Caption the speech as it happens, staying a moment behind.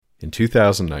In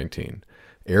 2019,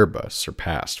 Airbus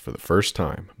surpassed for the first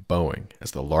time Boeing as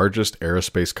the largest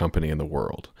aerospace company in the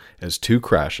world, as two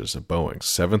crashes of Boeing's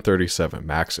 737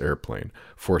 MAX airplane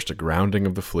forced a grounding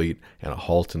of the fleet and a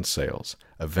halt in sales,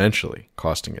 eventually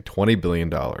costing it $20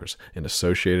 billion in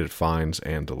associated fines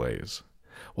and delays.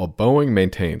 While Boeing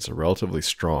maintains a relatively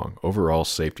strong overall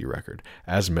safety record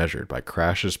as measured by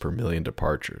crashes per million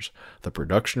departures, the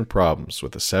production problems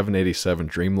with the 787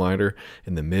 Dreamliner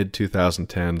in the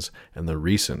mid-2010s and the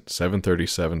recent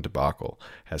 737 debacle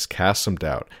has cast some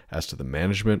doubt as to the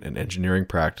management and engineering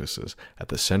practices at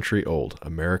the century-old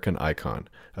American icon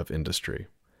of industry.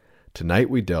 Tonight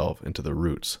we delve into the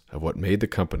roots of what made the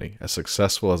company as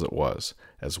successful as it was,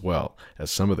 as well as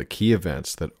some of the key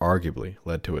events that arguably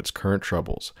led to its current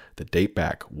troubles that date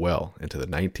back well into the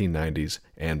 1990s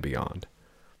and beyond.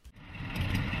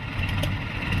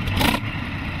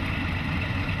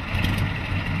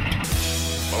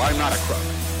 Well, I'm not a crook.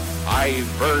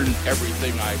 I've earned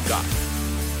everything I've got.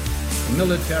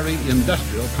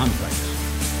 Military-industrial complex.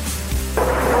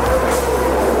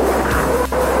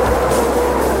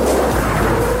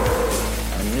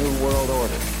 World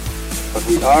order. But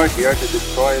we are here to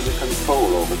destroy the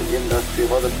control over the industry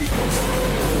of other people.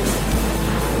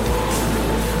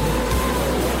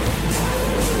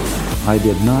 I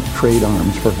did not trade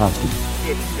arms for hostages.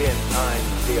 It's been time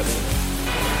to be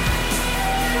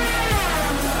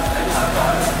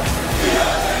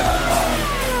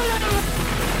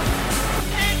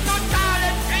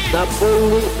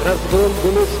Напомни разгон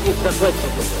гнусных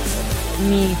захватчиков.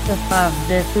 Myth of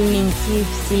the 20th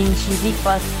Century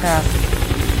Podcast.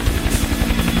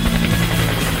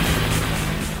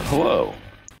 Hello,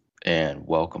 and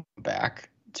welcome back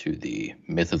to the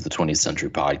Myth of the 20th Century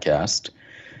Podcast.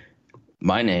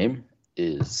 My name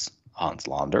is Hans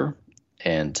Launder,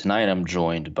 and tonight I'm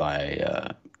joined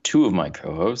by two of my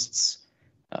co-hosts,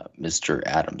 Mr.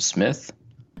 Adam Smith.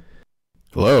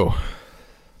 Hello.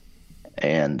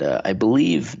 And I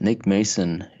believe Nick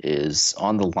Mason is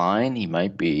on the line. He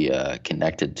might be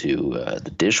connected to the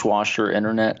dishwasher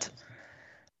internet.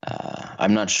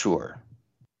 I'm not sure.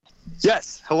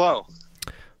 Yes, hello.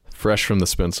 Fresh from the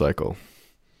spin cycle.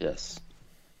 Yes.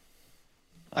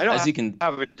 I don't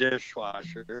have a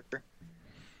dishwasher.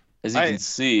 As you can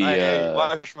see, I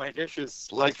wash my dishes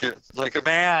like a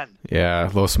man. Yeah,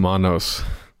 Los Manos.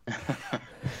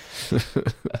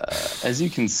 As you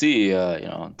can see,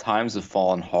 times have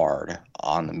fallen hard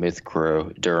on the Myth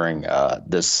crew during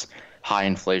this high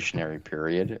inflationary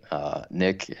period.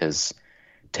 Nick has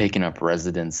taken up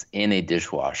residence in a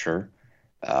dishwasher.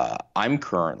 I'm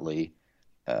currently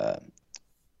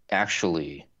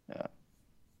actually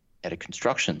at a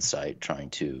construction site trying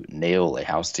to nail a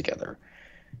house together.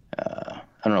 I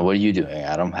don't know. What are you doing,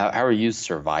 Adam? How are you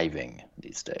surviving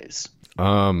these days?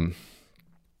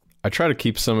 I try to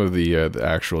keep some of the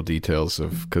actual details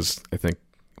because I think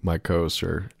my co-hosts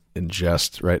are in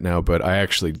jest right now, but I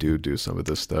actually do some of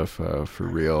this stuff for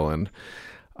real. And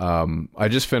I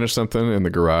just finished something in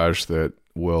the garage that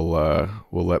will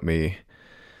let me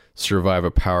survive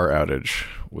a power outage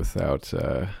without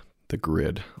the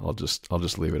grid. I'll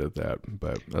just leave it at that.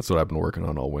 But that's what I've been working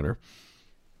on all winter.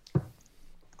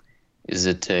 Is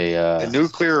it a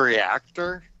nuclear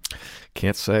reactor?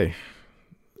 Can't say.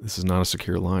 This is not a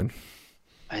secure line.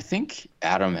 I think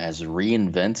Adam has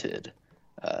reinvented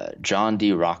John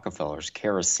D. Rockefeller's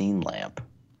kerosene lamp.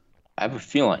 I have a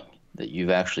feeling that you've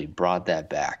actually brought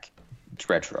that back. It's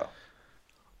retro.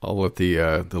 I'll let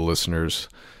the listeners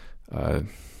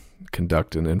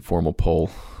conduct an informal poll,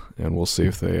 and we'll see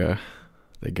if they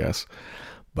guess.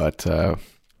 But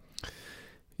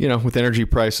with energy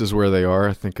prices where they are,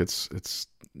 I think it's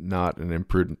not an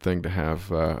imprudent thing to have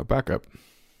a backup.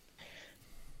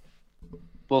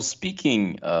 Well,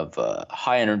 speaking of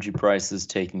high energy prices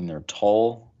taking their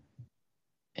toll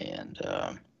and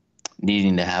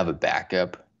needing to have a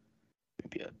backup,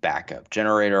 maybe a backup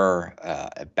generator,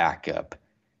 a backup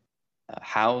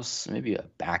house, maybe a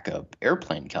backup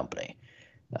airplane company.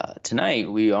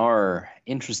 Tonight, we are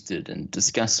interested in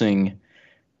discussing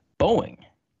Boeing,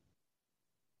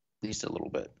 at least a little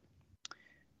bit.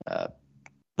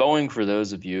 Boeing, for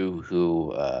those of you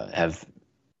who have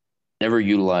never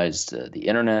utilized the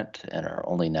internet and are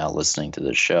only now listening to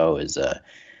this show, is a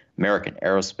American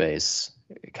aerospace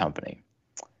company.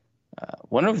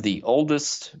 One of the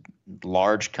oldest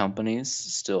large companies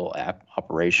still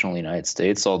operational in the United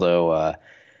States, although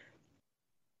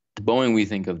the Boeing we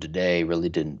think of today really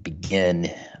didn't begin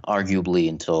arguably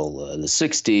until the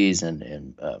 60s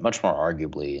and much more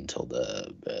arguably until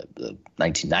the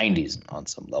 1990s on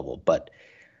some level. But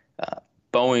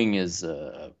Boeing is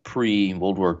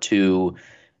pre-World War II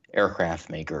aircraft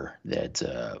maker that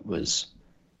was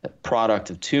a product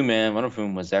of two men, one of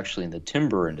whom was actually in the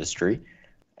timber industry,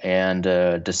 and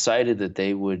decided that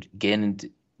they would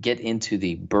get into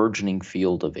the burgeoning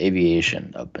field of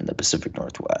aviation up in the Pacific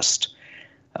Northwest,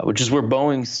 which is where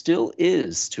Boeing still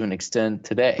is to an extent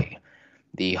today.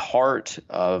 The heart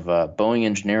of Boeing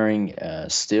engineering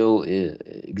still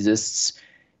exists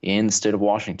in the state of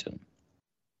Washington.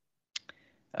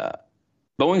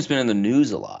 Boeing's been in the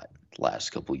news a lot the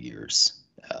last couple of years.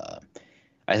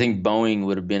 I think Boeing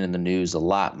would have been in the news a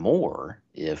lot more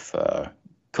if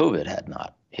COVID had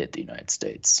not hit the United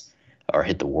States or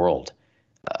hit the world.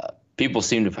 People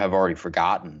seem to have already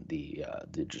forgotten the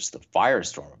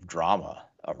firestorm of drama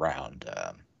around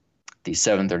the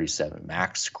 737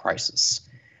 MAX crisis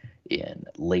in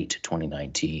late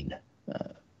 2019.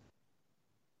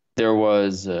 There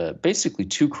was basically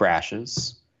two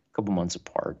crashes a couple months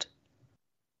apart,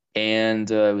 and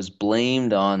it was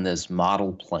blamed on this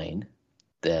model plane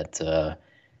that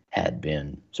had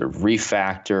been sort of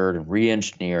refactored and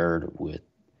re-engineered with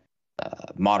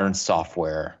modern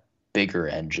software, bigger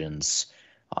engines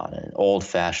on an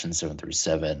old-fashioned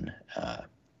 737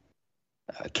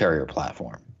 carrier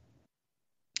platform.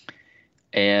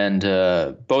 And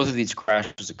both of these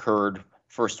crashes occurred.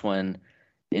 First one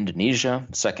in Indonesia,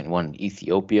 second one in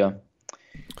Ethiopia.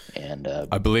 And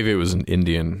I believe it was an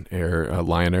Indian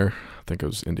Lion Air. I think it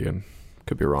was Indian.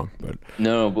 Could be wrong, but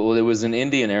no. But it was an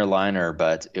Indian airliner,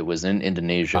 but it was in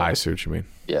Indonesia. I see what you mean.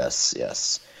 Yes,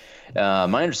 yes.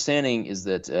 My understanding is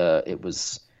that it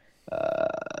was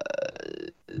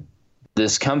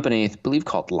this company, I believe,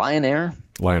 called Lion Air.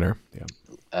 Lion Air,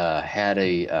 yeah. Had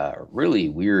a really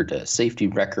weird safety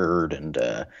record, and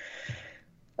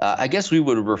I guess we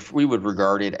would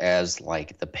regard it as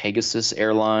like the Pegasus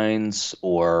Airlines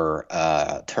or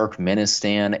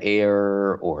Turkmenistan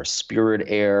Air or Spirit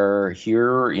Air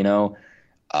here.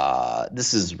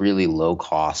 This is really low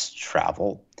cost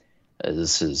travel.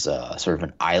 This is sort of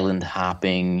an island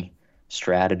hopping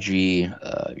strategy,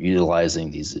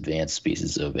 utilizing these advanced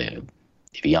pieces of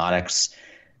avionics.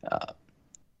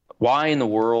 Why in the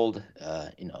world,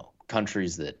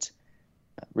 countries that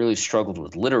really struggled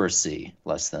with literacy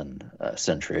less than a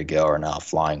century ago are now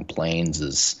flying planes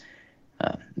is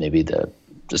maybe the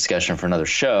discussion for another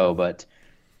show. But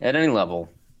at any level,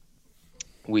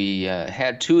 we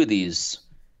had two of these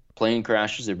plane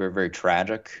crashes. They were very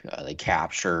tragic. They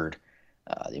captured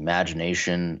the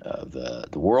imagination of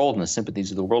the world and the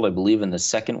sympathies of the world. I believe in the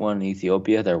second one in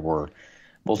Ethiopia, there were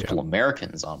multiple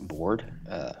Americans on board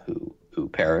who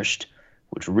perished,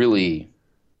 which really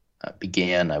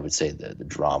began, I would say, the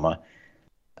drama.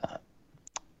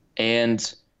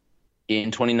 And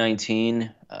in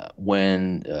 2019,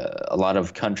 when a lot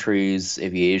of countries,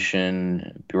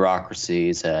 aviation,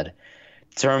 bureaucracies had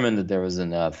determined that there was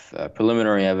enough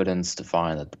preliminary evidence to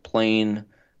find that the plane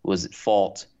was at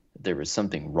fault, that there was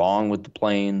something wrong with the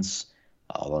planes,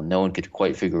 although no one could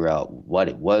quite figure out what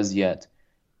it was yet,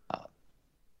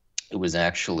 it was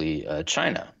actually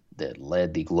China that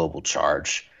led the global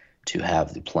charge to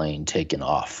have the plane taken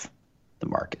off the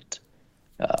market.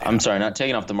 I'm sorry, not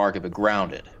taken off the market, but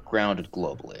grounded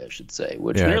globally, I should say,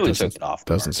 which nearly took it off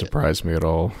the market. Doesn't surprise me at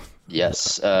all.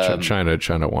 Yes.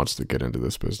 China wants to get into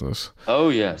this business. Oh,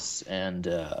 yes, and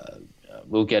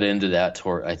we'll get into that,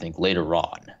 I think, later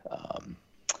on.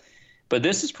 But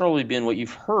this has probably been what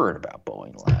you've heard about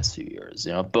Boeing the last few years.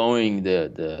 Boeing,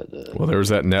 Well, there was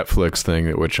that Netflix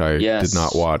thing which I did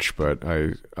not watch, but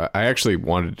I actually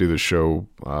wanted to do the show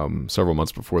several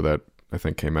months before that, I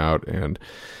think, came out, and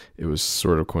it was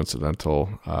sort of coincidental,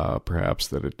 perhaps,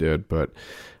 that it did. But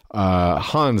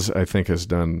Hans, I think, has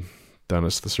done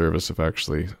us the service of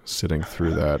actually sitting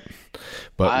through that.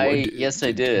 But yes,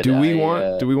 I did. Do we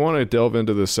want to delve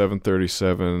into the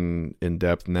 737 in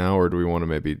depth now, or do we want to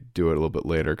maybe do it a little bit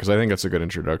later? Because I think that's a good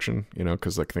introduction,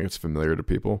 because I think it's familiar to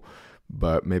people.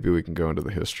 But maybe we can go into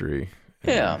the history.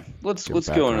 Yeah, let's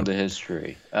go into the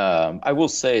history. I will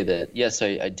say that yes,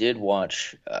 I did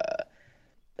watch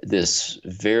this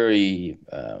very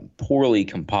poorly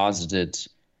composited,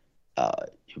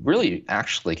 really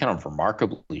actually kind of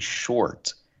remarkably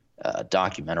short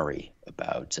documentary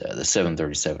about the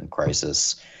 737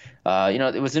 crisis.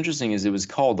 It was interesting is it was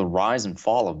called The Rise and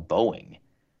Fall of Boeing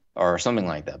or something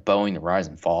like that. Boeing, The Rise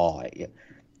and Fall.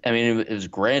 I mean, it was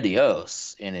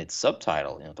grandiose in its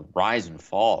subtitle, the rise and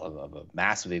fall of a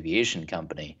massive aviation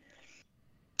company.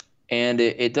 And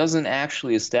it doesn't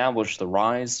actually establish the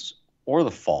rise or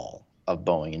the fall of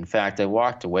Boeing. In fact, I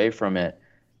walked away from it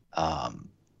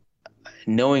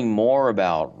knowing more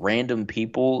about random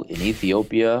people in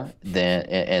Ethiopia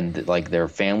and like their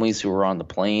families who were on the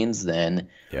planes than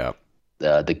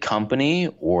the company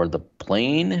or the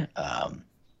plane.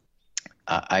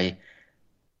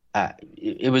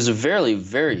 It was a very,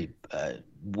 very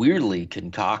weirdly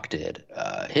concocted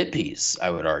hit piece, I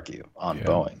would argue, on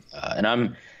Boeing.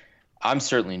 And I'm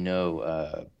certainly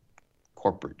no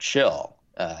corporate shill.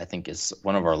 I think as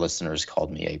one of our listeners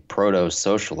called me a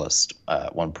proto-socialist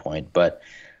at one point, but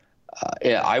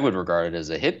yeah, I would regard it as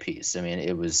a hit piece. I mean,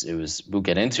 it was. We'll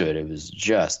get into it. It was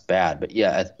just bad, but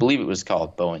yeah, I believe it was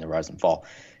called Boeing: The Rise and Fall.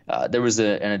 There was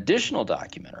an additional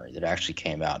documentary that actually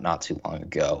came out not too long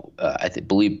ago.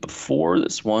 Believe before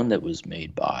this one that was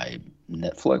made by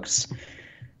Netflix.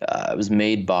 It was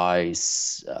made by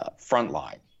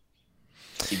Frontline.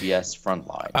 CBS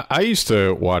Frontline. I used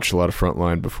to watch a lot of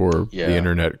Frontline before the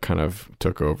internet kind of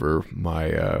took over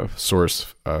my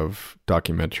source of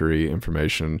documentary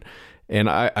information, and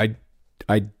I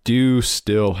do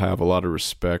still have a lot of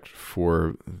respect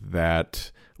for that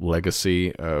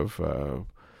legacy of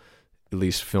at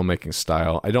least filmmaking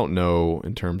style. I don't know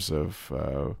in terms of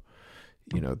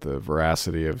the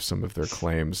veracity of some of their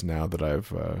claims now that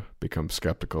I've become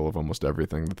skeptical of almost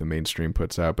everything that the mainstream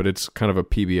puts out, but it's kind of a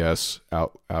PBS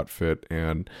outfit.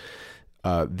 And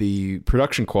the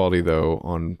production quality, though,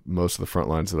 on most of the front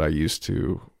lines that I used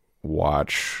to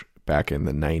watch back in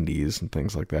the 90s and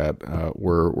things like that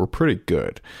were pretty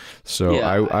good. So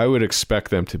I would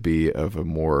expect them to be of a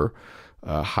more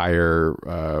higher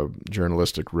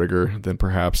journalistic rigor than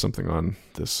perhaps something on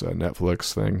this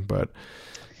Netflix thing. But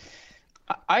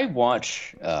I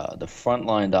watch the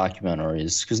Frontline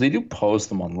documentaries because they do post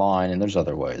them online, and there's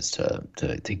other ways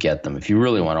to get them if you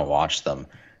really want to watch them.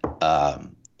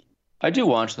 I do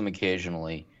watch them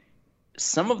occasionally.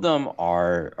 Some of them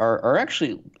are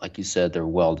actually, like you said, they're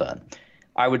well done.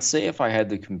 I would say if I had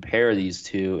to compare these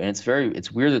two, and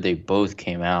it's weird that they both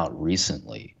came out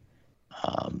recently.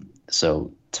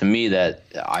 So to me, that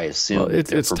I assume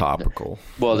it's topical.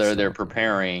 Well, they're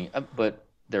preparing, but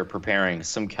they're preparing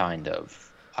some kind of,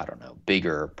 I don't know,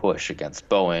 bigger push against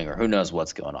Boeing, or who knows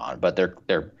what's going on. But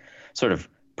they're sort of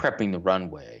prepping the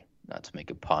runway, not to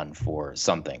make a pun, for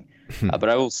something. But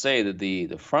I will say that the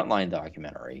Frontline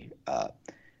documentary,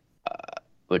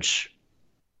 which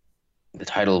the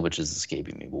title of which is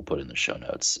escaping me, we'll put in the show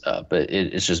notes. But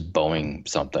it's just Boeing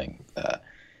something,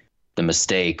 the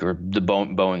mistake, or the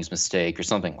Boeing's mistake, or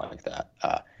something like that.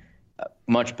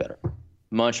 Much better.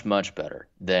 Much, much better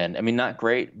than, I mean, not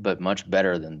great, but much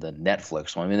better than the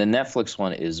Netflix one. I mean, the Netflix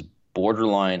one is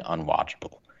borderline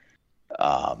unwatchable.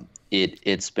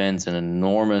 It spends an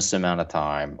enormous amount of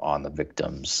time on the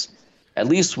victims. At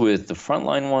least with the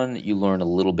Frontline one, you learn a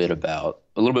little bit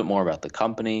more about the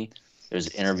company. There's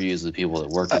interviews with people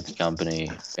that work at the company,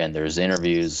 and there's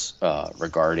interviews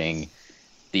regarding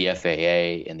the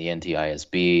FAA and the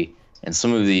NTISB and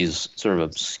some of these sort of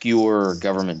obscure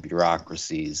government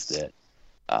bureaucracies that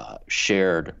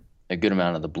shared a good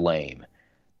amount of the blame.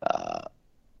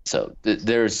 So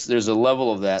there's a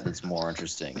level of that that's more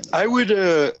interesting. I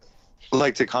would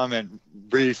like to comment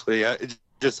briefly,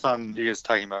 just on you guys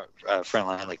talking about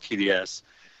Frontline, like PBS.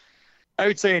 I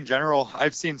would say in general,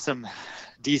 I've seen some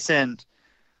decent.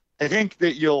 I think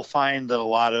that you'll find that a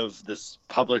lot of this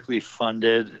publicly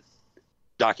funded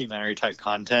documentary type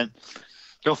content,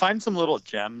 you'll find some little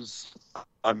gems.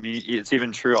 I mean, it's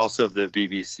even true also of the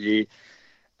BBC.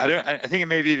 I think it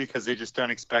may be because they just don't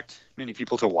expect many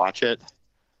people to watch it,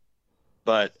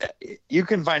 but you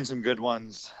can find some good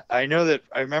ones. I know that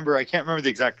I can't remember the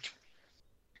exact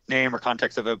name or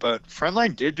context of it, but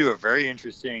Frontline did do a very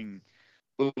interesting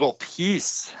little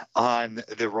piece on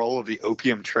the role of the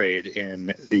opium trade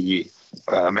in the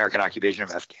American occupation of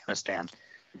Afghanistan.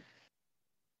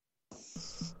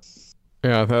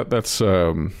 Yeah, that's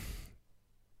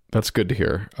good to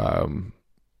hear.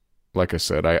 Like I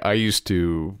said, I used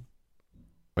to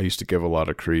give a lot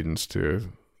of credence to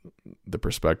the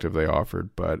perspective they offered,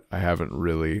 but I haven't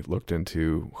really looked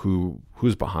into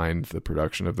who's behind the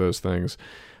production of those things.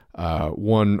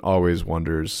 One always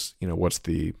wonders, what's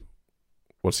the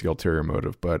ulterior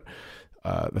motive, but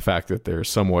the fact that they're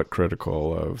somewhat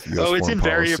critical of US it's foreign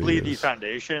invariably policy the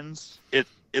foundations.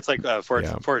 It's like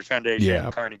Ford Foundation,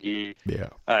 Carnegie. Yeah.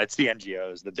 It's the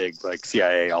NGOs, the big like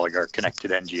CIA oligarch connected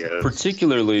NGOs.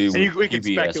 Particularly, and we can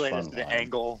PBS speculate as to the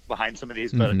angle behind some of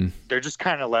these, but they're just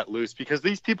kind of let loose because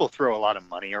these people throw a lot of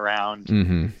money around,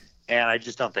 and I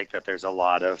just don't think that there's a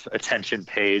lot of attention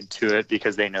paid to it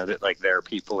because they know that like their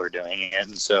people are doing it,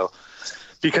 and so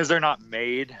because they're not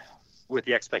made with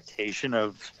the expectation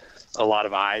of a lot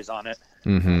of eyes on it,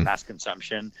 mass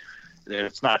consumption.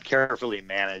 It's not carefully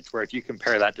managed. Where if you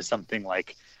compare that to something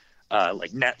like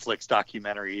Netflix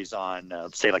documentaries on,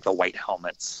 say, like the White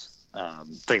Helmets,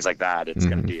 things like that, it's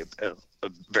going to be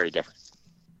very different.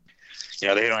 You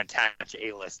know, they don't attach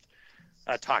A-list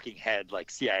talking head like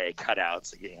CIA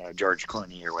cutouts, you know, George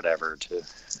Clooney or whatever to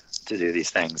do these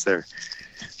things. They're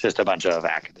just a bunch of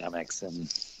academics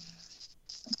and,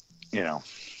 you know,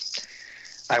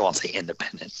 I won't say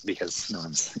independent because no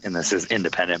one's in this is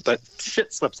independent, but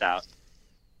shit slips out.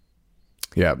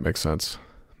 Yeah, makes sense.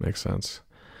 Makes sense.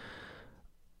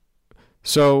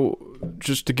 So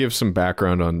just to give some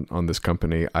background on this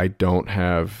company, I don't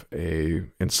have a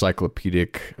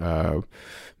encyclopedic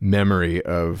memory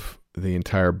of the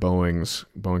entire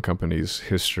Boeing company's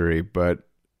history, but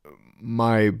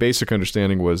my basic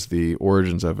understanding was the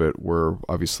origins of it were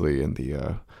obviously in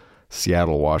the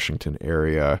Seattle, Washington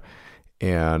area.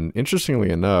 And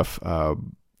interestingly enough,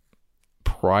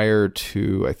 prior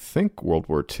to, I think, World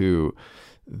War II,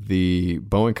 the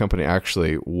Boeing company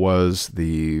actually was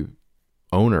the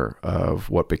owner of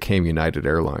what became United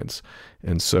Airlines.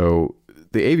 And so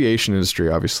the aviation industry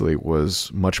obviously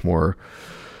was much more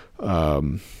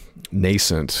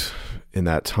nascent in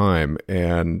that time.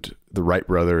 And the Wright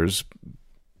brothers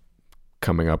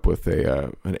coming up with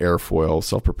an airfoil,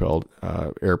 self-propelled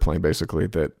airplane, basically,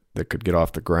 that could get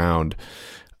off the ground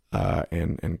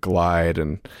and glide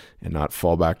and not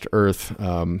fall back to Earth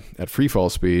at free fall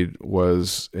speed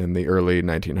was in the early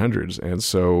 1900s. And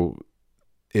so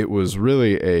it was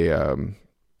really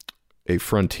a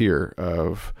frontier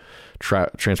of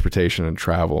transportation and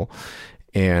travel,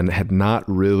 and had not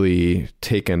really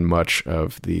taken much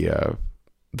of the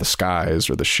skies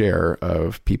or the share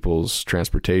of people's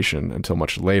transportation until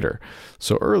much later.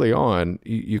 So early on,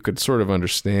 you could sort of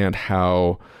understand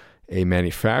how a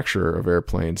manufacturer of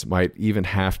airplanes might even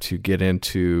have to get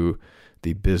into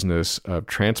the business of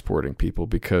transporting people,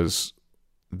 because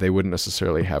they wouldn't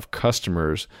necessarily have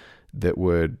customers that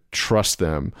would trust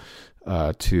them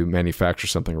to manufacture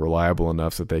something reliable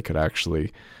enough that they could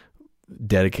actually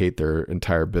dedicate their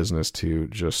entire business to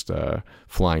just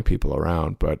flying people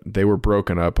around. But they were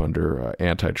broken up under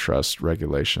antitrust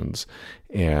regulations,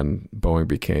 and Boeing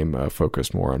became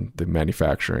focused more on the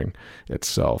manufacturing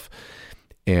itself.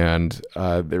 And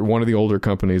they're one of the older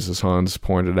companies, as Hans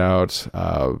pointed out.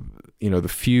 The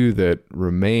few that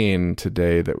remain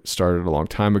today that started a long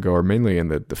time ago are mainly in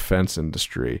the defense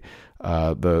industry.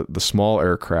 The small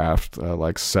aircraft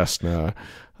like Cessna,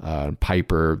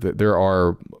 Piper, there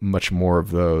are much more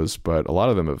of those, but a lot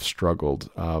of them have struggled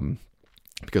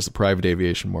because the private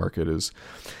aviation market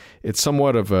it's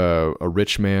somewhat of a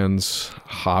rich man's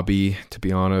hobby, to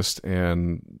be honest,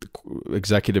 and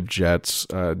executive jets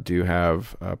do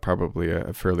have probably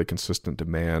a fairly consistent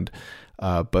demand,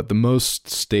 but the most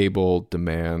stable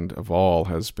demand of all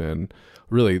has been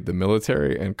really the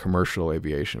military and commercial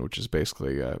aviation, which is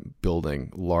basically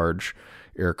building large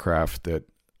aircraft that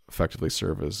effectively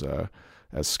serve as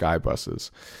sky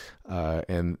buses.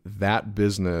 And that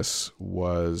business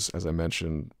was, as I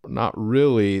mentioned, not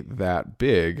really that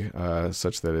big,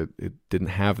 such that it didn't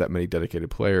have that many dedicated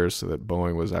players, so that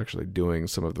Boeing was actually doing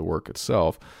some of the work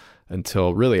itself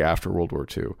until really after World War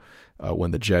II,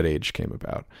 when the jet age came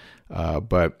about.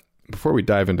 But before we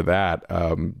dive into that,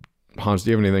 Hans,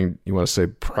 do you have anything you want to say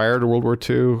prior to World War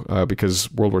II?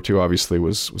 Because World War II obviously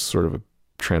was sort of a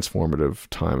transformative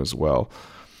time as well.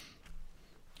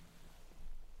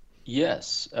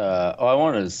 Yes. I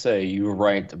wanted to say you were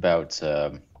right about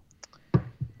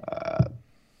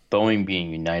Boeing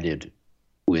being united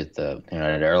with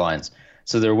United Airlines.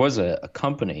 So there was a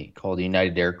company called the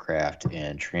United Aircraft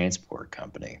and Transport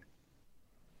Company.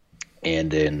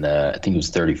 And in, I think it was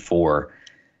 1934,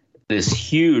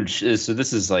 this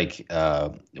is like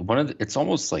it's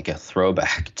almost like a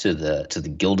throwback to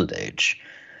the Gilded Age.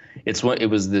 It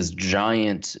was this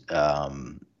giant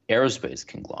aerospace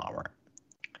conglomerate.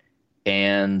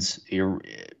 And you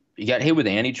got hit with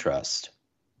antitrust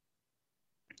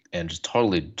and just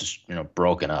totally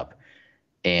broken up.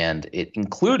 And it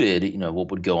included, what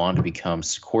would go on to become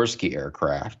Sikorsky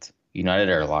Aircraft, United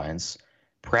Airlines,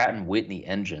 Pratt & Whitney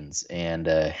engines, and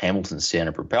Hamilton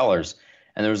Standard propellers.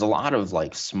 And there was a lot of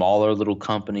smaller little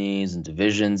companies and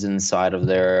divisions inside of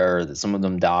there. That some of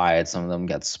them died, some of them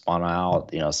got spun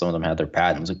out. Some of them had their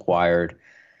patents acquired.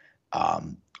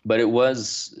 But it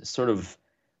was sort of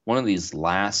one of these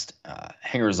last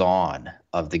hangers-on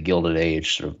of the Gilded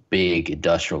Age, sort of big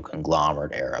industrial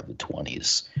conglomerate era of the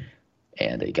 1920s.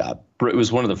 And it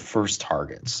was one of the first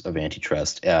targets of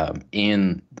antitrust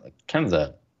in kind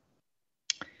of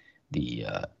the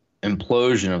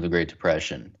implosion of the Great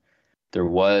Depression. There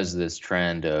was this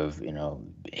trend of,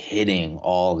 hitting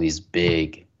all these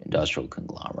big industrial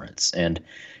conglomerates. And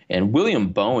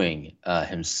William Boeing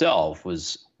himself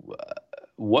was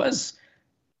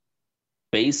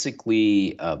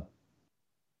basically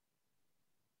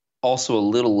also a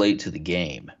little late to the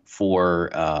game for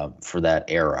that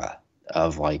era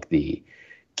of like the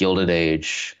Gilded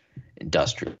Age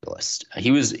industrialist.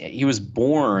 He was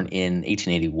born in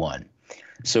 1881,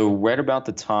 so right about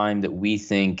the time that we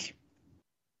think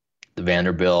the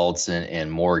Vanderbilts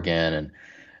and Morgan and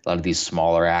a lot of these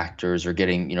smaller actors are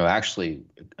getting, actually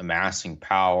amassing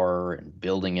power and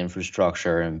building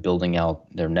infrastructure and building out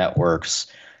their networks.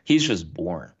 He's just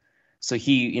born. So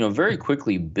he, very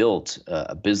quickly built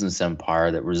a business empire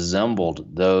that resembled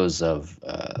those of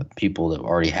people that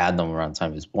already had them around the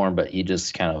time he was born, but he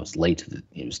just kind of was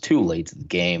he was too late to the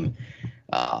game.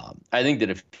 I think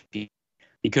that if he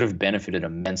could have benefited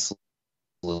immensely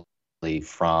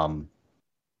from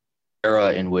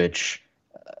era in which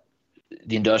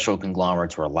the industrial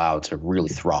conglomerates were allowed to really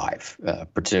thrive,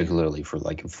 particularly for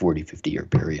like a 40, 50-year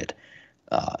period.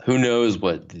 Who knows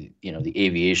what the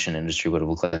aviation industry would have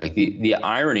looked like. The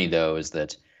irony, though, is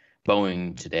that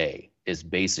Boeing today is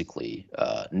basically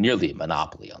nearly a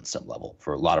monopoly on some level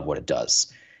for a lot of what it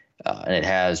does. And it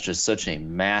has just such a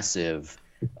massive,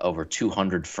 over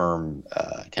 200 firm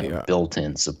kind of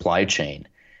built-in supply chain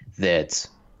that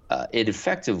it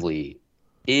effectively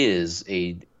is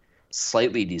a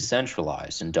slightly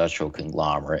decentralized industrial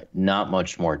conglomerate, not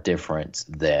much more different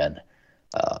than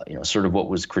sort of what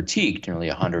was critiqued nearly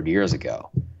 100 years ago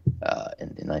in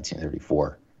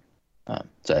 1934.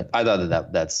 So I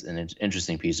thought that's an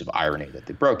interesting piece of irony that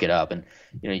they broke it up. And,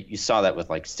 you saw that with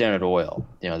like Standard Oil.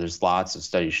 There's lots of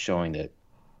studies showing that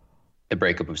the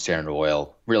breakup of Standard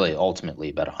Oil really ultimately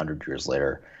about 100 years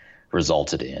later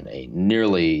resulted in a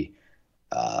nearly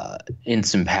in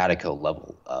simpatico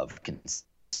level of consult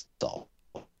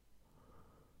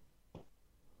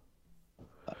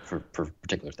for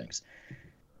particular things.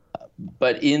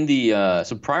 But in the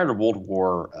so prior to World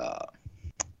War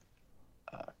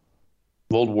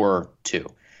II,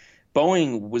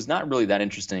 Boeing was not really that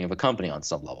interesting of a company on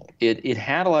some level. It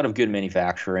had a lot of good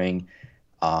manufacturing,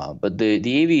 but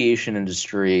the aviation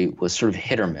industry was sort of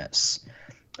hit or miss.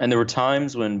 And there were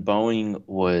times when Boeing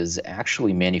was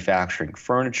actually manufacturing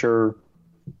furniture.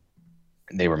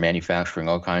 They were manufacturing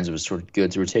all kinds of sort of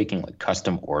goods. They were taking like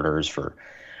custom orders for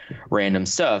random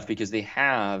stuff because they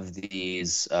have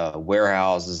these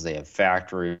warehouses, they have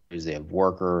factories, they have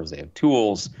workers, they have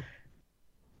tools.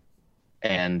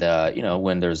 And,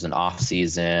 when there's an off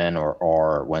season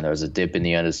or when there's a dip in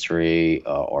the industry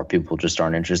or people just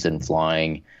aren't interested in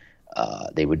flying,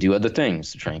 they would do other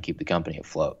things to try and keep the company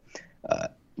afloat.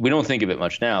 We don't think of it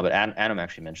much now, but Adam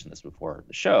actually mentioned this before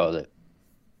the show that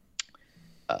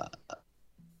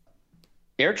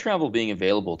air travel being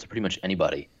available to pretty much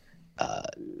anybody,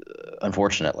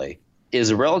 unfortunately, is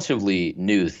a relatively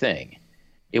new thing.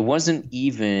 It wasn't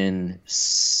even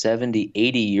 70,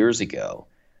 80 years ago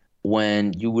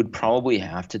when you would probably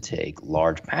have to take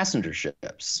large passenger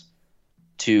ships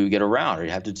to get around, or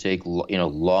you'd have to take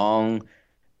long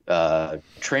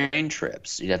train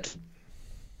trips. You'd have to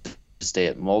stay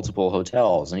at multiple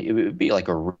hotels, and it would be like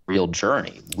a real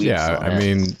journey.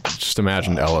 Just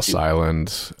imagine Ellis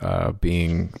Island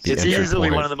being the it's entry easily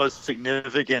point. one of the most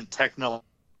significant technological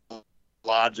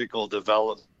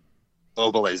development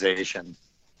globalization.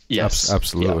 Yes,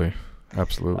 absolutely.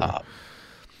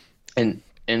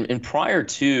 And prior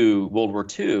to World War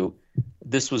II,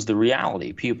 this was the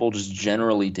reality. People just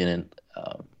generally didn't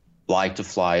like to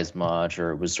fly as much,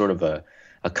 or it was sort of a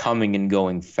coming and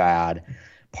going fad.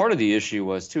 Part of the issue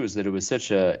was too is that it was such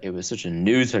a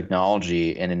new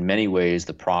technology, and in many ways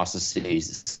the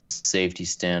processes, safety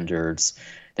standards,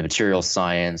 the material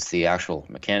science, the actual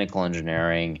mechanical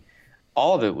engineering,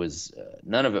 all of it was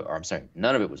none of it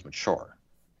was mature.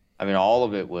 I mean, all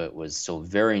of it was still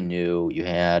very new. You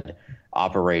had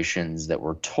operations that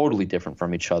were totally different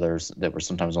from each other, that were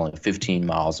sometimes only 15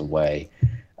 miles away.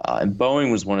 And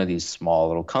Boeing was one of these small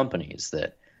little companies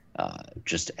that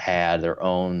just had their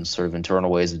own sort of internal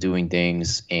ways of doing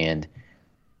things, and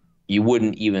you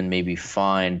wouldn't even maybe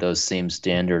find those same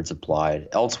standards applied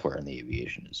elsewhere in the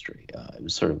aviation industry. It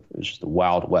was just the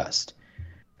Wild West.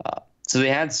 So they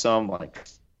had some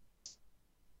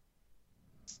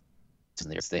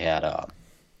they had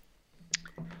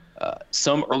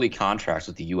some early contracts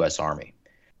with the U.S. Army.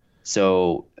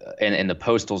 So and the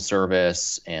Postal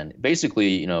Service, and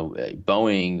basically,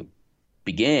 Boeing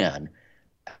began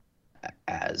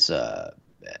as a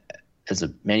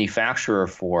manufacturer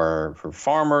for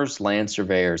farmers, land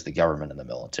surveyors, the government, and the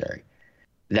military.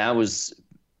 That was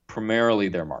primarily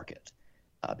their market,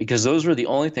 because those were the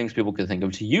only things people could think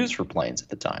of to use for planes at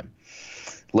the time.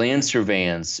 Land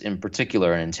surveillance, in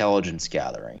particular, and intelligence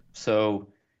gathering. So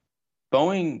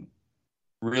Boeing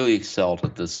really excelled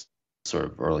at this sort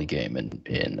of early game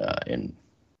in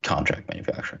contract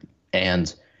manufacturing.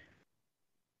 And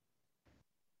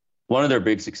one of their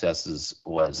big successes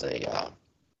was a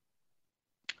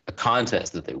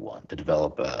contest that they won to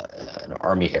develop an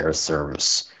Army Air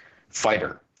Service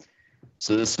fighter.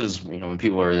 So this is, when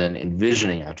people are then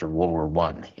envisioning after World War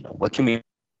One, what can we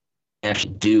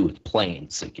actually do with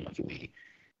planes? Like, can we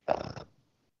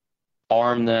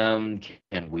arm them?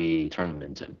 Can we turn them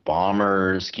into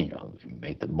bombers? Can we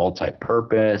make them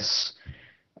multi-purpose?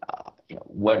 Can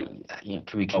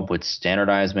we come up with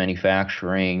standardized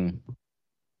manufacturing?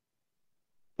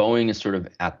 Boeing is sort of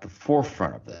at the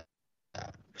forefront of that,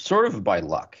 sort of by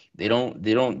luck.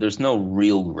 There's no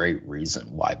real great reason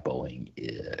why Boeing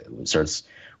starts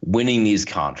winning these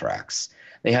contracts.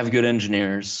 They have good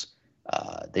engineers.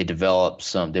 They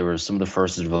were some of the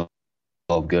first to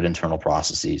develop good internal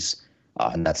processes,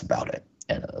 and that's about it.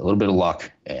 And a little bit of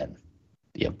luck, and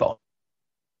you have Boeing.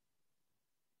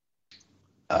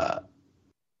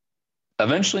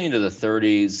 Eventually into the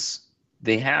 30s,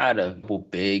 they had a couple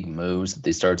big moves that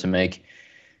they started to make.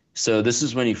 So this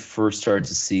is when you first started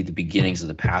to see the beginnings of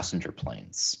the passenger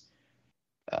planes.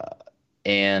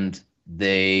 And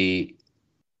they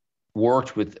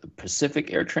worked with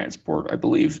Pacific Air Transport, I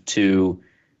believe, to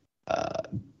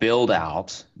build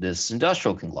out this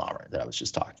industrial conglomerate that I was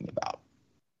just talking about.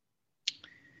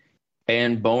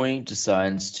 And Boeing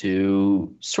decides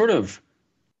to sort of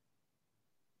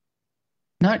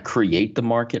not create the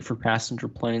market for passenger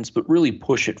planes, but really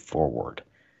push it forward.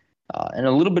 And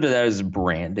a little bit of that is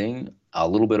branding. A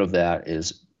little bit of that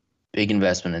is big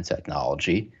investment in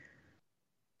technology.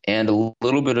 And a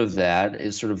little bit of that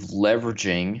is sort of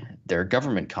leveraging their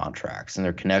government contracts and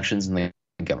their connections in the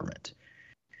government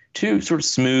to sort of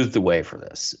smooth the way for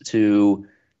this, to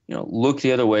look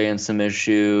the other way in some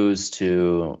issues,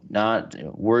 to not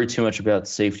worry too much about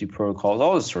safety protocols,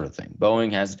 all this sort of thing.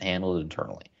 Boeing has it handled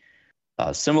internally.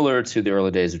 Similar to the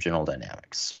early days of General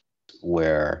Dynamics,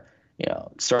 where it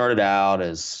started out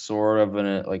as sort of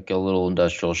like a little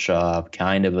industrial shop,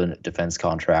 kind of a defense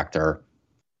contractor,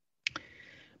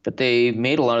 but they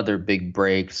made a lot of their big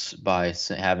breaks by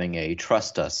having a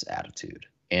trust us attitude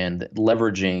and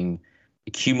leveraging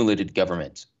accumulated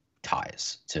government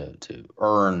ties to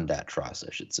earn that trust,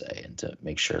 I should say, and to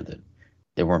make sure that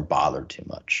they weren't bothered too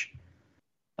much.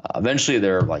 Eventually,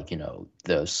 they're like,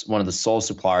 one of the sole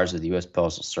suppliers of the U.S.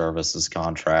 Postal Service's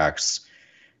contracts.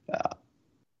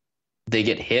 They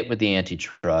get hit with the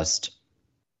antitrust,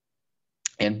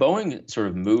 and Boeing sort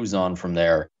of moves on from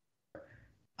there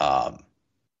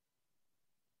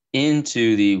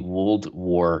into the World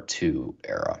War II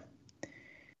era.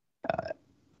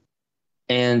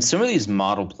 And some of these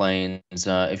model planes,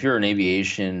 if you're an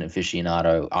aviation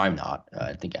aficionado, I'm not.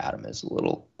 I think Adam is a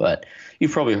little, but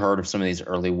you've probably heard of some of these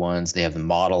early ones. They have the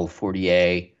Model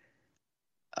 40A,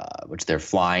 which they're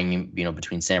flying,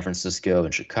 between San Francisco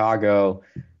and Chicago.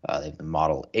 They have the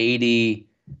Model 80,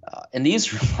 and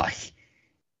these are like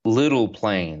little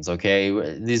planes. Okay,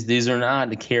 these are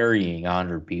not carrying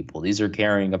 100 people. These are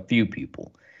carrying a few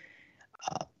people.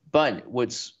 But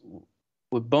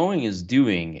what Boeing is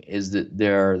doing is that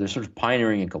they're sort of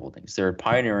pioneering a couple of things. They're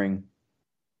pioneering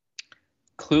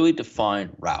clearly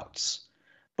defined routes.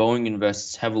 Boeing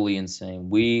invests heavily in saying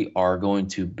we are going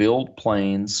to build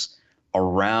planes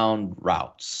around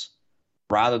routes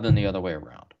rather than the other way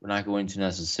around. We're not going to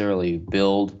necessarily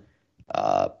build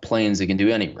planes that can do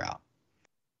any route.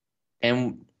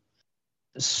 And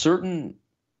certain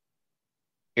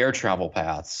air travel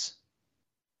paths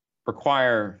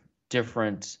require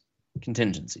different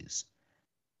contingencies,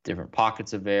 different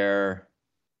pockets of air,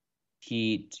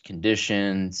 heat,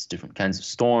 conditions, different kinds of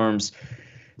storms.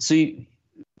 So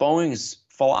Boeing's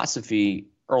philosophy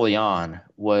early on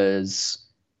was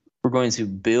we're going to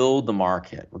build the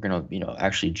market. We're going to,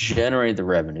 actually generate the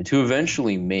revenue to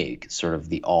eventually make sort of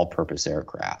the all-purpose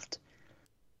aircraft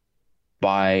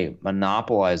by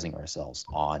monopolizing ourselves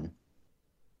on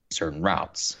certain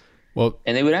routes. Well,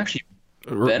 and they would actually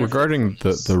regarding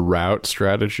the route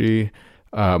strategy,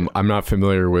 I'm not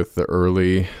familiar with the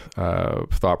early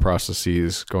thought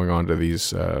processes going on to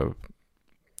these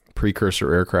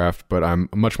precursor aircraft, but I'm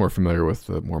much more familiar with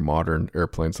the more modern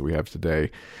airplanes that we have today.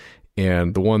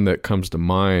 And the one that comes to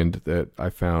mind that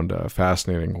I found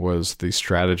fascinating was the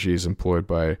strategies employed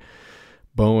by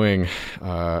Boeing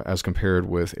as compared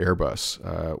with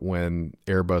Airbus. When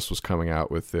Airbus was coming out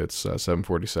with its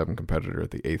 747 competitor,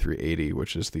 the A380,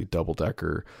 which is the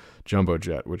double-decker jumbo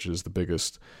jet, which is the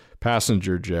biggest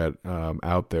passenger jet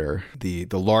out there, the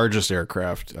largest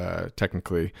aircraft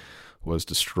technically was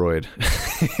destroyed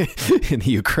in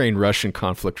the Ukraine-Russian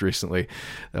conflict recently.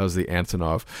 That was the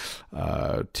Antonov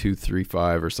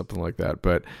 235 or something like that.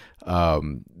 But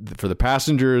for the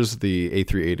passengers, the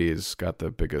A380's got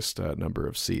the biggest number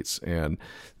of seats. And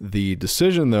the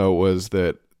decision, though, was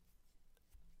that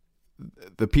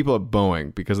the people at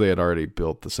Boeing, because they had already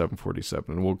built the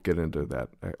 747, and we'll get into that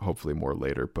hopefully more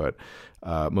later, but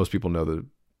most people know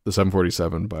the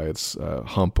 747 by its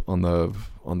hump on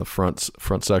the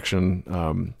front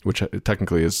section, which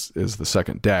technically is the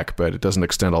second deck, but it doesn't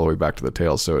extend all the way back to the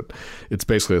tail, so it's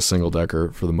basically a single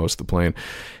decker for the most of the plane,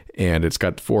 and it's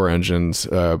got 4 engines.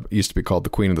 It used to be called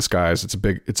the Queen of the Skies. It's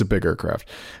a big aircraft,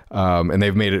 and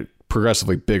they've made it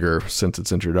progressively bigger since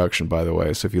its introduction, by the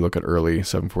way. So if you look at early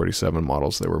 747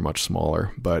 models, they were much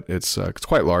smaller, but it's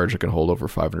quite large. It can hold over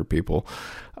 500 people,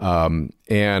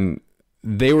 and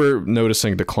they were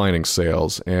noticing declining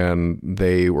sales, and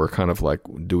they were kind of like,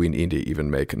 do we need to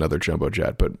even make another jumbo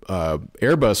jet? But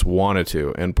Airbus wanted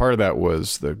to, and part of that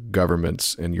was the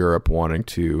governments in Europe wanting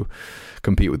to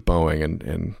compete with Boeing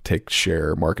and take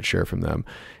market share from them.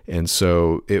 And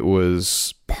so it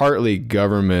was partly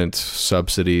government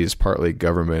subsidies, partly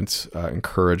government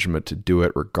encouragement to do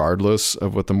it regardless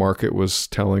of what the market was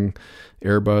telling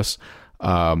Airbus.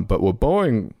 But what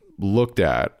Boeing looked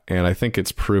at, and I think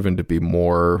it's proven to be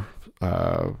more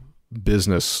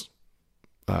business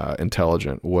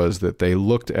intelligent, was that they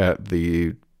looked at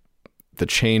the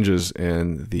changes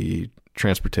in the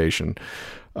transportation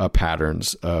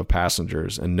patterns of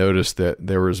passengers and noticed that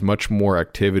there was much more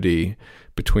activity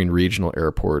between regional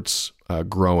airports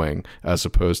growing, as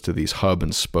opposed to these hub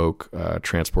and spoke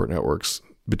transport networks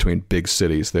between big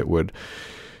cities that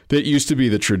used to be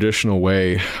the traditional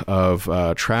way of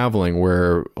traveling,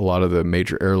 where a lot of the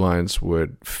major airlines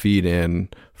would feed in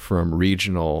from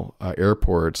regional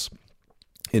airports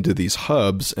into these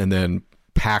hubs and then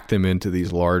pack them into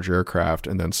these large aircraft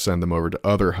and then send them over to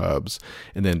other hubs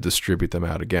and then distribute them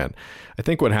out again. I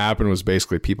think what happened was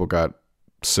basically people got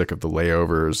sick of the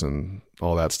layovers and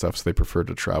all that stuff, so they preferred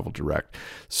to travel direct.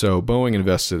 So Boeing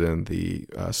invested in the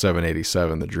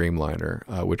 787, the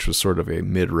Dreamliner, which was sort of a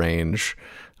mid-range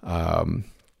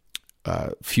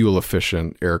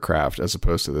fuel-efficient aircraft, as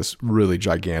opposed to this really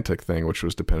gigantic thing, which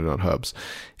was dependent on hubs.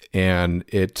 And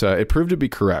it proved to be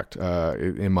correct,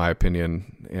 in my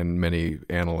opinion, and many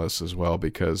analysts as well,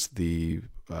 because the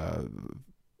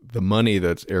money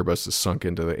that Airbus has sunk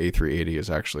into the A380 has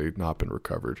actually not been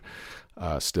recovered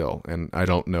still. And I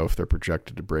don't know if they're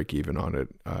projected to break even on it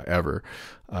ever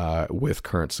with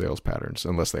current sales patterns,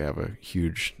 unless they have a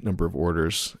huge number of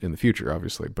orders in the future,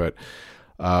 obviously. But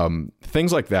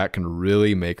things like that can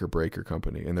really make or break your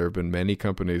company. And there have been many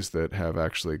companies that have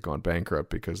actually gone bankrupt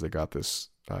because they got this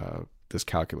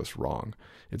calculus wrong.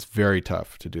 It's very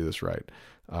tough to do this right.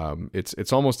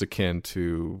 It's almost akin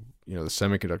to, the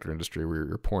semiconductor industry, where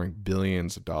you're pouring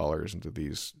billions of dollars into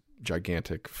these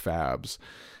gigantic fabs.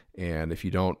 And if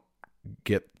you don't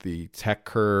get the tech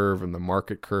curve and the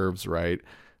market curves right,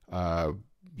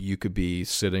 you could be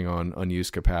sitting on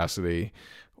unused capacity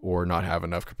or not have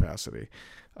enough capacity.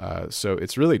 So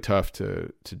it's really tough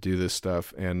to do this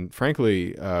stuff. And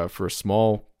frankly, for a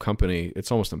small company,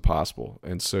 it's almost impossible.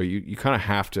 And so you kind of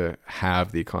have to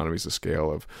have the economies of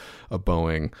scale of a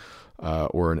Boeing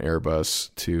or an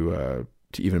Airbus to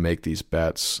even make these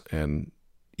bets and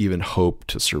even hope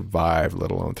to survive,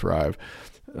 let alone thrive.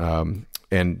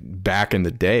 And back in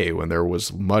the day when there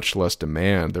was much less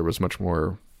demand, there was much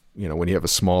more, when you have a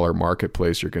smaller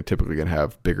marketplace, you're typically going to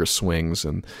have bigger swings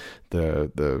and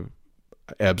the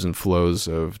ebbs and flows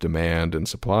of demand and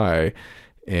supply.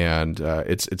 And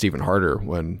it's even harder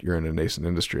when you're in a nascent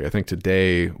industry. I think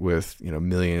today, with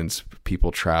millions of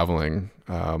people traveling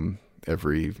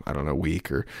every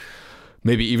week, or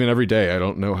maybe even every day. I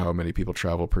don't know how many people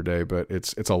travel per day, but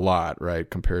it's a lot, right?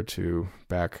 Compared to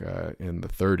back in the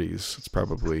 30s, it's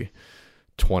probably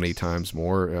 20 times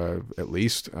more at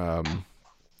least.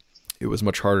 It was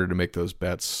much harder to make those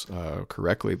bets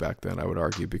correctly back then, I would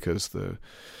argue, because the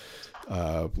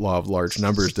law of large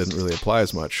numbers didn't really apply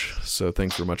as much. So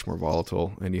things were much more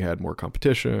volatile and you had more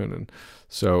competition. And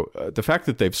so the fact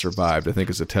that they've survived, I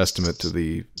think, is a testament to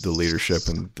the leadership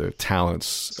and the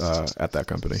talents at that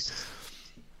company.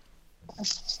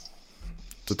 It's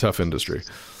a tough industry.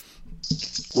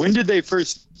 When did they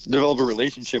first develop a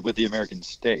relationship with the American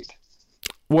state?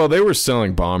 Well, they were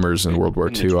selling bombers in World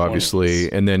War II,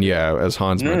 obviously. And then, as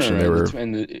Hans mentioned, they were...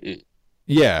 I'm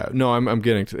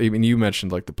getting to... I mean, you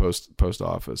mentioned like the post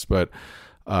office, but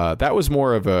That was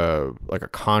more of a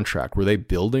contract. Were they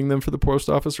building them for the post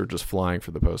office or just flying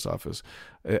for the post office?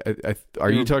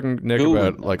 Are you talking, Nick,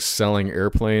 about like selling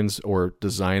airplanes or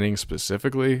designing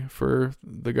specifically for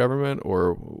the government,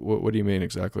 or what do you mean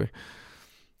exactly?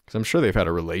 Because I'm sure they've had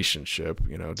a relationship,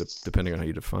 depending on how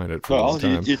you define it. For a long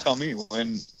time. You tell me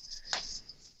when.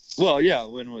 Well, yeah,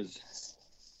 when was?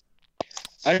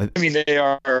 I mean, they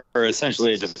are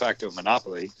essentially a de facto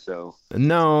monopoly. So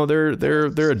no, they're a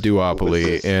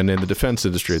duopoly, and in the defense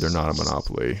industry, they're not a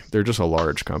monopoly. They're just a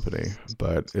large company,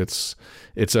 but it's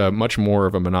a much more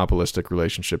of a monopolistic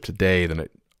relationship today than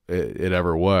it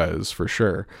ever was, for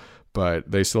sure. But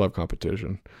they still have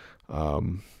competition.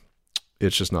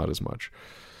 It's just not as much.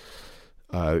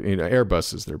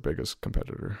 Airbus is their biggest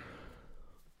competitor.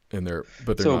 But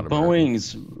they're not American.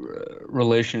 Boeing's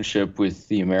relationship with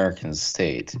the American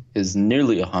state is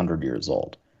nearly 100 years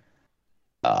old.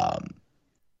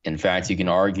 In fact, you can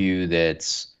argue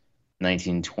that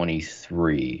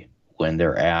 1923, when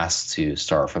they're asked to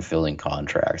start fulfilling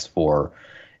contracts for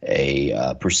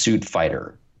a pursuit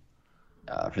fighter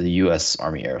for the U.S.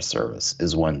 Army Air Service,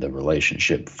 is when the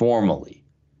relationship formally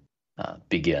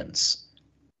begins.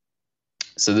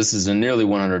 So this is a nearly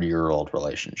 100-year-old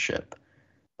relationship.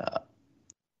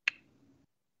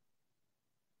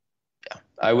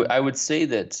 I would say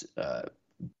that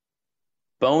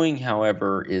Boeing,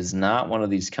 however, is not one of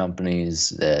these companies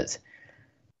that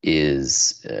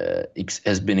has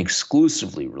been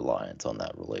exclusively reliant on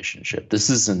that relationship.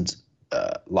 This isn't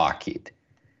Lockheed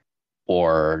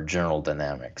or General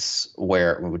Dynamics,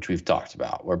 which we've talked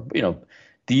about, where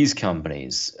these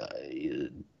companies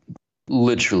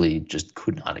literally just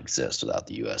could not exist without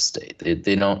the U.S. state.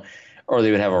 They don't. Or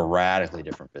they would have a radically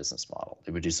different business model.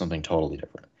 They would do something totally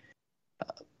different.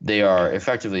 They are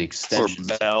effectively extensions.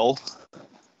 For Bell.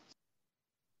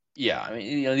 Yeah, I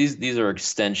mean, these are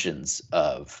extensions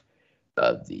of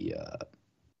the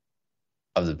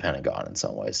Pentagon in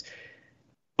some ways.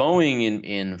 Boeing,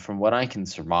 in from what I can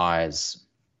surmise,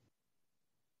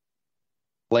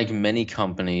 like many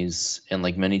companies and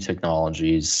like many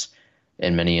technologies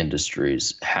in many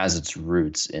industries, has its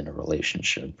roots in a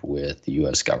relationship with the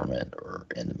U.S. government or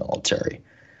in the military.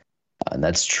 And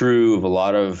that's true of a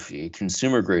lot of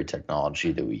consumer-grade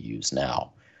technology that we use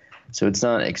now. So it's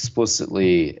not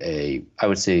explicitly I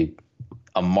would say,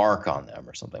 a mark on them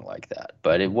or something like that.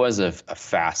 But it was a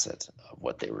facet of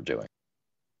what they were doing.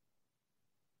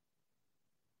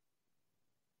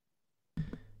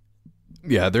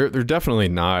 Yeah, they're definitely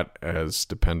not as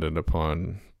dependent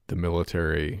upon the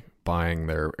military buying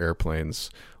their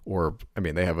airplanes, or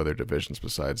they have other divisions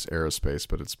besides aerospace,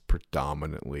 but it's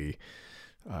predominantly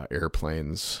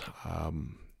airplanes.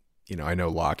 I know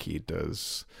Lockheed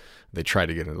does. They try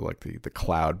to get into like the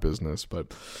cloud business, but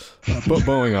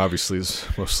Boeing obviously is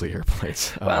mostly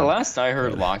airplanes. Last I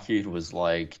heard, Lockheed was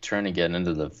like trying to get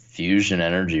into the fusion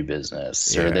energy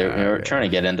business, or they were trying to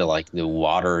get into like the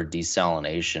water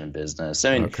desalination business.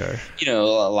 I mean, a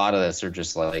lot of this are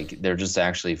just like they're just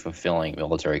actually fulfilling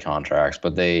military contracts,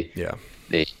 but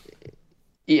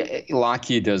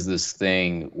Lockheed does this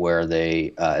thing where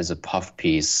they, as a puff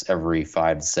piece, every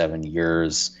 5 to 7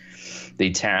 years, they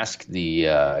task the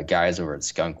guys over at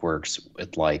Skunk Works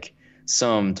with like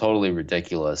some totally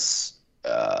ridiculous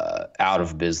out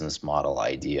of business model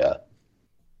idea,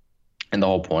 and the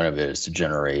whole point of it is to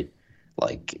generate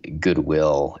like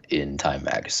goodwill in Time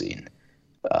Magazine.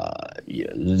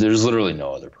 There's literally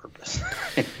no other purpose.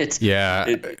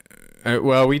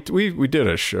 Well, we did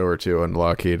a show or two on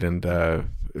Lockheed, and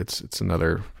it's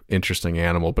another interesting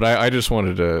animal. But I just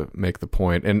wanted to make the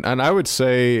point, and I would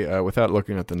say, without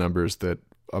looking at the numbers, that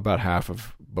about half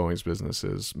of Boeing's business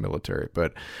is military.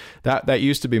 But that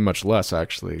used to be much less,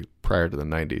 actually, prior to the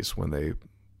 90s when they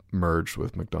merged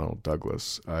with McDonnell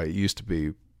Douglas. It used to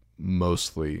be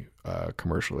mostly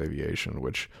commercial aviation,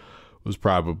 which was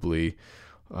probably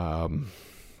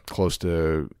close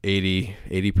to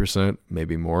 80%,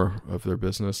 maybe more of their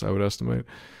business, I would estimate.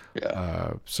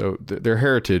 Yeah. So their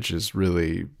heritage is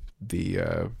really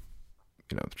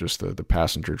just the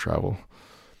passenger travel.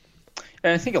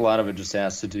 And I think a lot of it just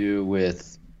has to do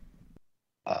with,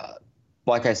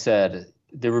 like I said,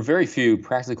 there were very few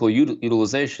practical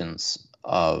utilizations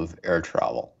of air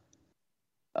travel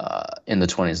in the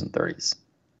 20s and 30s.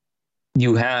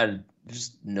 You had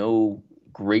just no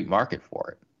great market for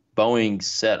it. Boeing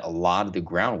set a lot of the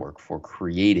groundwork for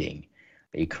creating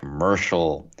a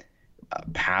commercial,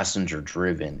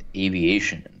 passenger-driven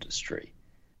aviation industry.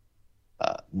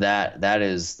 That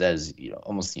is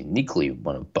almost uniquely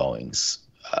one of Boeing's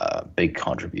big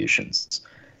contributions.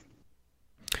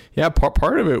 Yeah,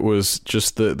 part of it was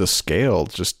just the scale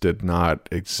just did not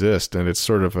exist, and it's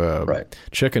sort of a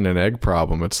chicken and egg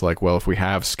problem. It's like, well, if we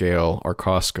have scale, our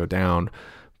costs go down,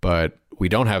 but we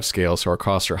don't have scale, so our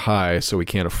costs are high, so we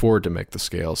can't afford to make the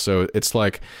scale. So it's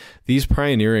like these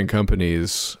pioneering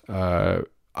companies, I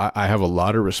have a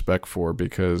lot of respect for,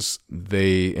 because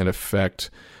they, in effect,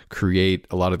 create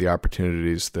a lot of the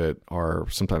opportunities that are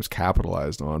sometimes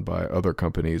capitalized on by other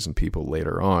companies and people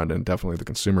later on, and definitely the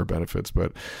consumer benefits.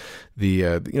 But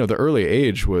the the early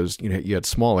age was, you had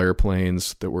small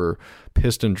airplanes that were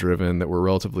piston driven, that were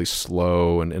relatively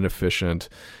slow and inefficient,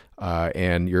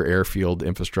 and your airfield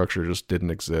infrastructure just didn't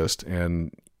exist,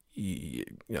 and the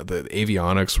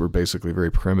avionics were basically very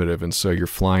primitive, and so you're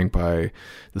flying by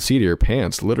the seat of your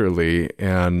pants, literally,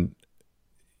 and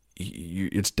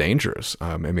it's dangerous.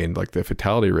 I mean, like, the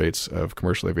fatality rates of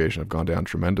commercial aviation have gone down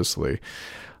tremendously,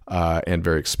 and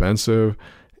very expensive,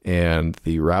 and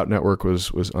the route network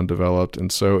was undeveloped,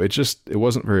 and so it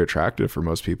wasn't very attractive for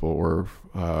most people, or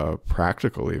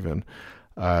practical even.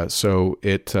 So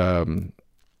it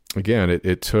again,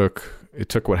 it took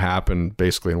what happened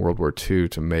basically in World War II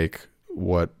to make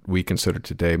what we consider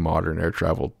today modern air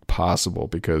travel possible,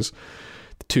 because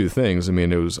two things. I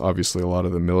mean, it was obviously a lot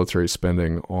of the military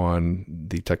spending on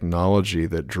the technology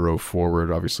that drove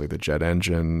forward, obviously, the jet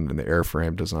engine and the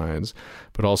airframe designs,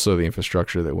 but also the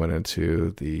infrastructure that went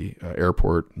into the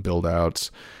airport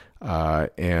build-outs,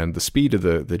 and the speed of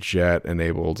the jet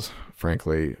enabled,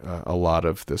 frankly, a lot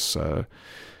of this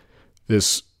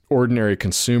ordinary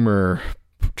consumer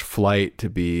flight to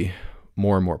be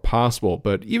more and more possible.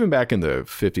 But even back in the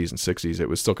 50s and 60s, it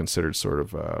was still considered sort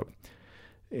of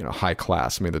high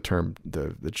class. I mean, the term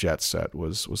the jet set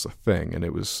was a thing, and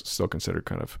it was still considered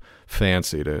kind of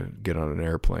fancy to get on an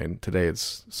airplane. Today,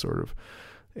 it's sort of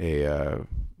a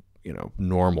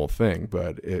normal thing,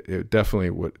 but it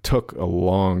definitely took a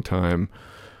long time,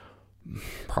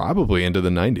 probably into the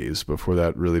 90s, before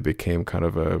that really became kind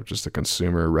of just a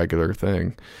consumer regular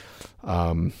thing.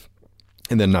 And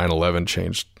then 9/11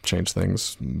 changed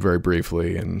things very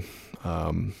briefly, and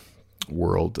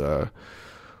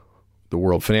the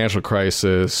world financial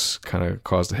crisis kind of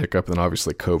caused a hiccup, and then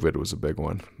obviously COVID was a big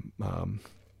one.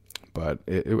 But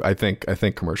I think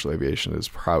commercial aviation is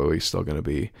probably still going to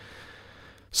be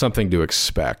something to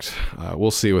expect.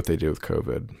 We'll see what they do with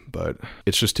COVID, but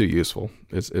it's just too useful.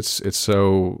 It's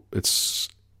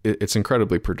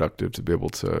incredibly productive to be able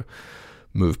to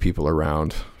move people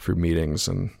around for meetings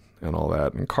and all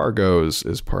that. And cargo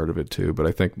is part of it too. But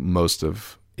I think most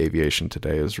of aviation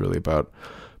today is really about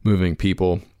moving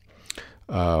people.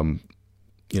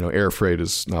 Air freight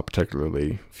is not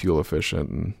particularly fuel efficient.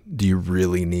 And do you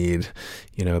really need,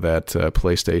 that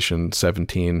PlayStation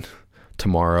 17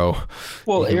 tomorrow?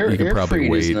 Well, you can probably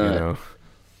wait.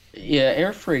 Yeah,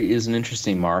 air freight is an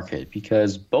interesting market,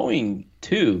 because Boeing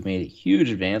too made huge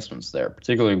advancements there,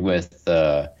 particularly with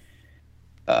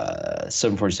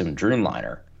 747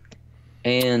 Dreamliner.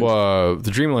 And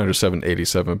the Dreamliner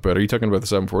 787, but are you talking about the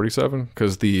 747?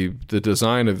 Because the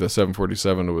design of the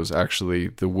 747 was actually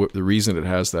the reason it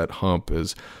has that hump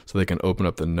is so they can open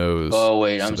up the nose. Oh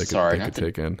wait, I'm sorry. They could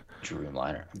take in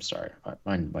Dreamliner. I'm sorry.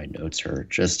 My notes are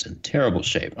just in terrible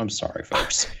shape. I'm sorry,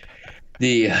 folks.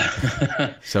 The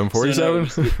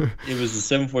 747. It was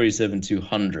the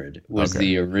 747-200 was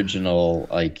the original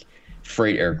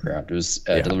freight aircraft. It was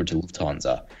delivered to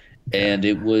Lufthansa, and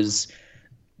it was.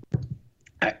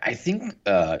 I think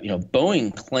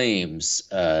Boeing claims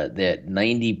that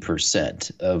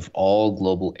 90% of all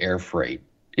global air freight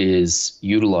is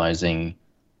utilizing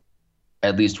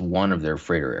at least one of their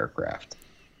freighter aircraft,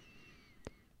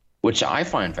 which I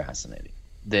find fascinating.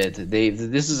 That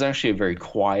this is actually a very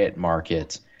quiet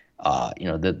market.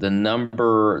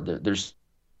 There's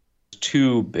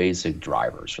two basic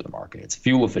drivers for the market. It's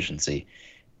fuel efficiency,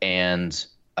 and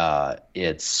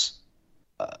it's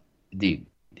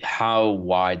how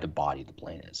wide the body of the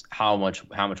plane is, how much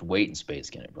weight and space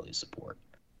can it really support.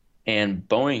 And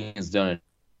Boeing has done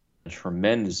a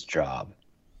tremendous job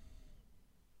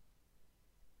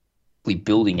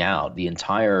building out the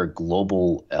entire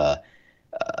global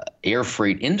air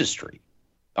freight industry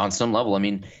on some level. I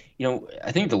mean,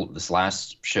 I think this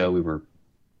last show we were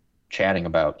chatting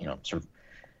about, sort of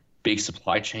big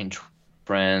supply chain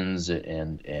trends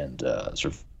and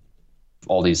sort of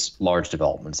all these large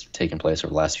developments that have taken place over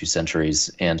the last few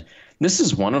centuries. And this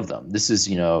is one of them. This is,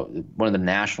 one of the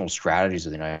national strategies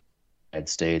of the United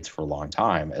States for a long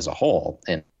time as a whole.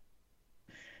 And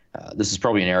this is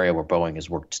probably an area where Boeing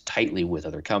has worked tightly with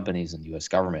other companies and the U.S.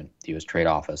 government. The U.S. Trade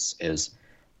Office is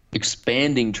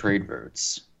expanding trade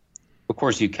routes. Of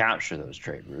course, you capture those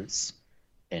trade routes,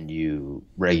 and you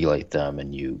regulate them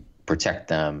and you protect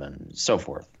them and so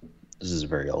forth. This is a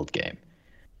very old game.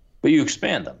 But you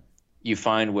expand them. You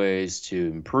find ways to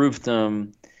improve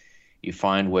them. You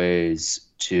find ways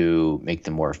to make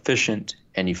them more efficient,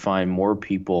 and you find more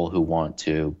people who want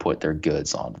to put their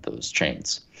goods onto those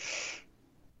chains.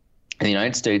 And the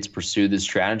United States pursued this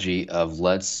strategy of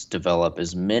let's develop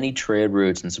as many trade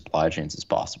routes and supply chains as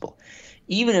possible,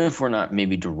 even if we're not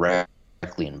maybe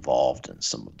directly involved in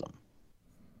some of them.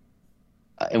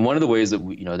 And one of the ways that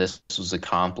this was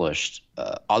accomplished,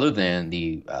 other than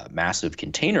the massive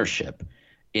container ship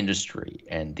industry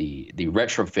and the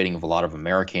retrofitting of a lot of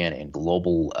American and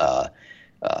global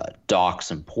docks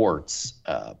and ports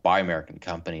by American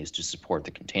companies to support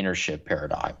the container ship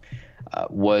paradigm,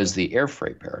 was the air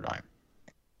freight paradigm.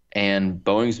 And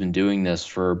Boeing's been doing this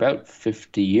for about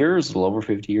 50 years, a little over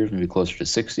 50 years, maybe closer to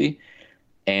 60.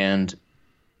 And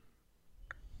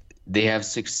they have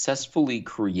successfully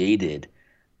created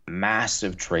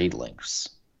massive trade links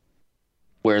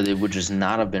where they would just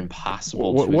not have been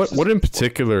possible. What in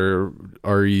particular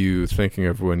are you thinking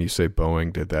of when you say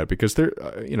Boeing did that? Because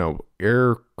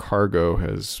air cargo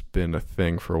has been a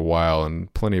thing for a while,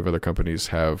 and plenty of other companies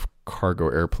have cargo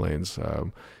airplanes.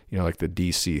 Like the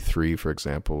DC-3, for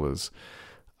example, is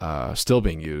still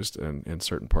being used in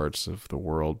certain parts of the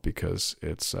world because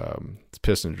it's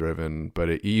piston driven. But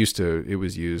it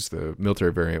was used. The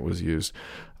military variant was used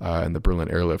in the Berlin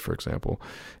airlift, for example.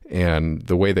 And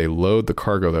the way they load the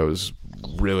cargo, that was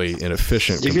really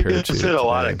inefficient. You compared could to fit a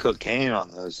lot of cocaine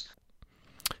on those.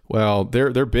 Well,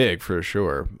 they're big for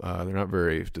sure. They're not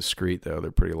very discreet though.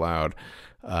 They're pretty loud.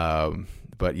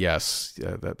 But yes,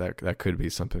 that could be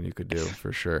something you could do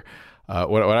for sure.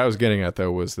 What I was getting at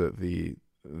though was that the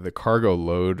cargo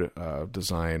load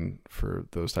design for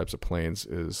those types of planes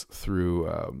is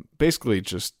through basically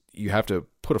just you have to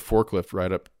put a forklift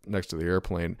right up next to the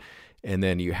airplane, and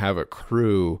then you have a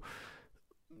crew.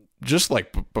 Just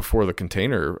like before the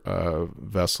container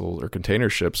vessels or container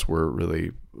ships were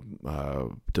really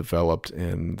developed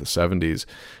in the 70s,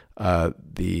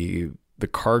 the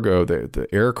cargo, the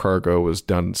air cargo was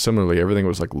done similarly. Everything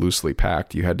was like loosely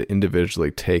packed. You had to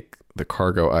individually take the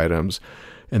cargo items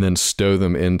and then stow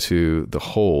them into the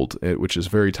hold, which is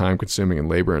very time consuming and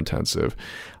labor intensive.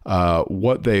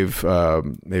 What they've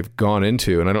gone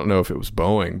into, and I don't know if it was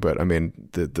Boeing, but I mean,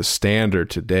 the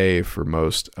standard today for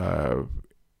most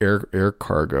air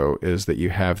cargo is that you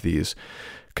have these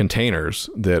containers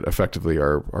that effectively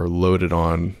are loaded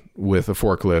on with a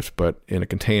forklift, but in a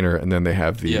container, and then they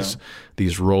have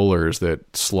these rollers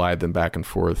that slide them back and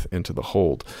forth into the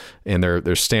hold, and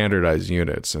they're standardized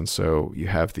units, and so you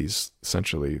have these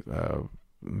essentially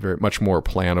very much more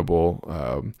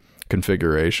plannable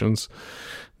configurations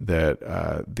that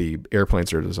the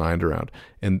airplanes are designed around.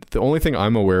 And the only thing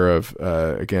I'm aware of,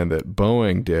 again, that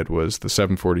Boeing did was the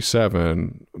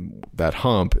 747, that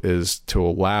hump is to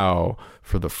allow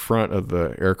for the front of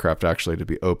the aircraft actually to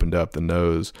be opened up, the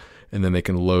nose, and then they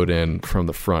can load in from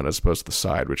the front as opposed to the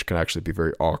side, which can actually be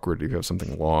very awkward if you have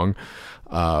something long.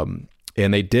 And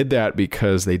they did that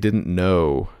because they didn't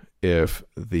know if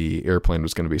the airplane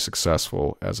was going to be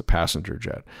successful as a passenger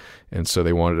jet. And so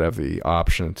they wanted to have the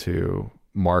option to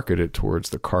market it towards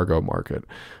the cargo market.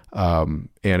 And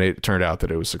it turned out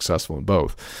that it was successful in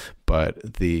both.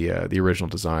 But the original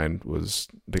design was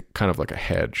kind of like a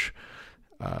hedge.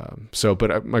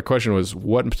 But my question was,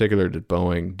 what in particular did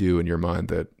Boeing do in your mind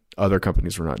that other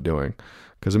companies were not doing?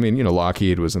 Because, I mean,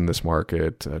 Lockheed was in this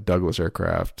market, Douglas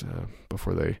Aircraft,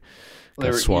 before they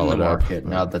got swallowed up. Market,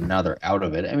 now they're out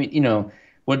of it. I mean,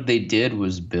 what they did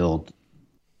was build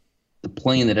the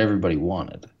plane that everybody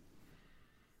wanted.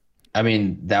 I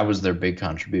mean, that was their big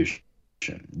contribution.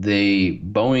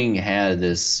 Boeing had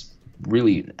this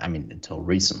really, I mean, until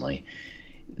recently,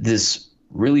 this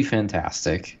really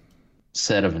fantastic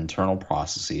set of internal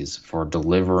processes for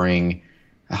delivering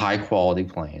high quality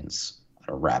planes at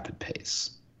a rapid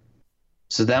pace.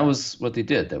 So that was what they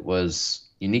did. That was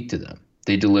unique to them.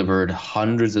 They delivered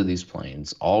hundreds of these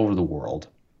planes all over the world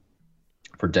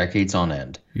for decades on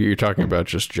end. You're talking about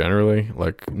just generally,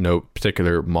 like no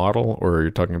particular model, or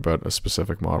you're talking about a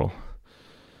specific model?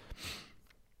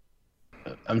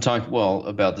 I'm talking,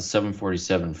 about the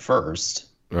 747 first.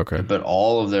 Okay. But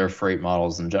all of their freight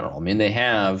models in general. I mean, they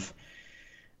have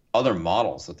other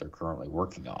models that they're currently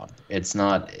working on. It's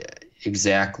not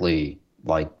exactly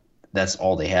like that's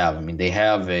all they have. I mean, they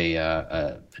have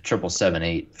a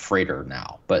 777-8 freighter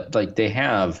now, but like they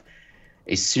have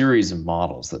a series of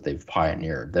models that they've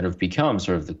pioneered that have become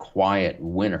sort of the quiet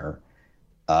winner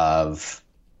of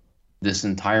this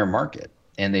entire market.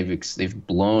 and they've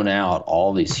blown out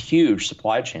all these huge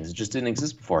supply chains that just didn't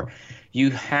exist before. You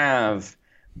have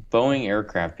Boeing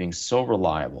aircraft being so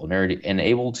reliable and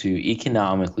able to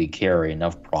economically carry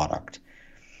enough product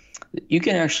that you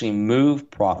can actually move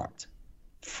product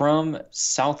from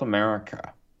South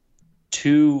America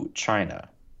to China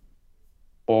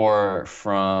or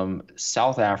from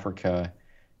South Africa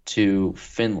to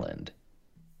Finland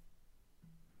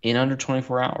in under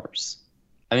 24 hours.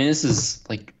 I mean, this is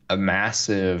like a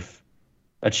massive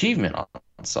achievement on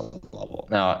some level.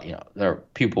 Now, there are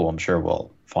people I'm sure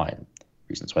will find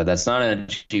reasons why that's not an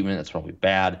achievement. That's probably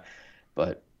bad,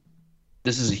 but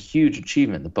this is a huge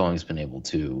achievement that Boeing's been able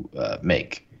to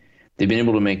make. They've been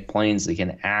able to make planes that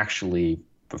can actually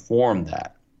perform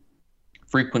that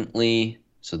frequently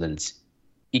so that it's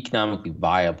economically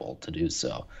viable to do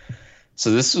so.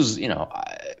 So this was,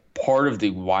 part of the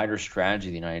wider strategy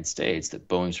of the United States that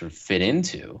Boeing sort of fit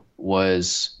into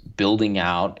was building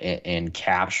out and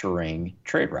capturing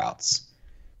trade routes.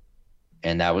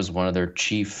 And that was one of their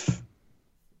chief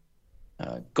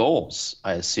goals,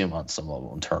 I assume on some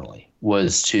level internally,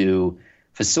 was to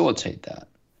facilitate that.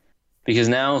 Because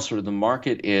now sort of the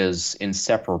market is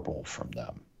inseparable from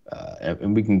them.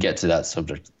 And we can get to that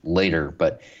subject later,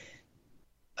 but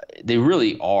they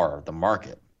really are the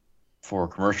market for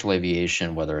commercial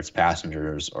aviation, whether it's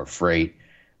passengers or freight.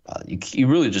 You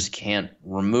really just can't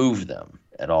remove them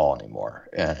at all anymore.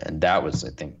 And that was,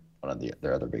 I think, one of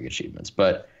their other big achievements.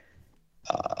 But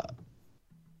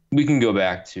we can go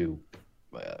back to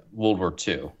World War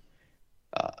II.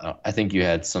 I think you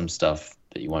had some stuff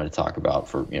that you wanted to talk about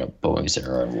for Boeing's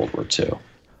era in World War II.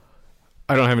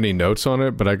 I don't have any notes on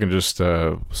it, but I can just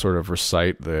sort of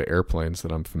recite the airplanes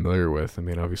that I'm familiar with. I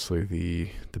mean, obviously the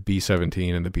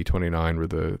B-17 and the B-29 were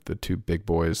the two big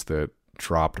boys that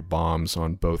dropped bombs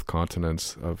on both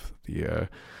continents of the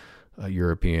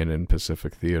European and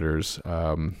Pacific theaters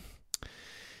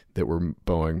that were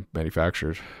Boeing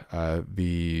manufactured.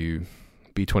 The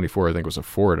B-24, I think, was a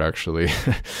Ford, actually.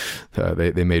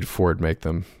 They made Ford make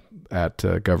them at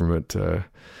government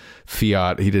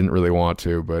fiat. He didn't really want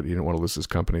to, but he didn't want to lose his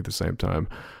company at the same time.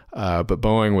 But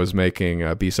Boeing was making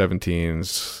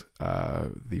B-17s,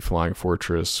 the Flying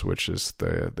Fortress, which is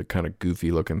the kind of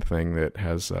goofy looking thing that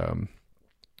has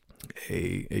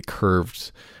a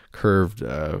curved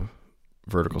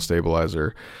vertical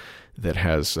stabilizer that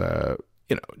has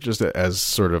just as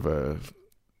sort of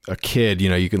a kid,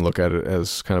 you can look at it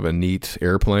as kind of a neat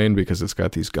airplane because it's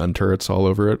got these gun turrets all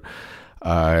over it.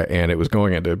 And it was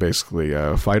going into basically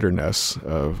fighter nests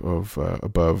of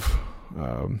above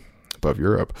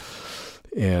Europe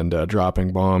and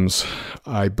dropping bombs.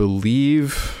 I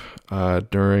believe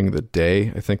during the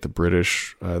day, I think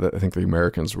the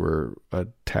Americans were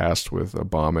tasked with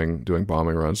doing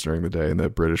bombing runs during the day, and the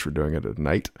British were doing it at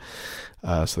night.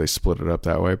 So they split it up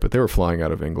that way. But they were flying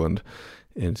out of England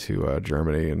into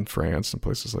Germany and France and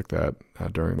places like that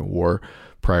during the war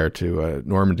prior to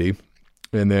Normandy.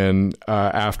 And then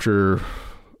after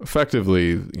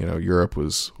effectively, Europe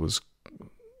was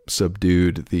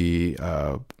subdued, the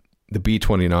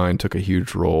B-29 took a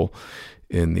huge role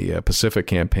in the Pacific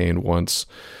campaign once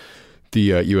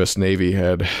the U.S. Navy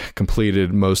had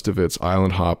completed most of its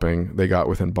island hopping. They got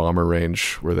within bomber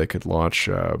range where they could launch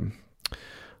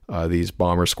these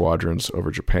bomber squadrons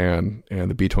over Japan, and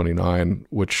the B-29,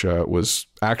 which was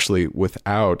actually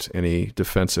without any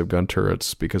defensive gun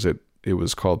turrets because it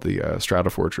was called the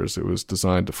Stratofortress. It was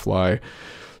designed to fly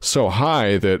so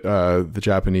high that the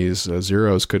Japanese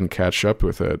Zeros couldn't catch up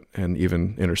with it and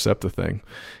even intercept the thing.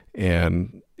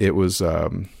 And it was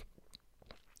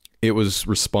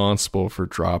responsible for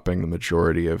dropping the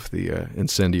majority of the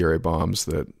incendiary bombs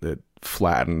that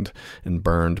flattened and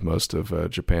burned most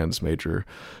of Japan's major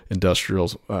industrial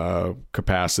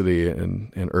capacity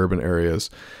in urban areas.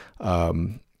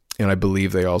 And I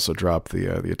believe they also dropped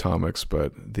the atomics,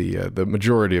 but the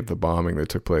majority of the bombing that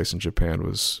took place in Japan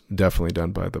was definitely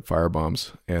done by the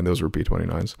firebombs, and those were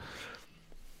B-29s.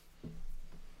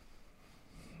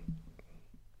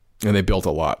 And they built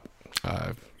a lot,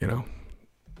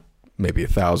 maybe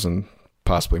 1,000,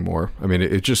 possibly more. I mean,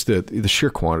 it just the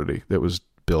sheer quantity that was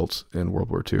built in World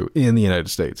War II in the United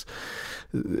States,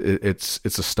 it's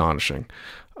astonishing.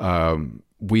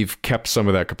 We've kept some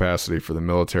of that capacity for the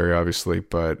military, obviously,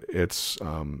 but it's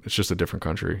just a different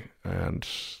country, and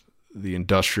the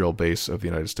industrial base of the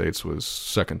United States was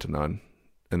second to none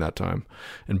in that time,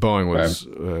 and Boeing was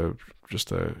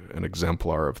just an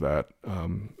exemplar of that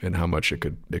in how much it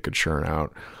could churn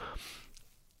out.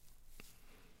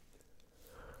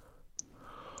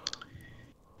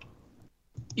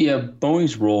 Yeah,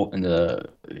 Boeing's role in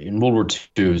World War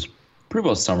II is pretty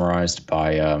well summarized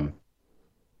by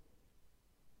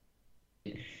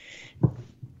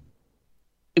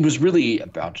it was really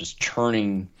about just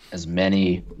churning as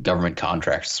many government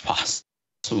contracts as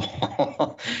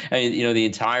possible. I mean, the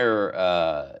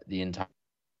entire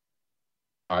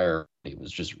it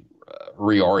was just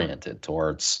reoriented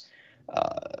towards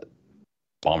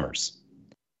bombers,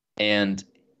 and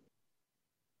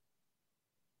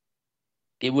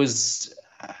it was,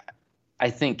 I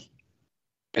think,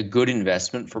 a good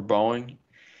investment for Boeing,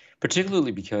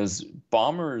 particularly because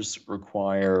bombers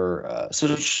require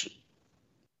such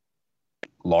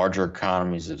larger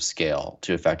economies of scale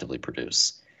to effectively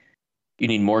produce. You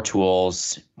need more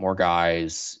tools, more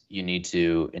guys. You need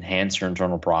to enhance your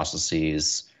internal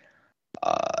processes.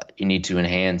 You need to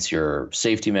enhance your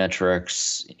safety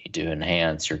metrics. You need to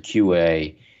enhance your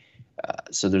QA.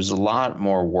 So there's a lot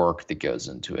more work that goes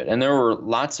into it. And there were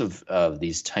lots of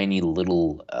these tiny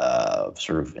little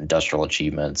sort of industrial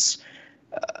achievements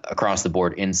across the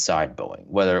board inside Boeing,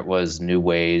 whether it was new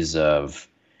ways of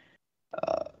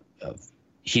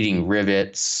heating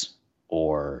rivets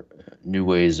or new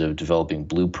ways of developing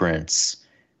blueprints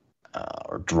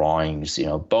or drawings.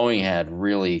 Boeing had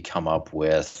really come up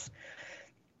with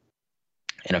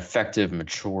an effective,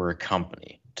 mature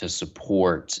company to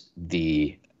support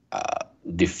the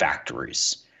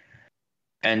factories.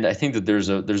 And I think that there's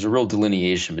a real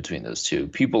delineation between those two.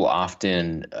 People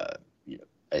often,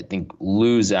 I think,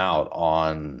 lose out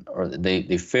on, or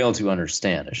they fail to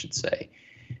understand, I should say,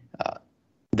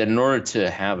 that in order to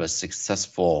have a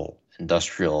successful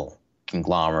industrial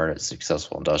conglomerate, a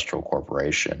successful industrial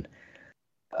corporation,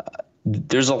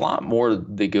 there's a lot more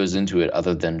that goes into it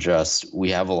other than just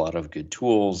we have a lot of good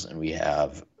tools and we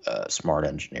have smart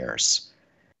engineers.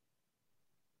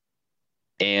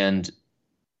 And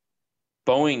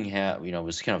Boeing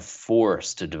was kind of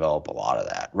forced to develop a lot of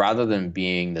that rather than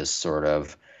being this sort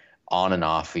of on and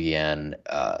off again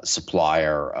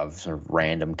supplier of sort of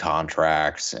random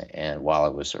contracts. And while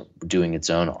it was sort of doing its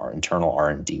own internal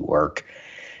R&D work,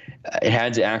 it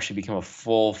had to actually become a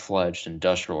full-fledged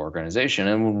industrial organization.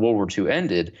 And when World War II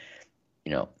ended,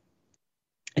 it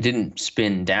didn't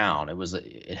spin down.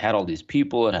 It had all these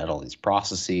people, it had all these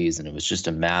processes, and it was just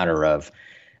a matter of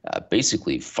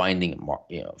basically finding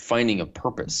a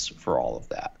purpose for all of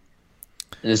that.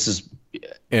 And this is,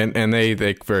 and they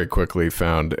very quickly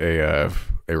found a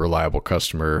reliable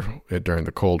customer during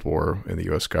the Cold War in the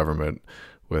U.S. government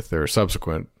with their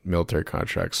subsequent military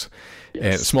contracts. Yes.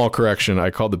 And small correction,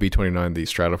 I called the B-29 the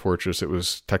Stratofortress. It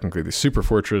was technically the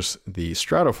Superfortress. The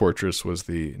Stratofortress was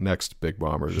the next big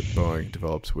bomber that Boeing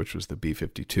developed, which was the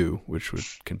B-52,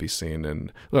 which can be seen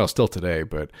in, well, still today,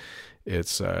 but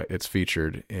it's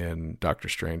featured in Dr.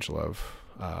 Strangelove.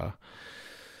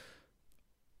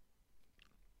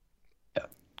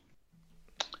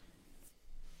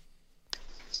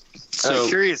 So, a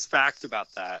curious fact about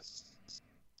that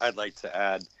I'd like to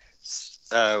add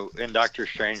in Dr.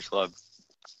 Strangelove.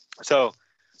 So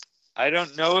I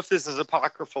don't know if this is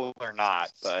apocryphal or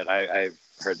not, but I've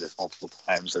heard this multiple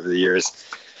times over the years.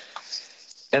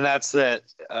 And that's that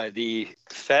the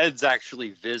feds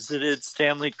actually visited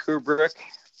Stanley Kubrick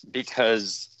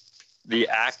because the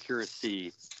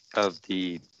accuracy of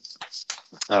the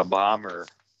bomber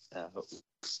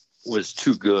was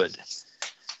too good.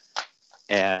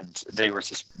 And they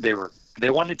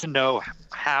wanted to know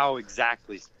how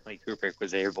exactly Stanley Kubrick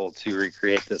was able to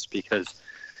recreate this, because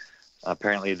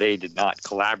apparently they did not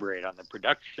collaborate on the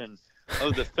production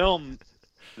of the film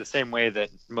the same way that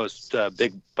most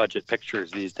big budget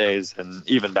pictures these days, and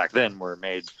even back then, were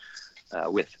made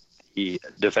with the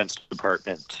Defense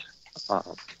Department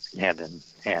hand in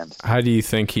hand. How do you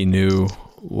think he knew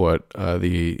what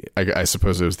I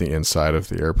suppose it was the inside of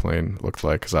the airplane looked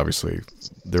like? Because obviously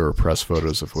there were press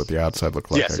photos of what the outside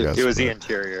looked like. Yes, I guess, it was the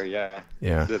interior.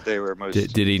 Yeah. That they were most.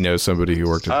 Did he know somebody who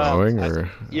worked at Boeing, or?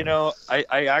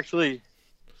 I actually.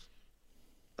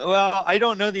 Well, I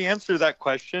don't know the answer to that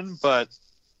question, but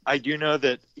I do know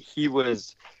that he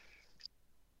was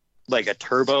like a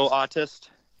turbo autist,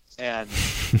 and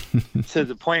to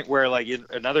the point where, like,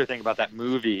 another thing about that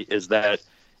movie is that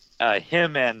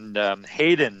him and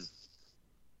Hayden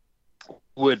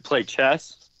would play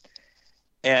chess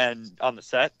and on the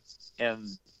set, and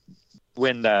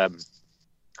when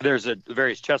there's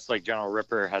various chess, like General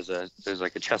Ripper there's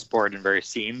like a chessboard in various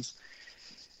scenes,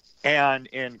 and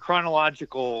in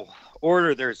chronological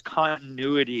order there's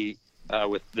continuity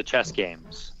with the chess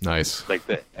games. Nice. Like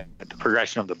the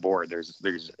progression of the board,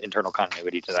 there's internal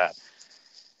continuity to that.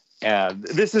 And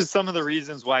this is some of the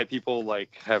reasons why people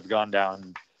have gone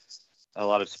down a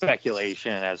lot of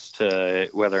speculation as to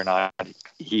whether or not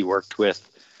he worked with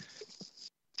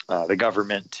the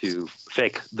government to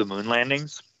fake the moon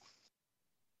landings.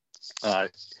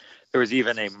 There was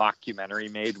even a mockumentary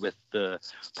made with the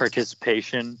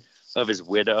participation of his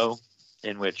widow,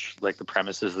 in which like the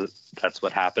premise is that that's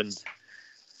what happened.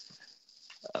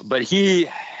 But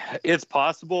it's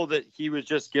possible that he was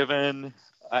just given,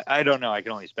 I don't know, I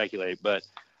can only speculate, but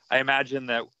I imagine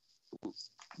that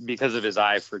because of his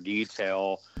eye for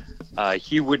detail,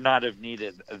 he would not have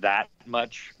needed that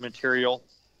much material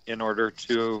in order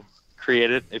to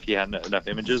create it if he had enough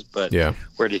images. But Yeah.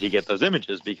 Where did he get those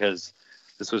images? Because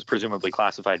this was presumably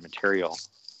classified material.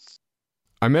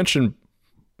 I mentioned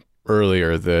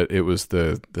earlier that it was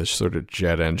the sort of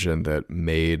jet engine that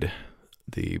made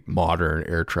the modern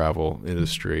air travel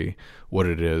industry what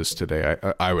it is today.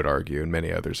 I would argue, and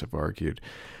many others have argued.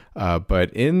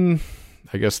 But in,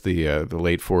 I guess, the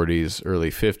late 40s, early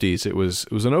 50s, it was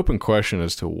an open question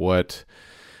as to what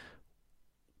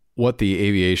the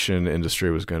aviation industry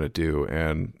was going to do.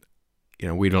 And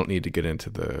we don't need to get into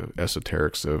the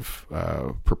esoterics of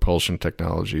propulsion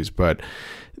technologies, but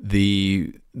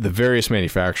the various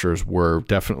manufacturers were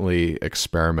definitely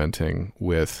experimenting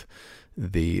with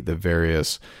the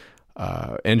various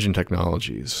engine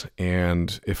technologies.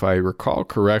 And if I recall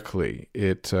correctly,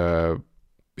 it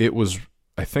was,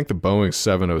 I think, the Boeing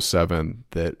 707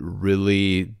 that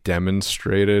really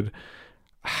demonstrated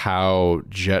how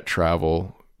jet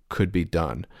travel could be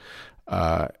done.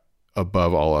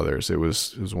 Above all others, it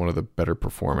was one of the better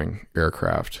performing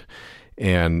aircraft.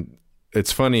 And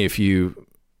it's funny, if you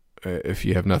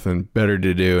have nothing better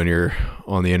to do and you're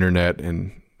on the internet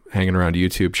and hanging around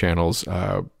YouTube channels,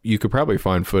 you could probably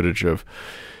find footage of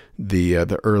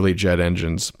the early jet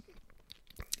engines,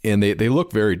 and they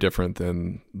look very different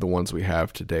than the ones we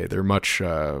have today. They're much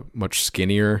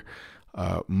skinnier,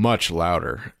 much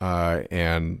louder,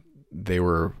 and they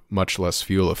were much less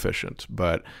fuel efficient.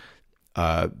 But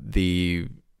the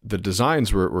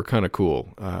designs were kind of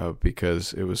cool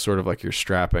because it was sort of like you're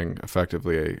strapping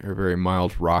effectively a very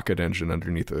mild rocket engine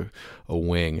underneath a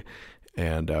wing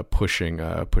and pushing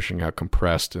out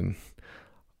compressed and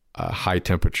high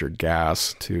temperature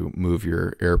gas to move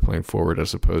your airplane forward,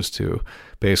 as opposed to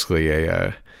basically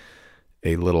a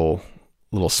little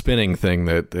spinning thing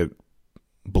that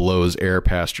blows air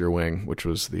past your wing, which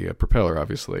was the propeller,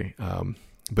 obviously.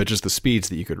 But just the speeds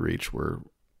that you could reach were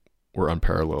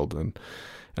unparalleled, and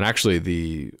actually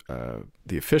the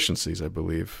efficiencies, I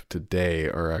believe, today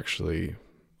are actually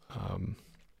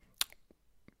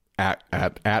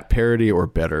at parity or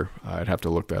better. I'd have to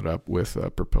look that up with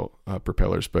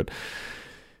propellers, but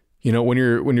when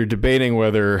you're debating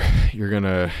whether you're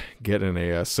gonna get in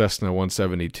a Cessna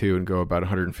 172 and go about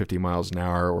 150 miles an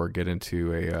hour, or get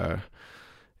into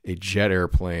a jet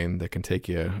airplane that can take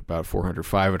you about 400,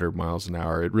 500 miles an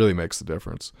hour, it really makes the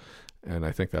difference. And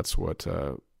I think that's what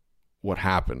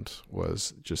happened,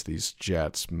 was just these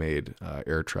jets made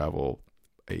air travel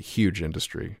a huge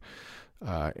industry,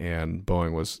 and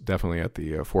Boeing was definitely at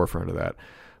the forefront of that.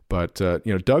 But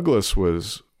Douglas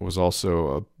was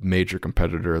also a major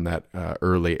competitor in that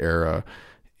early era,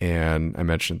 and I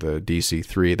mentioned the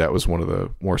DC-3. That was one of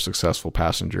the more successful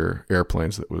passenger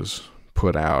airplanes that was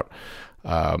put out.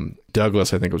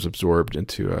 Douglas, I think, was absorbed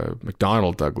into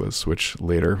McDonnell Douglas, which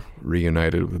later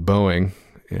reunited with Boeing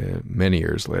many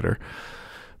years later.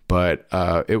 But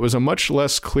it was a much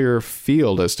less clear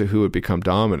field as to who would become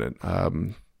dominant.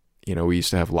 We used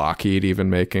to have Lockheed even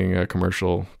making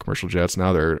commercial jets.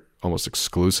 Now they're almost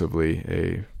exclusively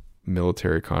a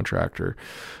military contractor,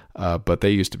 but they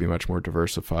used to be much more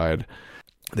diversified.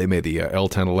 They made the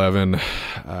L-1011.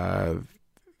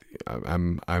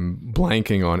 I'm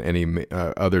blanking on any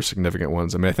other significant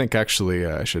ones. I mean, I think actually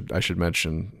I should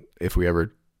mention, if we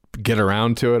ever get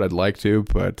around to it, I'd like to,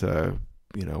 but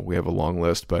we have a long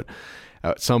list. But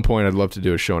at some point, I'd love to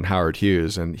do a show on Howard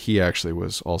Hughes, and he actually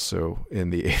was also in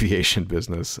the aviation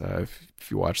business. If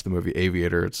you watch the movie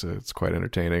Aviator, it's quite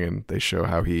entertaining, and they show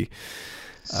how he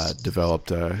developed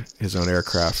his own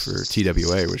aircraft for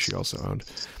TWA, which he also owned.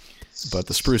 But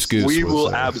the Spruce Goose. We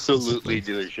will absolutely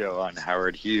do a show on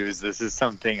Howard Hughes. This is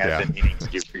something I've been meaning to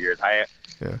do for years. I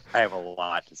have a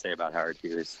lot to say about Howard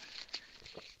Hughes.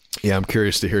 Yeah, I'm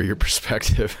curious to hear your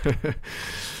perspective.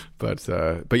 But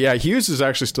yeah, Hughes is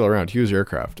actually still around. Hughes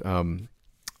Aircraft.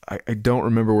 I don't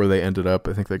remember where they ended up.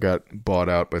 I think they got bought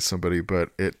out by somebody, but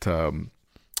it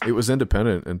was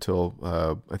independent until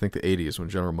I think the 80s, when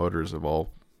General Motors, of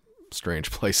all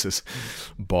strange places,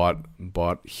 bought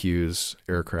Hughes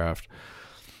Aircraft.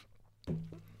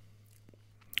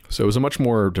 So it was a much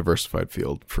more diversified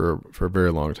field for a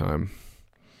very long time.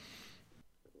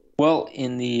 Well,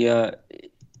 in the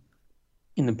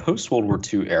post-World War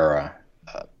II era,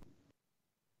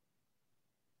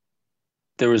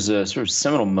 there was a sort of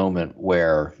seminal moment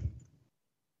where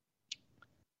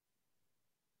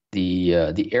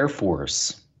the Air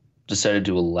Force decided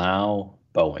to allow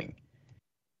Boeing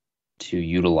to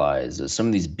utilize some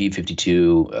of these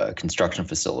B-52 construction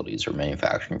facilities or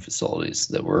manufacturing facilities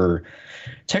that were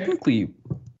technically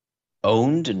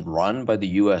owned and run by the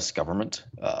U.S. government.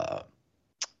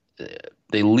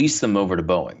 They leased them over to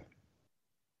Boeing.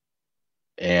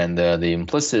 And the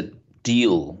implicit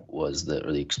deal was that,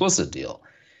 or the explicit deal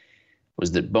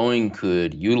was that Boeing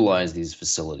could utilize these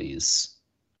facilities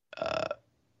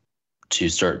to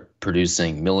start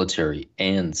producing military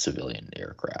and civilian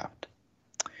aircraft.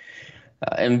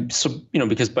 And so,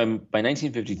 because by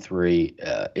 1953,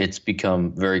 it's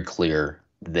become very clear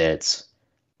that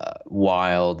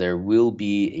while there will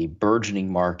be a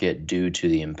burgeoning market due to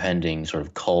the impending sort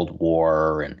of Cold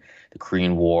War and the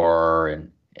Korean War,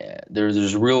 and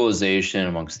there's a realization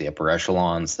amongst the upper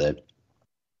echelons that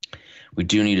we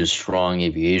do need a strong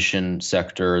aviation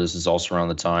sector. This is also around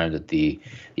the time that the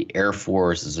Air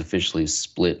Force is officially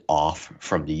split off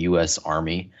from the U.S.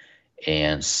 Army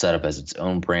and set up as its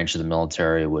own branch of the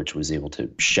military, which was able to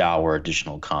shower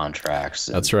additional contracts.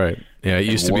 That's right. Yeah, it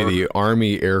used to be the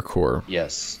Army Air Corps.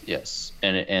 Yes,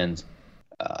 and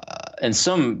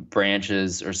some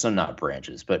branches, or some not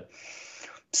branches, but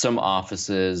some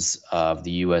offices of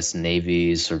the U.S.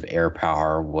 Navy's sort of air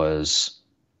power was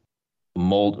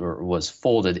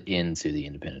folded into the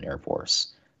independent Air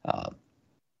Force,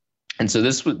 and so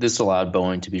this allowed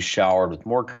Boeing to be showered with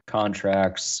more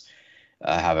contracts.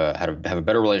 Have a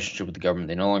better relationship with the government.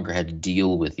 They no longer had to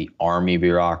deal with the Army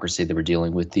bureaucracy. They were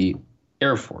dealing with the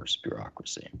Air Force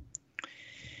bureaucracy.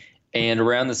 And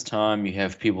around this time, you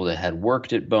have people that had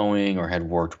worked at Boeing or had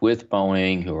worked with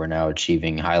Boeing who are now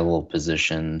achieving high-level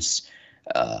positions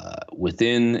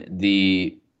within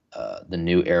the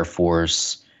new Air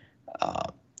Force.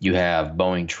 You have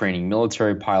Boeing training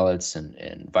military pilots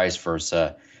and vice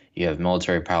versa. You have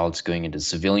military pilots going into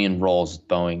civilian roles at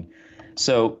Boeing.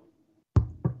 So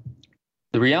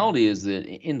the reality is that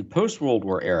in the post-World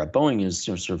War era, Boeing is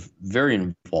sort of very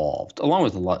involved, along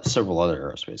with several other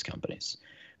aerospace companies,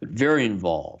 but very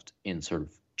involved in sort of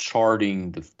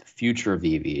charting the future of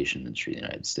the aviation industry in the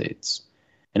United States.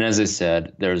 And as I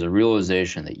said, there's a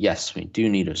realization that, yes, we do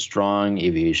need a strong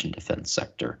aviation defense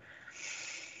sector.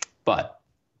 But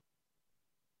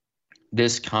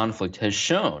this conflict has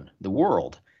shown the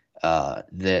world and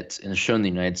has shown the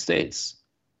United States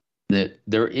that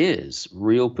there is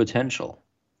real potential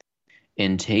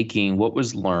in taking what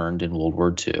was learned in World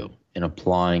War II and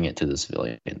applying it to the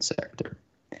civilian sector.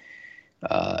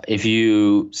 If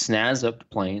you snazz up the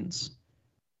planes,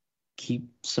 keep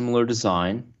similar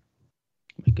design,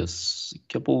 make a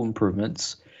couple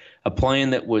improvements, a plane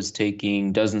that was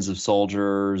taking dozens of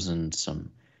soldiers and some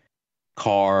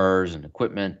cars and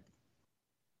equipment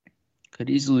could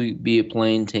easily be a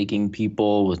plane taking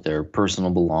people with their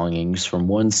personal belongings from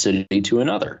one city to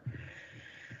another.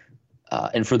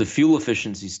 And for the fuel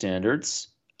efficiency standards,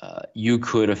 you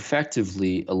could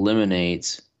effectively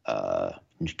eliminate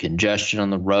congestion on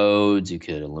the roads. You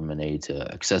could eliminate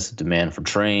excessive demand for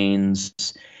trains.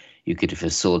 You could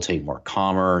facilitate more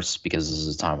commerce, because this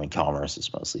is a time when commerce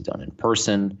is mostly done in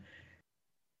person.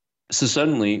 So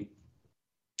suddenly,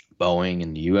 Boeing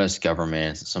and the U.S.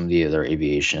 government and some of the other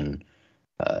aviation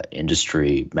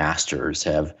industry masters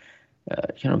have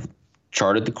kind of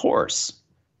charted the course.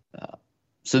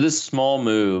 So this small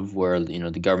move where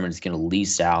the government is going to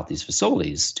lease out these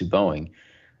facilities to Boeing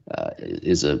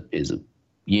is a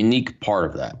unique part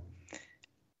of that.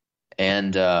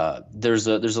 And there's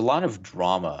a lot of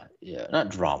drama, not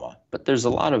drama, but there's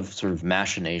a lot of sort of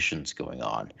machinations going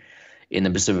on in the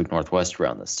Pacific Northwest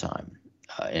around this time,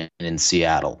 and in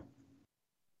Seattle,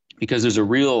 because there's a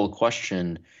real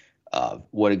question of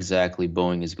what exactly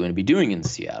Boeing is going to be doing in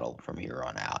Seattle from here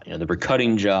on out. They were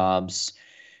cutting jobs.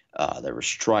 There were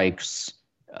strikes.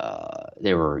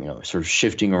 They were, sort of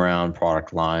shifting around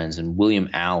product lines. And William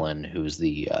Allen, who was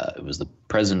the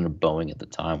president of Boeing at the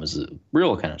time, was a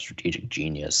real kind of strategic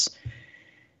genius.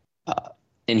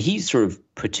 And he sort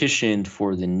of petitioned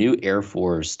for the new Air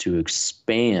Force to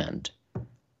expand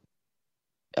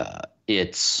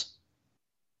its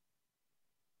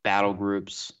battle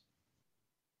groups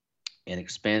and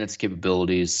expand its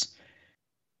capabilities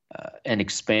and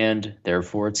expand,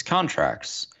 therefore, its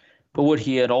contracts. But what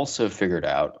he had also figured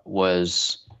out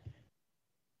was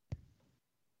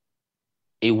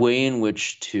a way in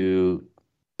which to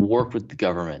work with the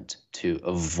government to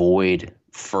avoid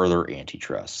further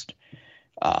antitrust.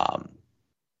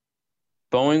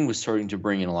 Boeing was starting to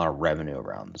bring in a lot of revenue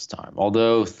around this time.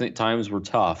 Although times were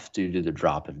tough due to the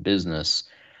drop in business,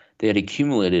 they had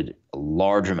accumulated a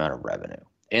large amount of revenue,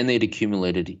 and they had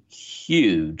accumulated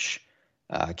huge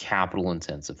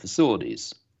capital-intensive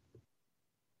facilities,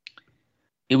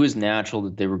 it was natural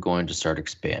that they were going to start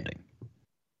expanding.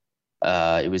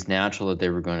 It was natural that they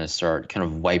were going to start kind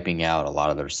of wiping out a lot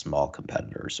of their small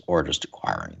competitors or just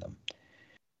acquiring them.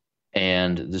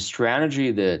 And the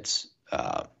strategy that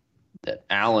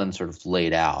Allen sort of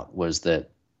laid out was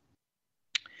that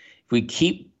if we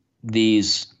keep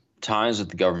these ties with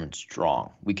the government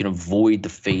strong, we can avoid the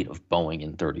fate of Boeing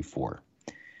in 34,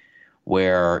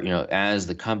 where, as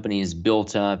the company is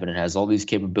built up and it has all these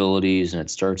capabilities and it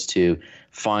starts to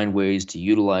find ways to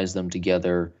utilize them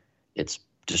together, it's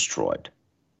destroyed.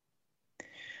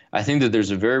 I think that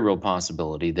there's a very real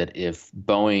possibility that if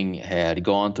Boeing had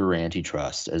gone through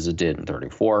antitrust as it did in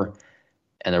 34,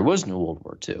 and there was no World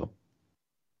War II,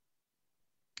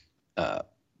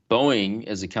 Boeing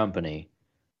as a company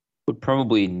would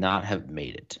probably not have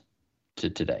made it to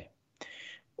today.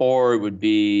 Or it would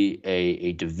be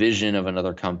a division of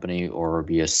another company, or it would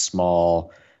be a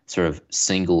small sort of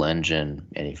single engine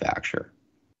manufacturer.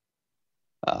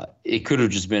 It could have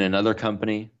just been another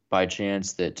company by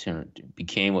chance that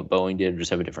became what Boeing did, or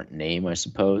just have a different name, I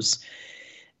suppose.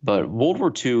 But World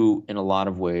War II, in a lot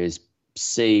of ways,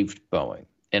 saved Boeing,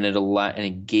 and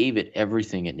it gave it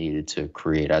everything it needed to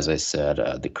create, as I said,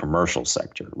 the commercial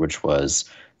sector, which was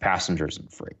passengers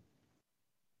and freight.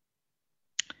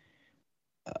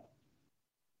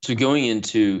 So going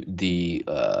into the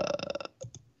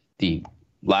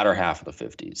latter half of the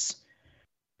 50s,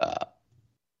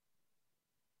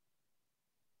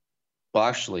 well,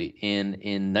 actually, in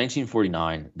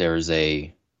 1949, there's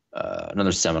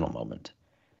another seminal moment.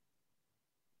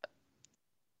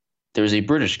 There's a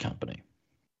British company,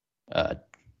 de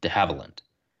Havilland,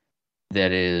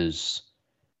 that is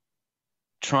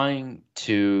trying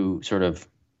to sort of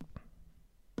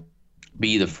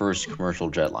be the first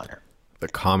commercial jetliner. The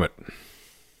Comet.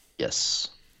 Yes.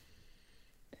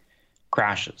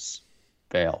 Crashes,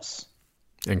 fails.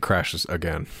 And crashes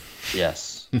again.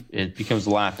 Yes. It becomes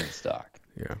a laughing stock.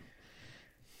 Yeah.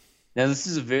 Now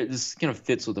this kind of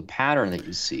fits with the pattern that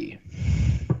you see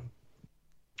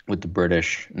with the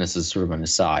British, and this is sort of an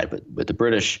aside, but with the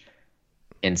British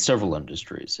in several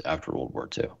industries after World War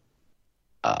II.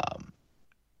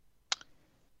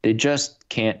 They just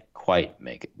can't quite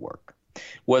make it work.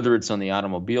 Whether it's on the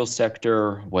automobile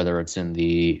sector, whether it's in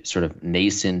the sort of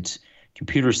nascent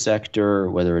computer sector,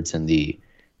 whether it's in the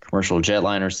commercial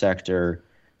jetliner sector,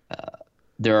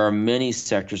 there are many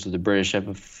sectors where the British have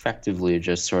effectively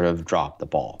just sort of dropped the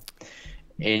ball.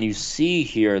 And you see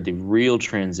here the real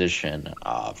transition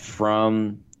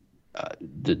from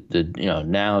the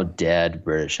now dead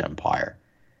British Empire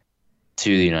to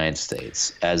the United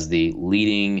States as the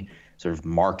leading sort of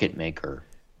market maker.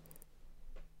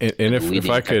 And if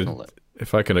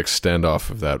I could extend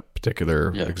off of that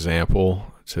particular example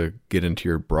to get into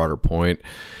your broader point,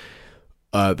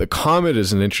 the Comet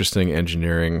is an interesting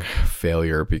engineering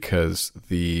failure because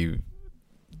the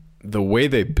way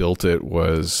they built it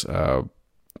was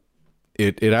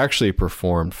it actually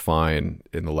performed fine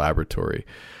in the laboratory.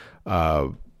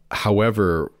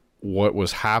 However, what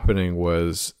was happening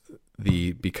was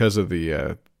because of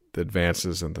the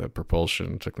advances in the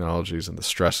propulsion technologies and the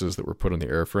stresses that were put on the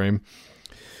airframe,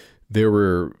 there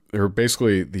were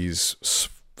basically these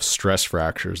stress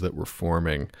fractures that were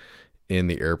forming in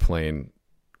the airplane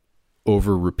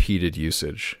over repeated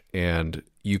usage, and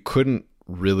you couldn't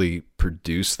really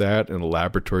produce that in a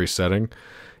laboratory setting,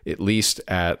 at least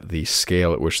at the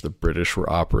scale at which the British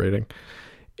were operating.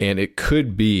 And it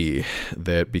could be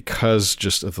that because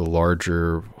just of the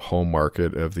larger home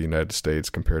market of the United States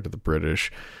compared to the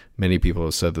British, many people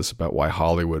have said this about why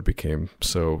Hollywood became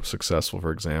so successful,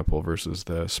 for example, versus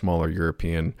the smaller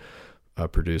European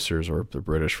producers or the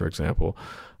British, for example.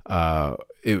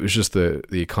 It was just the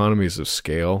economies of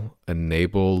scale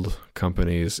enabled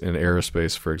companies in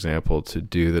aerospace, for example, to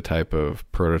do the type of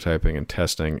prototyping and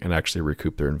testing and actually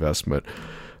recoup their investment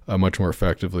much more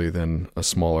effectively than a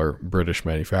smaller British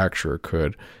manufacturer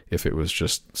could if it was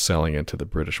just selling into the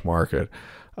British market.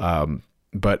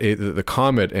 But the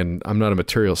Comet, and I'm not a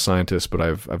material scientist, but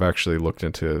I've actually looked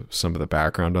into some of the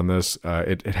background on this.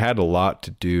 It had a lot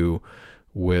to do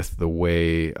with the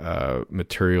way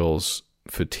materials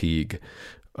fatigue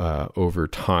over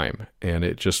time, and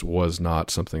it just was not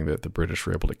something that the British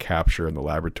were able to capture in the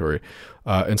laboratory.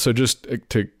 And so just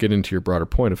to get into your broader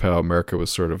point of how America was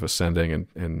sort of ascending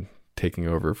and taking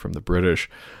over from the British,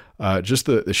 just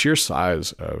the sheer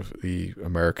size of the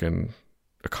American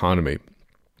economy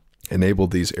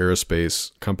enabled these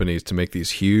aerospace companies to make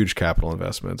these huge capital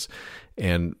investments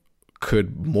and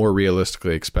could more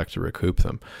realistically expect to recoup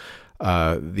them.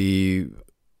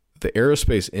 the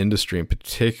aerospace industry in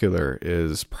particular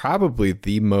is probably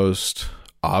the most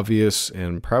obvious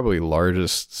and probably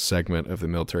largest segment of the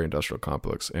military industrial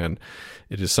complex. And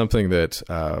it is something that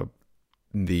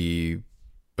the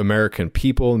American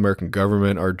people, American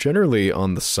government are generally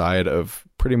on the side of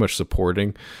pretty much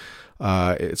supporting.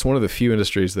 It's one of the few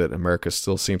industries that America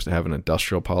still seems to have an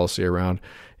industrial policy around.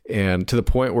 And to the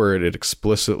point where it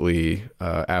explicitly,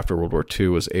 after World War II,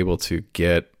 was able to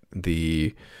get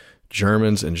the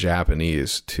Germans and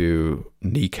Japanese to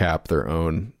kneecap their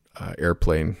own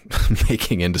airplane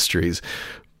making industries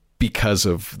because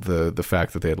of the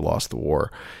fact that they had lost the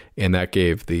war. And that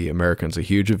gave the Americans a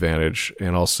huge advantage.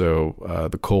 And also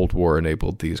the Cold War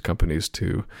enabled these companies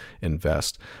to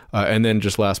invest. And then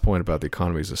just last point about the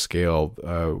economies of scale,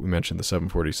 we mentioned the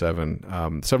 747.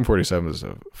 747 is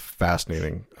a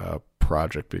fascinating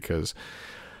project because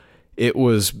it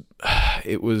was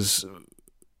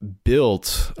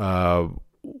built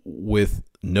with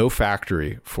no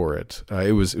factory for it.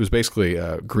 It was basically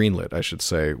greenlit, I should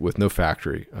say, with no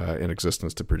factory in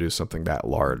existence to produce something that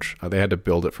large. They had to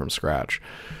build it from scratch,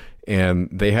 and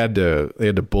they had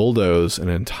to bulldoze an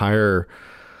entire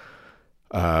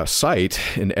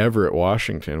site in Everett,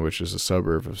 Washington, which is a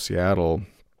suburb of Seattle,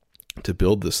 to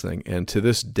build this thing. And to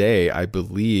this day, I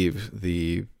believe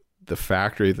the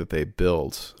factory that they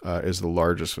built is the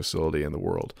largest facility in the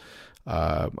world.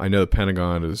 I know the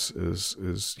Pentagon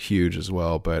is huge as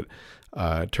well, but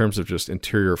in terms of just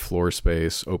interior floor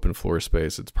space, open floor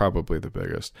space, it's probably the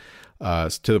biggest.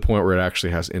 To the point where it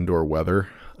actually has indoor weather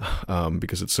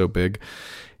because it's so big.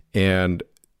 And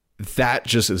that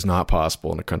just is not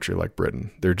possible in a country like Britain.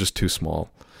 They're just too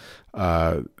small.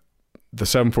 The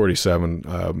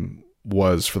 747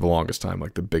 was, for the longest time,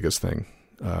 like the biggest thing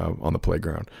on the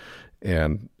playground.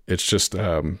 And it's just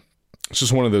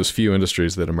one of those few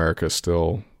industries that America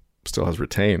still has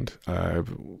retained.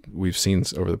 We've seen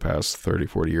over the past 30,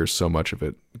 40 years so much of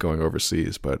it going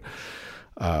overseas, but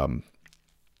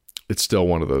it's still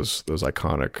one of those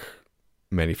iconic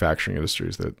manufacturing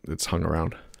industries that it's hung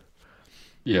around.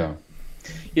 Yeah.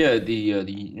 Yeah, the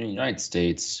United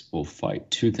States will fight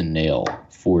tooth and nail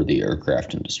for the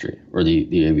aircraft industry or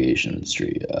the aviation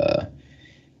industry.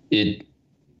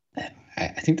 I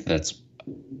think that's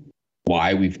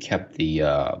why we've kept the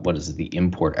the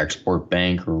Import-Export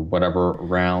Bank or whatever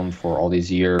around for all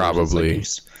these years. Probably.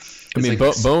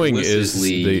 Boeing is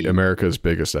the America's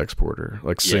biggest exporter,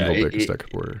 biggest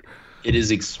exporter. It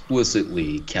is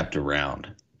explicitly kept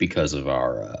around because of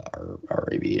our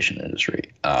aviation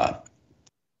industry.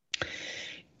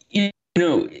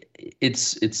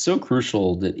 It's so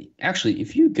crucial that actually,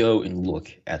 if you go and look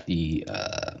at the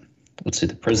let's say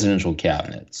the presidential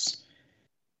cabinets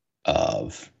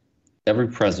of every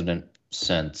president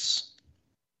since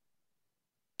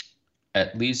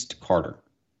at least Carter,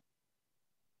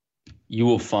 you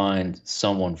will find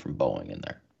someone from Boeing in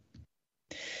there.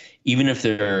 Even if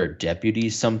they're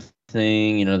deputy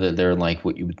something, that they're like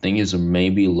what you would think is a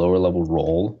maybe lower level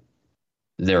role,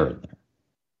 they're in there.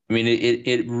 I mean,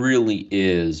 it really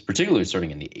is, particularly starting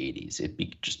in the 80s,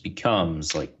 it just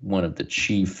becomes like one of the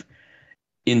chief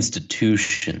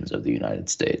institutions of the United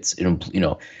States. It,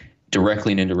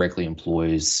 directly and indirectly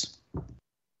employs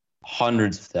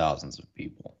hundreds of thousands of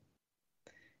people.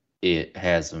 It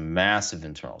has a massive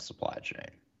internal supply chain.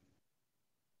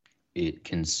 It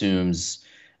consumes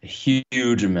a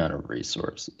huge amount of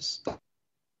resources.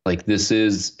 Like, this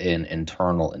is an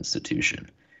internal institution.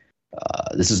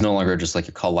 This is no longer just like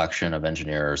a collection of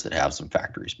engineers that have some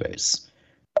factory space.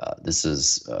 This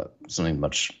is something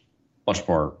much, much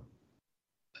more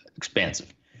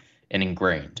expansive and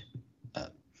ingrained.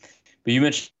 But you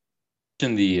mentioned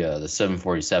the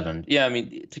 747. Yeah, I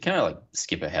mean, to kind of like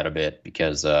skip ahead a bit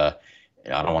because I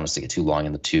don't want us to get too long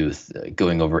in the tooth,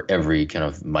 going over every kind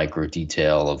of micro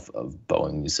detail of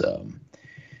Boeing's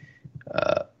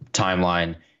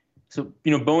timeline. So,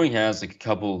 Boeing has like a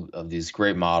couple of these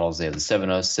great models. They have the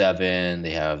 707,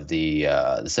 they have the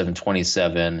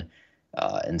 727, and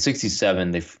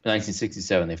 1967,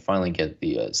 they finally get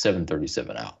the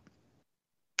 737 out.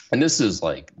 And this is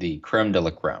like the creme de la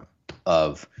creme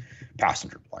of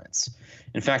passenger planes.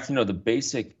 In fact, the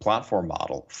basic platform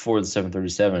model for the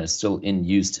 737 is still in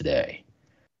use today.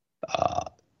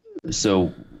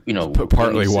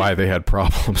 Partly why they had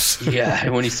problems. Yeah,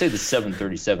 when you say the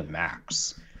 737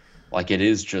 MAX, like it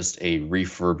is just a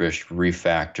refurbished,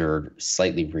 refactored,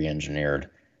 slightly re-engineered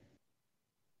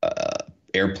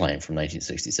airplane from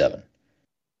 1967.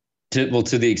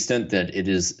 To the extent that it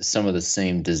is some of the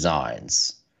same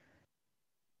designs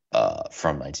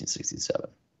from 1967.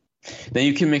 Now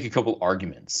you can make a couple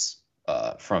arguments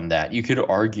from that. You could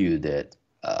argue that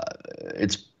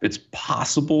it's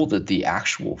possible that the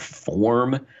actual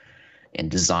form and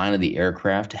design of the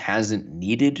aircraft hasn't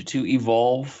needed to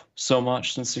evolve so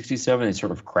much since 67. They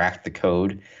sort of cracked the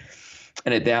code.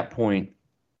 And at that point,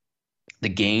 the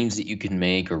gains that you can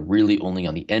make are really only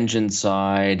on the engine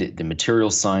side, the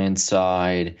material science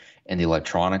side, and the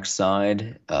electronics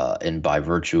side. And by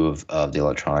virtue of the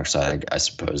electronic side, I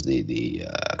suppose the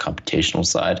computational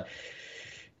side.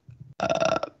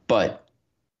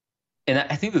 And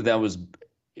I think that was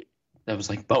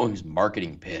like Boeing's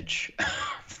marketing pitch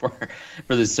for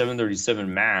the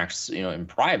 737 MAX. In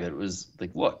private, it was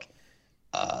like, look,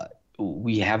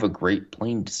 we have a great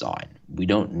plane design. We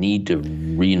don't need to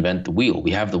reinvent the wheel.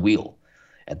 We have the wheel.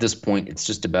 At this point, it's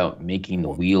just about making the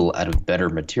wheel out of better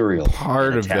material.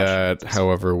 Part of that,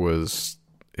 however, was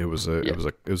it was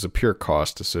a pure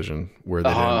cost decision where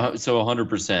they didn't. So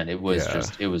 100%,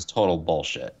 it was total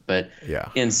bullshit. But yeah,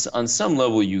 on some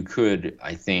level, you could,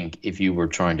 I think, if you were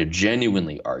trying to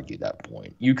genuinely argue that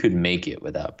point, you could make it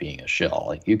without being a shill.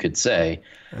 Like you could say,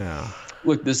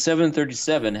 look, the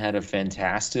 737 had a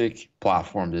fantastic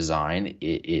platform design.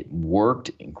 It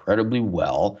worked incredibly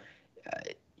well.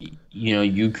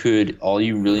 You could, all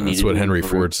you really needed. That's what Henry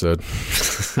Ford said.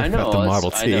 I know. About the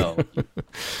Model T.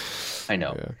 I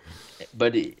know. Yeah.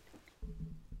 But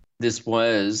this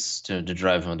was, to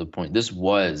drive home the point, this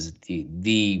was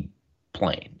the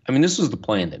plane. I mean, this was the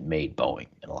plane that made Boeing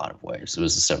in a lot of ways. It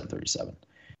was the 737.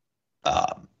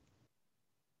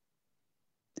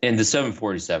 And the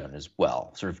 747 as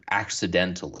well, sort of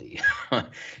accidentally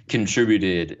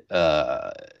contributed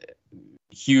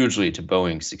hugely to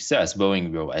Boeing's success.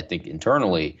 Boeing, I think,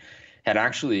 internally had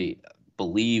actually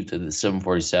believed that the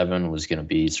 747 was going to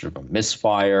be sort of a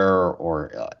misfire,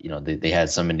 or they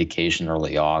had some indication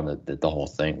early on that the whole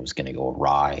thing was going to go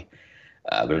awry,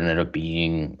 but it ended up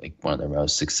being like one of their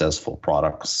most successful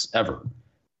products ever.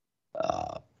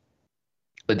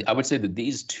 But I would say that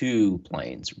these two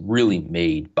planes really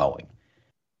made Boeing,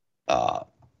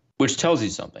 which tells you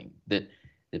something, that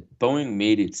Boeing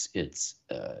made its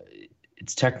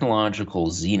technological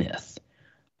zenith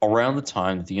around the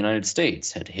time that the United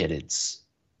States had hit its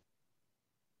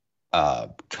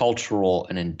cultural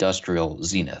and industrial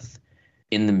zenith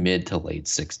in the mid to late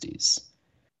 60s.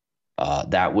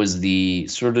 That was the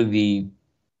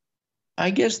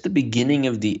beginning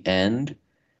of the end.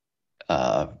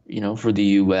 For the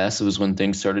U.S., it was when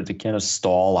things started to kind of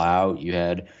stall out. You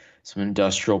had some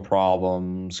industrial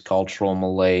problems, cultural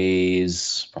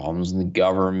malaise, problems in the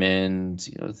government.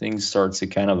 Things start to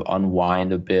kind of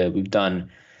unwind a bit. We've done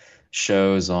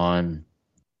shows on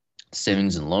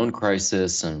savings and loan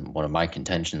crisis, and one of my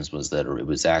contentions was that it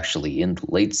was actually in the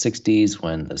late 60s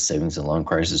when the savings and loan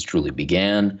crisis truly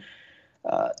began.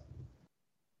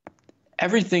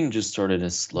 Everything just started to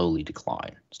slowly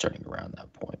decline starting around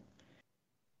that point.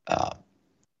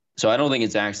 So I don't think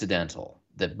it's accidental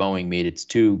that Boeing made its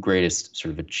two greatest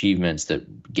sort of achievements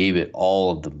that gave it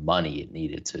all of the money it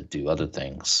needed to do other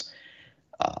things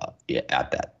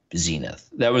at that zenith.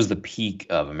 That was the peak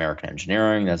of American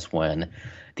engineering. That's when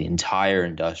the entire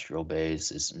industrial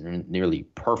base is nearly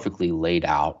perfectly laid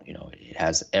out. It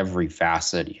has every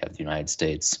facet. You have the United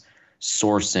States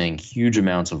sourcing huge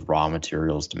amounts of raw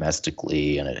materials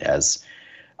domestically, and it has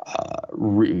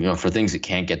for things it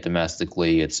can't get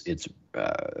domestically, it's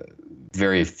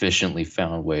very efficiently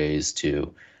found ways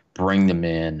to bring them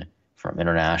in from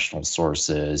international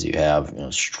sources. You have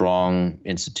strong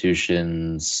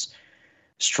institutions,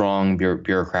 strong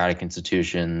bureaucratic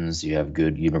institutions. You have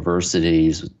good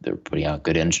universities. They're putting out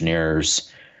good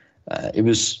engineers. It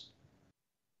was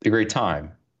a great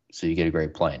time. So you get a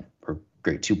great plane, or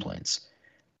great two planes.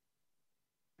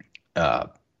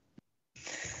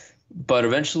 But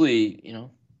eventually,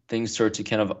 things start to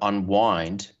kind of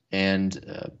unwind,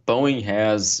 and Boeing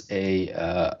has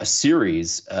a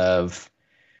series of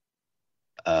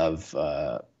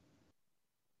letdowns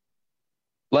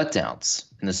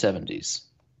in the 70s.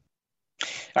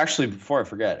 Actually, before I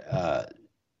forget,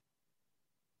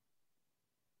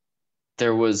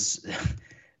 there were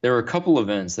a couple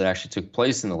events that actually took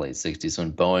place in the late 60s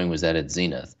when Boeing was at its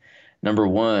zenith. Number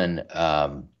one,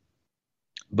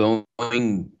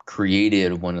 Boeing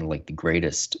created one of the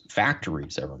greatest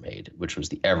factories ever made, which was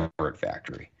the Everett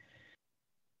factory.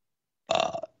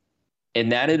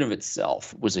 And that in of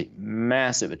itself was a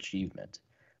massive achievement.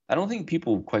 I don't think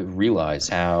people quite realize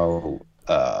how...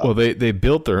 well, they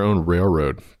built their own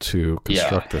railroad to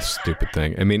construct this stupid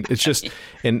thing. I mean, it's just...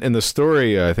 in the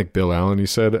story, I think Bill Allen, you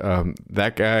said,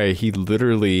 that guy, he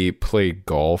literally played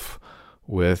golf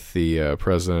with the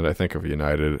president, I think, of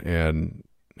United, and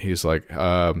he's like,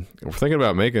 we're thinking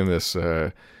about making this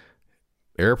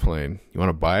airplane. You want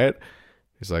to buy it?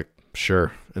 He's like,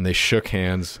 sure. And they shook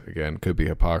hands. Again, could be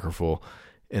apocryphal.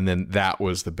 And then that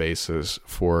was the basis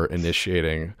for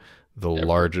initiating the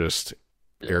largest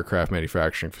aircraft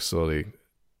manufacturing facility,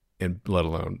 and let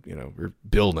alone,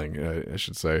 building, I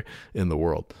should say, in the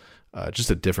world.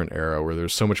 Just a different era where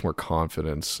there's so much more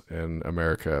confidence in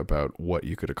America about what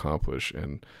you could accomplish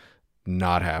and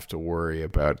not have to worry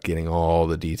about getting all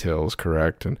the details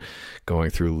correct and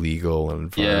going through legal and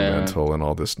environmental and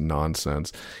all this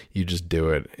nonsense. You just do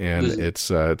it, and it's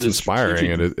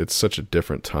inspiring, and it's such a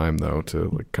different time though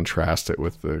to contrast it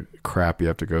with the crap you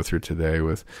have to go through today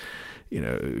with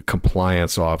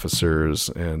compliance officers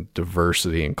and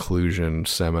diversity inclusion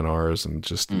seminars, and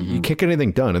just you can't get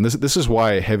anything done. And this is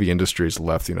why heavy industries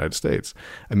left the United States.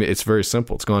 I mean, it's very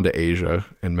simple. It's gone to Asia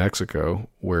and Mexico,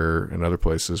 and other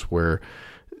places where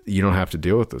you don't have to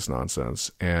deal with this nonsense.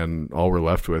 And all we're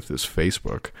left with is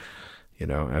Facebook,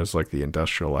 as like the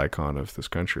industrial icon of this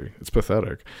country. It's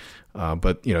pathetic.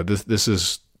 But this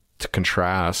is to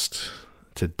contrast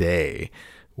today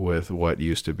with what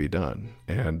used to be done,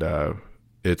 and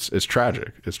it's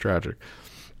tragic. It's tragic.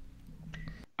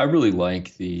 I really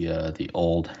like the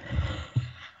old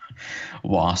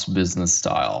WASP business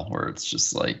style, where it's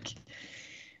just like,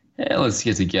 hey, let's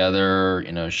get together,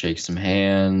 shake some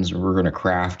hands. We're going to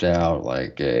craft out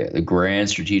like the grand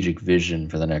strategic vision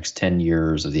for the next 10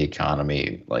 years of the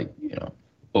economy,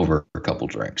 over a couple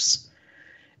drinks.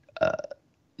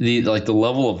 The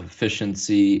level of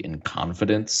efficiency and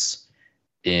confidence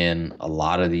in a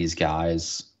lot of these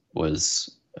guys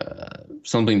was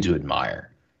something to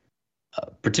admire,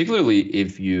 particularly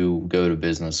if you go to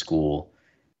business school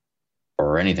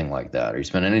or anything like that, or you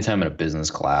spend any time in a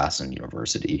business class in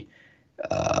university.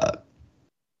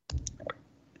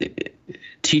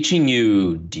 Teaching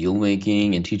you deal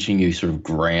making and teaching you sort of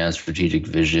grand strategic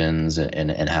visions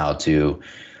and how to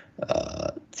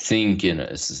think in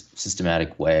a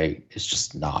systematic way is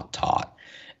just not taught.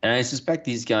 And I suspect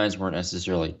these guys weren't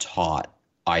necessarily taught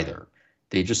either.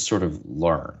 They just sort of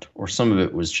learned, or some of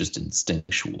it was just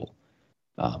instinctual.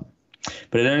 But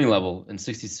at any level, in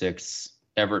 '66,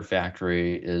 Everett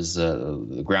Factory is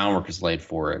the groundwork is laid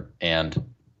for it, and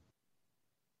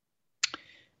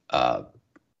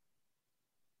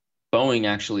Boeing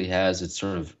actually has its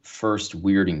sort of first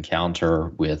weird encounter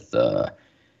with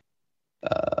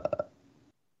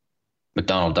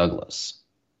McDonnell Douglas,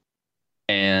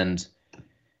 and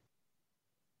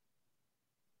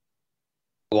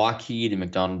Lockheed and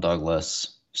McDonnell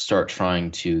Douglas start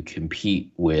trying to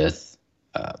compete with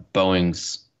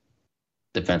Boeing's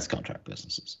defense contract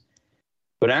businesses,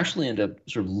 but actually end up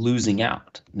sort of losing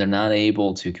out. They're not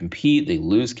able to compete. They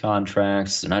lose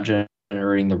contracts. They're not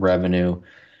generating the revenue.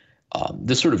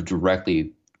 This sort of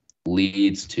directly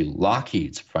leads to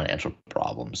Lockheed's financial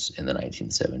problems in the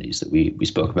 1970s that we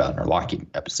spoke about in our Lockheed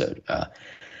episode.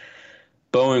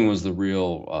 Boeing was the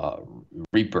real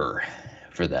reaper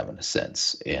for them in a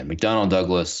sense, and McDonnell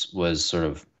Douglas was sort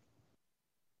of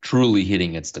truly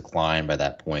hitting its decline by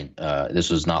that point. This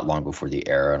was not long before the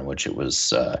era in which it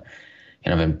was kind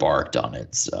of embarked on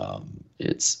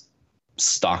its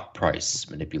stock price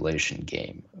manipulation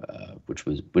game, which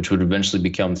would eventually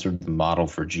become sort of the model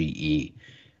for GE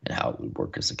and how it would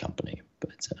work as a company.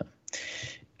 But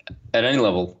at any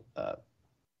level,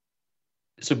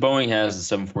 so Boeing has the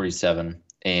 747,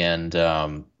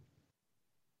 and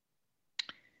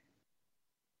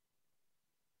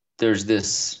there's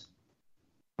this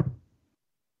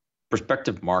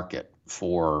prospective market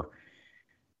for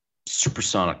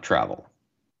supersonic travel,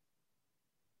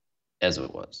 as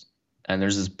it was. And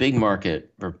there's this big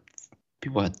market where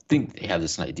people think they have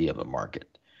this idea of a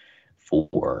market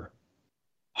for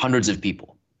hundreds of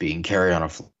people being carried on a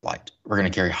flight. We're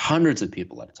going to carry hundreds of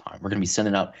people at a time. We're going to be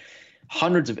sending out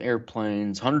hundreds of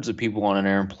airplanes, hundreds of people on an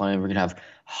airplane. We're going to have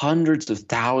hundreds of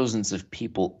thousands of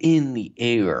people in the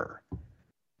air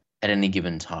at any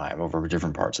given time over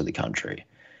different parts of the country.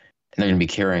 And they're going to be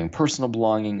carrying personal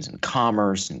belongings and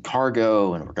commerce and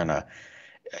cargo, and we're going to,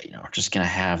 we're just going to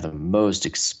have the most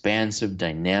expansive,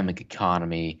 dynamic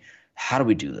economy. How do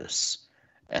we do this?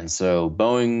 And so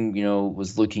Boeing,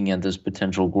 was looking at this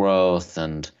potential growth,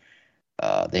 and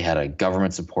they had a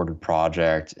government-supported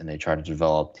project, and they tried to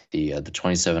develop the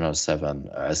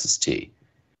 2707 SST.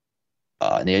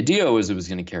 And the idea was it was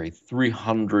going to carry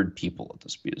 300 people at the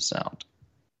speed of sound.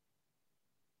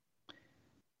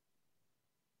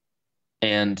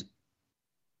 And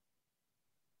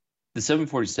the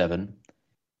 747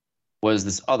 was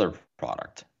this other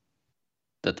product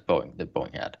that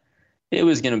Boeing had. It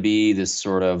was going to be this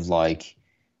sort of like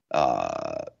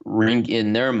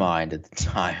in their mind at the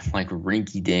time, like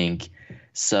rinky-dink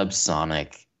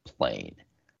subsonic plane.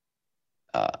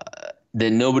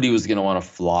 that nobody was going to want to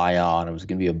fly on. It was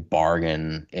going to be a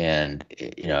bargain, and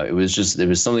it was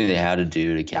something they had to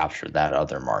do to capture that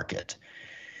other market.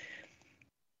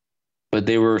 But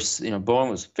they were, Boeing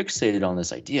was fixated on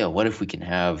this idea. What if we can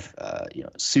have,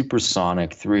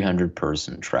 supersonic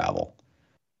 300-person travel?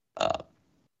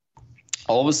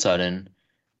 All of a sudden,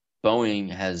 Boeing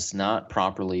has not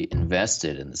properly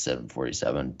invested in the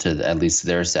 747 to at least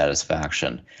their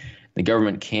satisfaction. The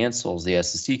government cancels the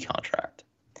SST contract,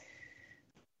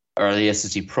 or the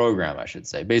SST program, I should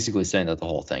say, basically saying that the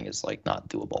whole thing is like not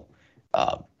doable.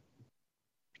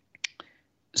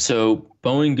 So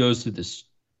Boeing goes through this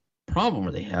problem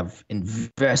where they have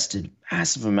invested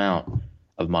massive amount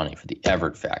of money for the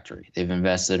Everett factory. They've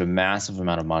invested a massive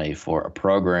amount of money for a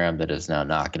program that is now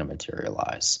not going to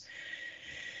materialize.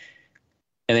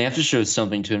 And they have to show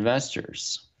something to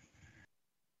investors.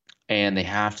 And they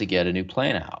have to get a new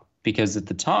plane out. Because at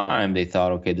the time, they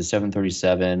thought, okay, the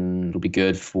 737 will be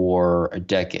good for a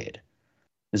decade.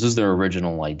 This was their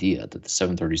original idea, that the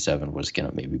 737 was going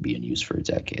to maybe be in use for a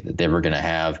decade, that they were going to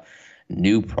have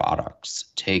new products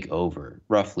take over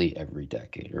roughly every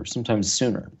decade, or sometimes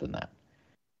sooner than that.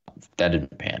 That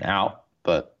didn't pan out,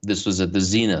 but this was at the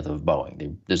zenith of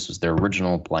Boeing. This was their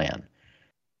original plan.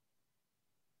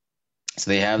 So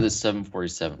they have this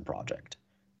 747 project.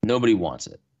 Nobody wants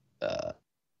it.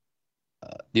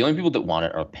 The only people that want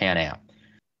it are Pan Am.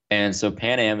 And so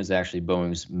Pan Am is actually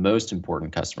Boeing's most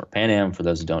important customer. Pan Am, for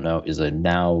those who don't know, is a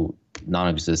now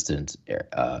non-existent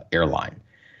airline.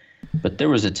 But there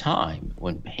was a time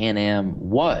when Pan Am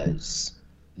was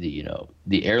the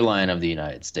airline of the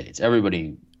United States.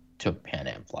 Everybody took Pan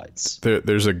Am flights.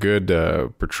 There's a good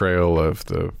portrayal of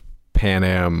the Pan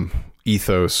Am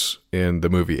ethos in the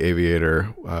movie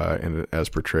Aviator, and as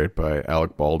portrayed by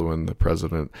Alec Baldwin, the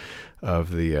president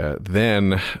of the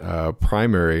then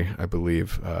primary, I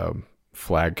believe,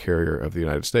 flag carrier of the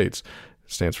United States.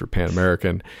 It stands for Pan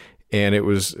American. And it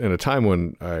was in a time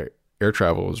when air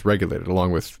travel was regulated,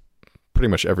 along with pretty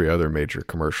much every other major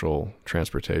commercial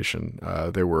transportation.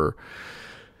 There were,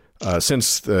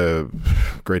 since the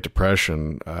Great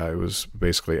Depression, it was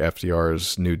basically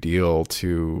FDR's New Deal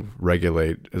to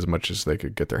regulate as much as they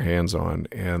could get their hands on.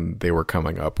 And they were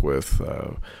coming up with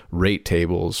rate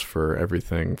tables for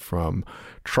everything from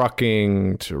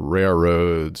trucking to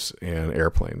railroads and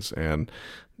airplanes. And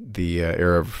the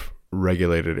era of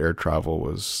regulated air travel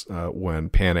was when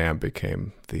Pan Am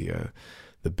became the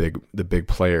big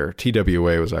player.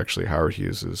 TWA was actually Howard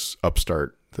Hughes's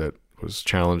upstart that was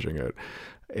challenging it.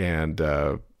 And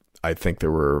I think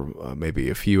there were maybe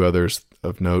a few others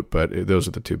of note, but those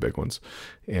are the two big ones.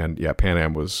 And yeah, Pan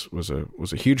Am was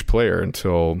a huge player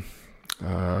until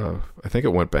I think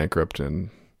it went bankrupt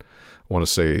in, I want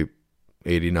to say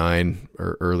 89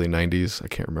 or early 90s. I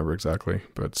can't remember exactly,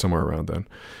 but somewhere around then,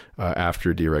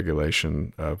 after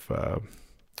deregulation of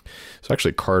it's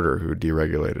actually Carter who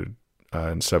deregulated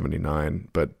in 79,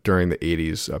 but during the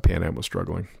 80s, Pan Am was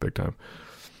struggling big time.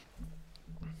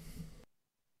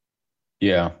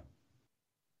 Yeah.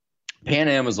 Pan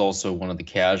Am is also one of the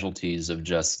casualties of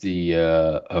just the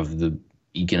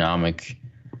economic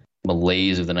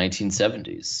malaise of the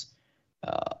 1970s.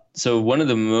 So one of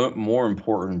the more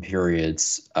important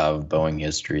periods of Boeing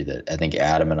history that I think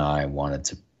Adam and I wanted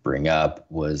to bring up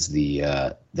was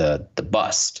the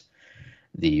bust,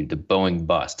 the Boeing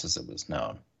bust, as it was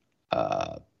known,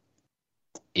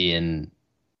 in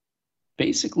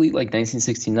basically like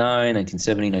 1969,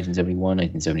 1970, 1971,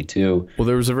 1972. Well,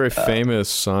 there was a very famous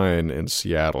sign in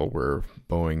Seattle where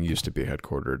Boeing used to be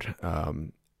headquartered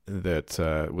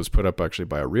that was put up actually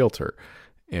by a realtor.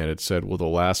 And it said, "Will the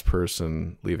last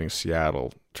person leaving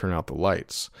Seattle turn out the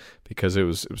lights?" Because it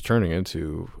was turning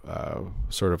into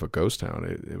sort of a ghost town.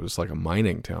 It was like a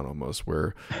mining town almost,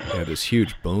 where you had this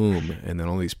huge boom, and then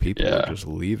all these people were just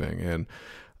leaving. And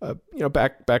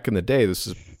back in the day, this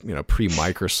is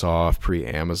pre-Microsoft,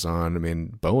 pre-Amazon. I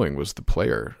mean, Boeing was the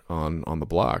player on the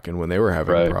block, and when they were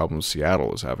having problems, Seattle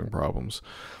was having problems.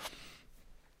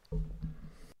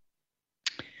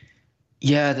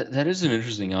 Yeah, that is an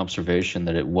interesting observation,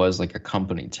 that it was like a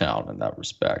company town in that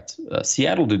respect.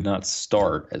 Seattle did not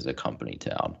start as a company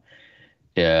town.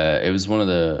 It was one of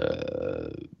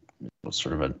the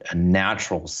sort of a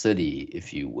natural city,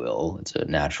 if you will. It's a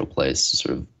natural place to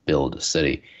sort of build a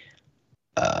city.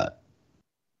 But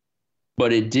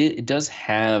it does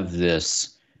have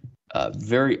this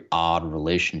very odd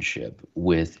relationship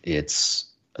with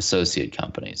its associate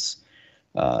companies.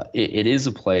 It is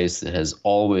a place that has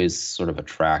always sort of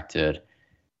attracted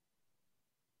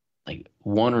like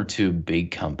one or two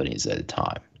big companies at a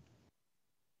time.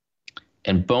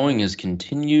 And Boeing has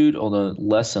continued, although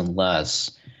less and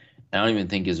less, I don't even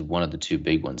think is one of the two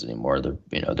big ones anymore.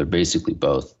 They're basically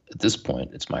both at this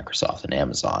point. It's Microsoft and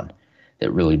Amazon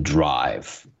that really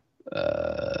drive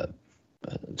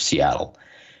Seattle.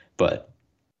 But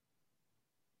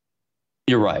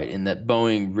you're right in that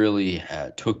Boeing really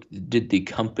did the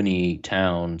company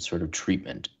town sort of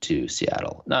treatment to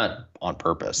Seattle, not on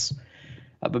purpose,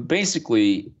 but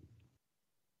basically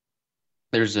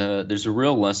there's a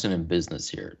real lesson in business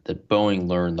here that Boeing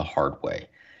learned the hard way.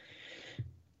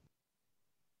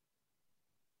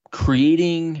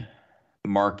 Creating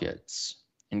markets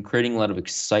and creating a lot of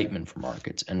excitement for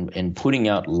markets and putting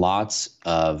out lots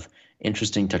of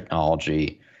interesting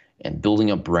technology and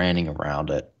building up branding around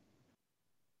it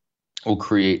will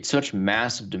create such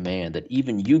massive demand that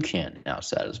even you can't now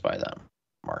satisfy that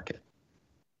market.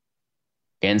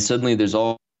 And suddenly there's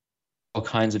all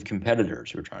kinds of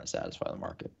competitors who are trying to satisfy the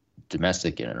market,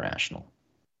 domestic and international.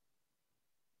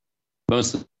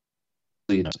 Mostly,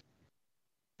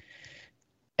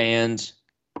 and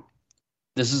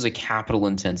this is a capital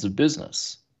intensive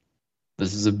business.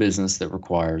 This is a business that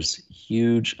requires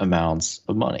huge amounts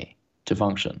of money to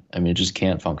function. I mean, it just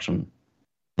can't function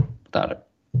without it.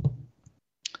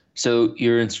 So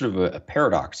you're in sort of a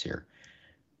paradox here.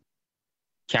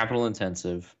 Capital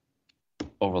intensive,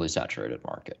 overly saturated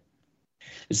market.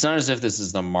 It's not as if this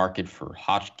is the market for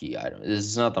hotkey items. This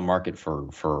is not the market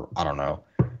for I don't know,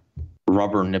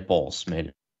 rubber nipples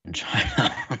made in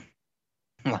China.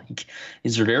 Like,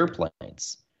 these are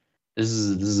airplanes. This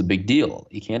is a big deal.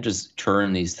 You can't just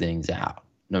turn these things out,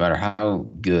 no matter how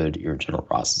good your internal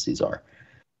processes are.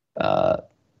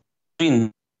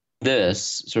 Between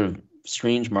this sort of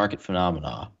strange market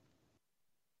phenomena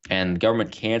and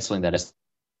government canceling that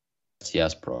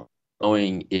STS program,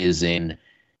 Boeing is in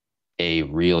a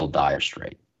real dire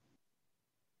strait.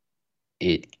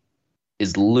 It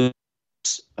is losing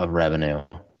of revenue.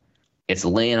 It's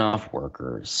laying off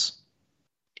workers.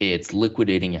 It's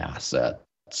liquidating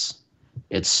assets.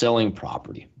 It's selling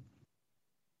property.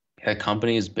 A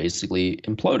company is basically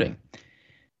imploding.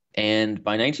 And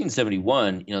by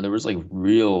 1971, there was like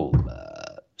real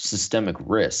systemic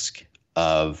risk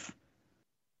of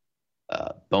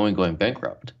Boeing going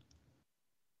bankrupt.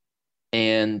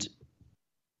 And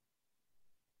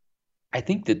I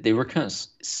think that they were kind of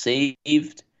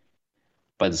saved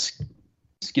by the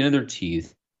skin of their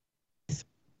teeth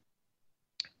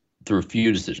through a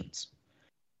few decisions.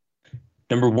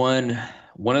 Number one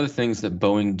of the things that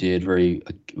Boeing did very,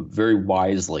 very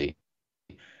wisely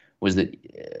was that,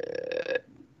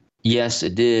 yes,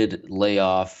 it did lay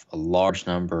off a large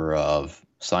number of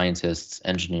scientists,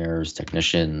 engineers,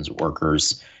 technicians,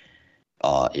 workers.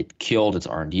 It killed its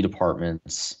R&D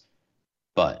departments.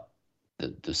 But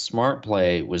the smart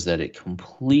play was that it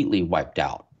completely wiped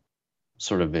out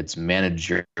sort of its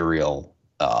managerial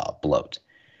bloat.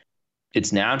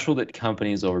 It's natural that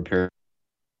companies over periods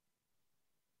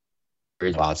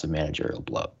lots of managerial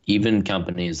bloat. Even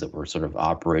companies that were sort of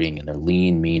operating in their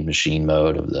lean, mean machine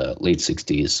mode of the late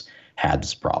 60s had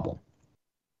this problem.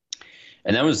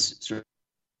 And that was sort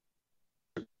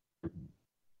of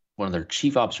one of their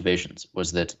chief observations,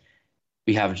 was that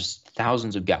we have just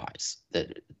thousands of guys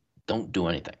that don't do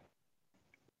anything,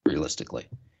 realistically.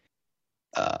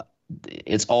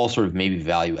 It's all sort of maybe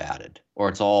value added, or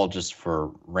it's all just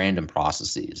for random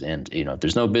processes. And, if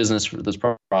there's no business for those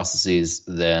processes,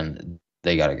 then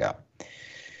they got to go.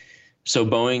 So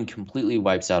Boeing completely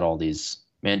wipes out all these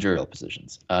managerial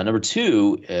positions. Number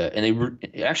two, and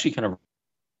it actually kind of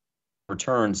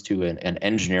returns to an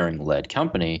engineering-led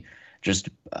company, just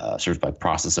sort of by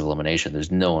process of elimination.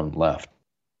 There's no one left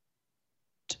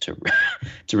to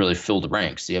really fill the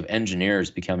ranks. You have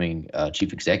engineers becoming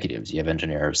chief executives. You have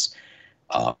engineers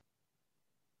by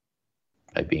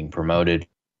being promoted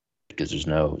because there's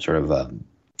no sort of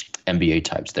MBA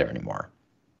types there anymore.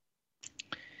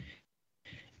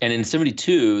 And in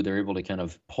 72, they're able to kind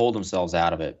of pull themselves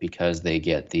out of it because they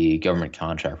get the government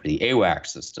contract for the AWACS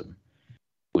system,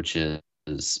 which is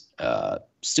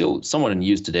still somewhat in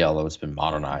use today, although it's been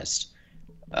modernized.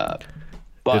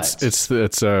 But it's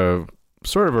a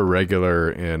sort of a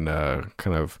regular in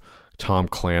kind of Tom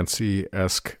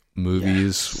Clancy-esque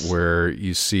movies, where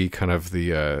you see kind of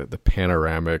the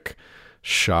panoramic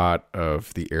shot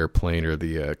of the airplane or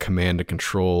the command and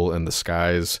control in the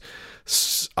skies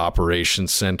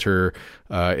operations center.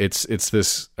 It's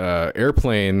this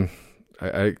airplane.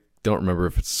 I don't remember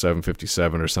if it's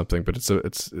 757 or something, but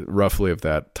it's roughly of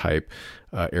that type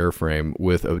airframe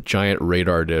with a giant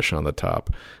radar dish on the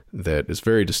top that is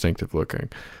very distinctive looking.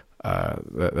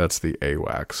 That's the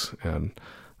AWACS, and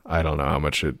I don't know how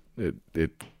much it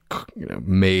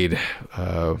made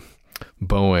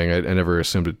Boeing, I never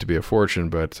assumed it to be a fortune,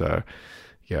 but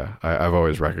yeah, I've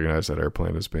always recognized that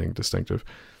airplane as being distinctive.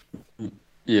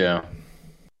 Yeah.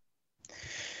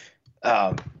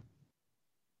 So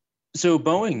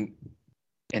Boeing,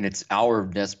 in its hour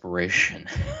of desperation,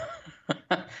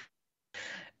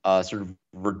 sort of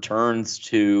returns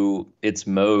to its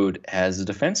mode as a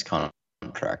defense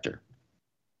contractor.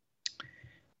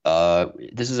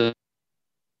 This is a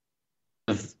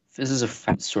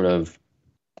sort of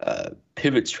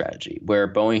pivot strategy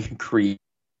where Boeing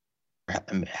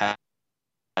had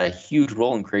a huge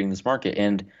role in creating this market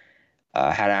and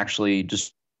had actually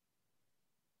just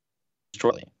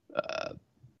destroyed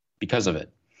because of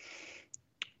it.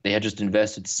 They had just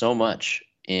invested so much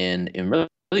in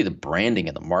really the branding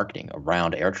and the marketing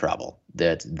around air travel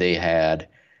that they had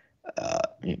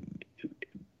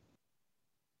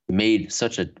made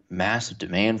such a massive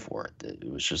demand for it that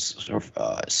it was just sort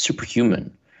of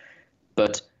superhuman.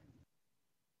 But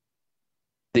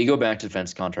they go back to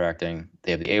defense contracting.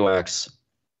 They have the AWACS,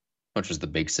 which was the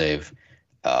big save.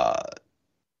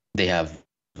 They have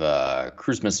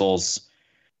cruise missiles.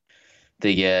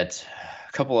 They get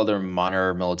a couple other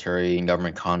minor military and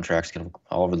government contracts kind of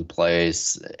all over the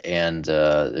place, and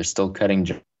they're still cutting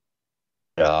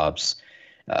jobs.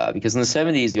 Because in the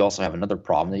 70s, you also have another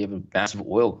problem. You have a massive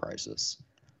oil crisis.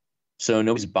 So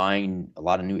nobody's buying a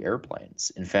lot of new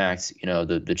airplanes. In fact,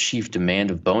 the chief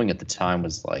demand of Boeing at the time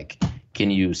was like, can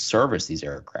you service these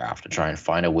aircraft to try and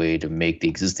find a way to make the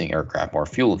existing aircraft more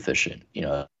fuel efficient?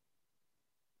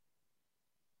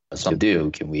 Some do.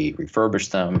 Can we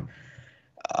refurbish them?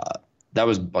 That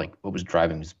was like what was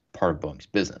driving part of Boeing's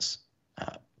business.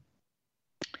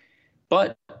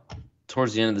 But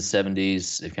towards the end of the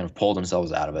 70s, they've kind of pulled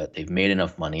themselves out of it. They've made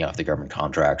enough money off the government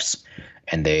contracts,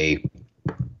 and they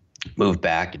moved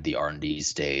back at the R&D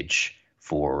stage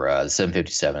for the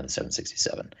 757 and the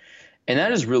 767. And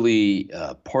that is really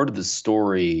part of the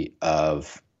story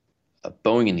of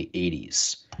Boeing in the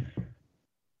 80s.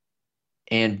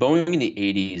 And Boeing in the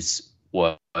 80s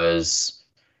was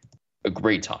a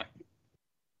great time.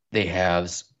 They have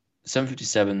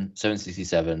 757,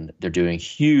 767. They're doing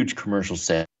huge commercial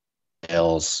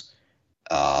sales,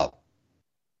 a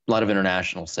lot of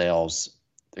international sales.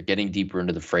 They're getting deeper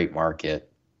into the freight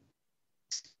market.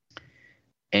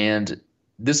 And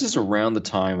this is around the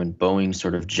time when Boeing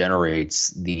sort of generates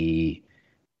the,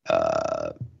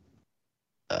 I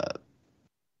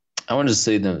wanted to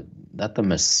say not the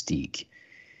mystique,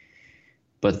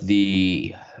 but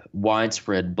the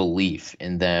widespread belief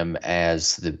in them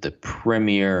as the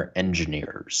premier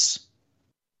engineers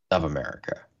of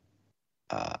America.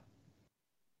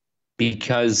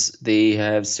 Because they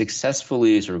have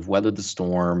successfully sort of weathered the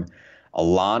storm. A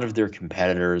lot of their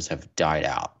competitors have died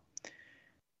out.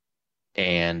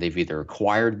 And they've either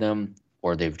acquired them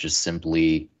or they've just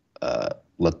simply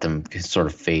let them sort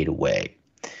of fade away.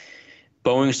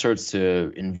 Boeing starts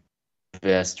to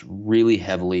invest really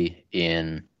heavily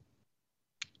in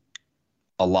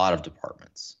a lot of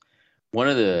departments. One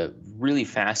of the really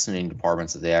fascinating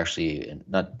departments that they actually,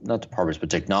 not departments, but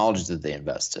technologies that they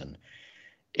invest in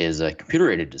is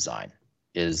computer-aided design,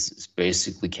 is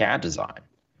basically CAD design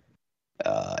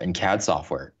and CAD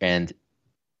software. And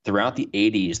throughout the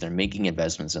 80s, they're making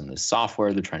investments in this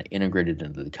software. They're trying to integrate it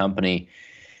into the company.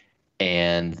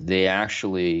 And they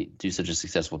actually do such a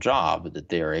successful job that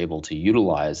they are able to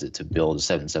utilize it to build a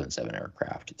 777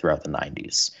 aircraft throughout the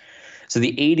 90s. So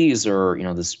the 80s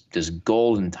are, this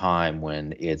golden time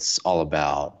when it's all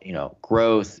about,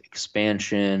 growth,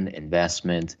 expansion,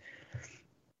 investment.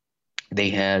 They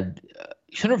had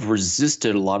kind of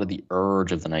resisted a lot of the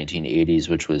urge of the 1980s,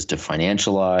 which was to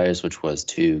financialize, which was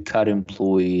to cut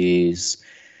employees,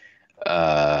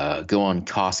 go on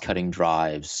cost-cutting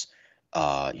drives,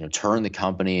 turn the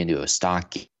company into a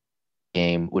stock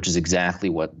game, which is exactly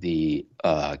what the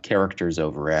characters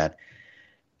over at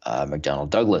McDonnell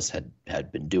Douglas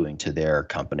had been doing to their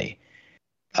company.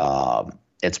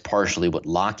 It's partially what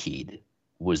Lockheed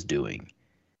was doing.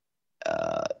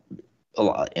 A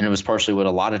lot, and it was partially what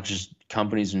a lot of just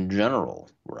companies in general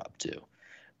were up to.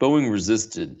 Boeing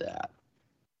resisted that.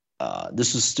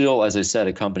 This was still, as I said,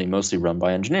 a company mostly run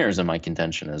by engineers, and my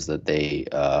contention is that they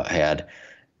had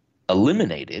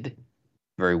eliminated,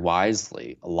 very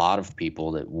wisely, a lot of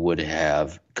people that would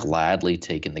have gladly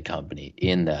taken the company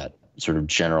in that sort of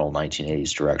general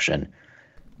 1980s direction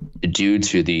due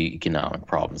to the economic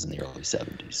problems in the early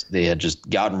 70s. They had just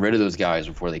gotten rid of those guys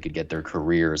before they could get their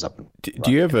careers up.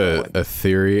 Do you have a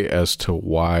theory as to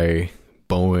why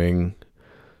Boeing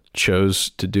chose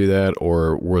to do that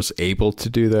or was able to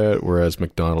do that, whereas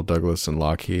McDonnell Douglas and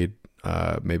Lockheed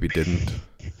maybe didn't?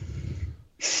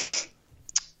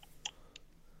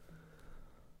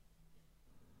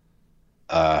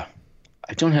 I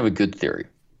don't have a good theory.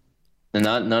 And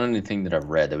not anything that I've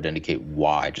read that would indicate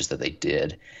why, just that they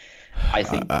did. I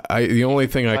think the only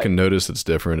thing I can notice that's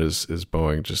different is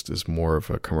Boeing just is more of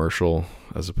a commercial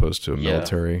as opposed to a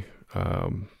military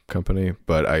company.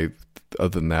 But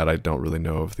other than that, I don't really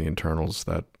know of the internal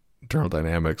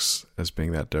dynamics as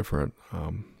being that different.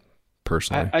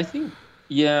 Personally, I think,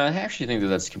 I actually think that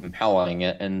that's compelling,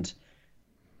 and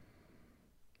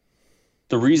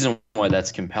the reason why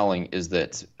that's compelling is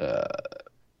that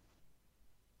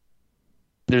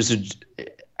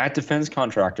at defense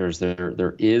contractors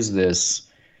there is this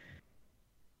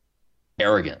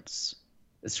arrogance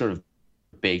that's sort of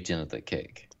baked into the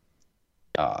cake.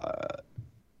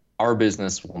 Our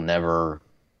business will never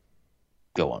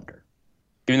go under,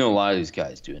 even though a lot of these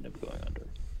guys do end up going under.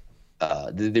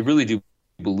 They really do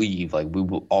believe like we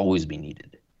will always be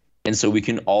needed. And so we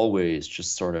can always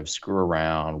just sort of screw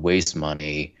around, waste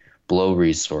money, blow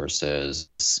resources,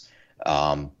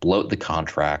 bloat the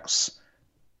contracts,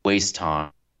 waste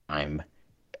time,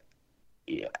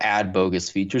 add bogus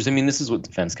features. I mean, this is what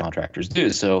defense contractors do.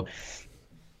 So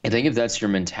I think if that's your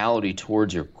mentality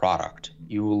towards your product,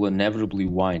 you will inevitably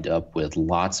wind up with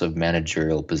lots of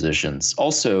managerial positions.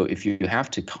 Also, if you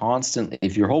have to constantly,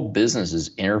 if your whole business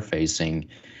is interfacing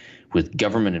with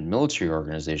government and military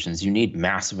organizations, you need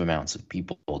massive amounts of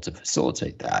people to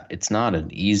facilitate that. It's not an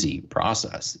easy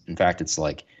process. In fact, it's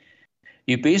like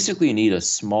you basically need a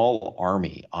small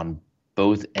army on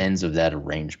both ends of that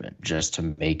arrangement just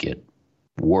to make it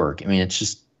work. I mean, it's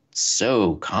just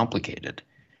so complicated.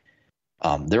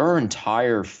 There are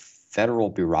entire federal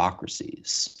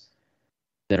bureaucracies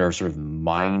that are sort of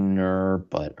minor,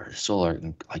 but are still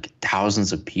like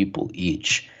thousands of people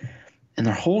each. And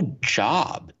their whole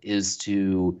job is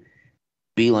to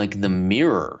be like the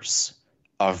mirrors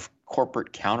of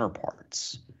corporate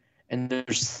counterparts. And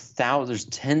there's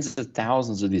tens of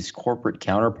thousands of these corporate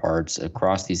counterparts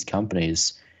across these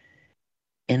companies.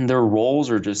 And their roles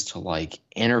are just to like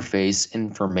interface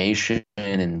information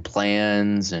and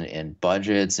plans and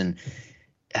budgets. And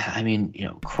I mean,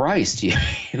 Christ, you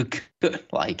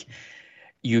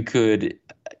could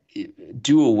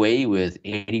do away with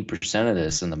 80% of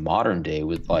this in the modern day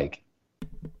with like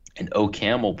an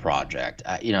OCaml project.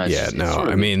 I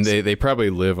mean, they probably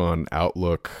live on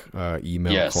Outlook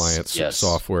email clients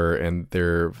software, and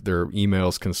their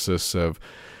emails consists of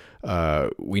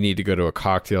we need to go to a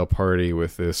cocktail party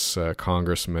with this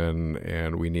congressman,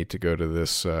 and we need to go to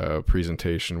this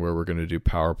presentation where we're going to do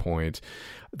PowerPoint.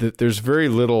 There's very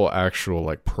little actual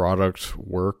like product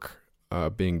work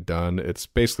being done. It's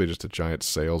basically just a giant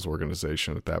sales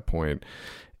organization at that point.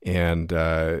 And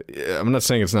I'm not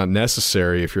saying it's not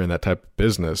necessary if you're in that type of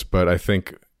business, but I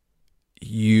think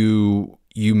you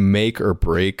make or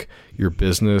break your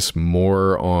business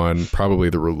more on probably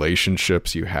the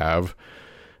relationships you have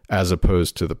as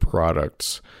opposed to the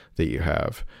products that you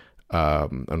have,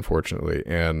 unfortunately.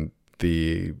 And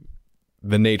the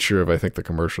nature of, I think, the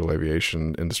commercial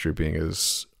aviation industry being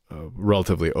as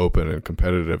relatively open and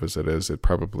competitive as it is, it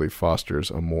probably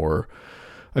fosters a more,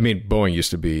 I mean, Boeing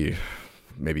used to be,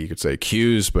 maybe you could say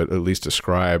accused, but at least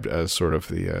described as sort of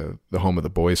the home of the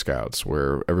Boy Scouts,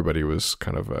 where everybody was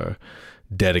kind of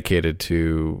dedicated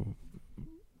to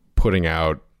putting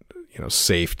out,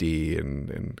 safety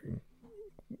and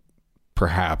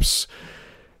perhaps,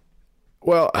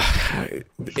 well,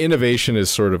 innovation is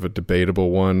sort of a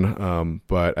debatable one,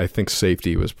 but I think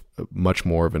safety was much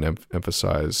more of an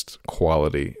emphasized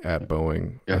quality at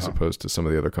Boeing as opposed to some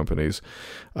of the other companies.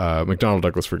 McDonnell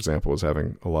Douglas, for example, was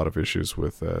having a lot of issues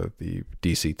with the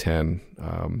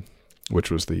DC-10,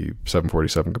 which was the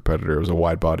 747 competitor. It was a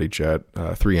wide-body jet,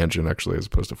 3-engine actually, as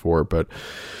opposed to 4, but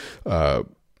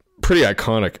pretty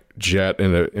iconic jet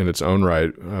in its own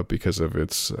right because of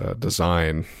its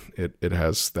design. It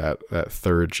has that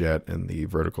third jet and the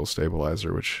vertical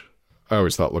stabilizer, which I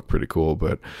always thought looked pretty cool.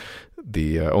 But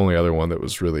the only other one that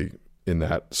was really in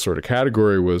that sort of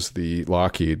category was the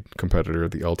Lockheed competitor,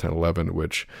 the L-1011,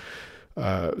 which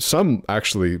some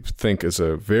actually think is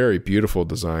a very beautiful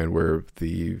design, where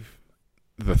the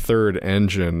third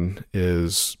engine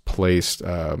is placed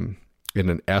in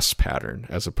an S pattern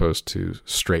as opposed to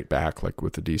straight back like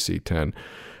with the DC-10.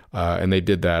 And they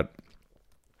did that.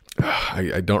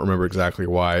 I don't remember exactly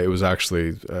why. It was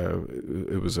actually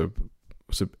it was an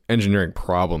engineering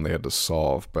problem they had to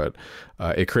solve, but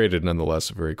it created nonetheless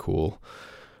a very cool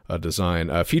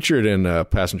design. Featured in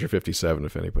Passenger 57,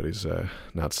 if anybody's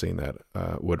not seen that,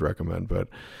 would recommend. But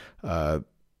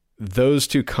those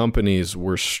two companies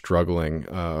were struggling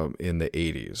in the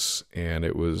 80s, and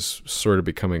it was sort of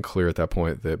becoming clear at that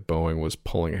point that Boeing was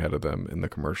pulling ahead of them in the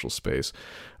commercial space.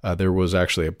 There was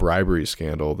actually a bribery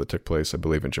scandal that took place, I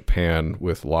believe, in Japan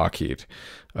with Lockheed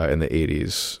in the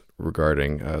 80s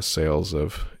regarding sales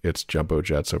of its jumbo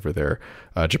jets over there.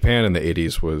 Japan in the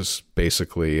 80s was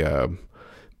basically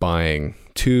buying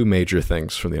two major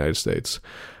things from the United States,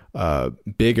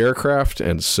 big aircraft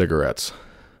and cigarettes,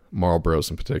 Marlboros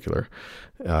in particular.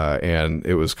 And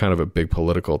it was kind of a big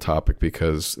political topic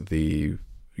because the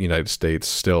United States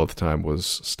still at the time was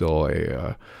still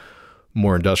a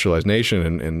more industrialized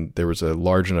nation, and there was a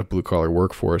large enough blue-collar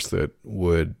workforce that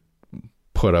would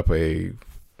put up an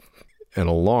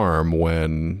alarm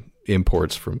when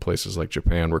imports from places like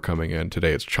Japan were coming in.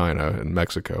 Today it's China and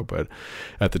Mexico, but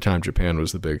at the time Japan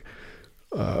was the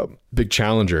big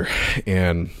challenger.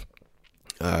 And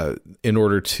in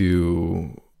order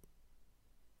to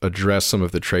address some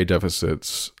of the trade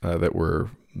deficits that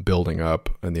were building up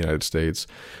in the United States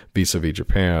vis-a-vis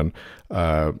Japan,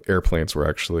 airplanes were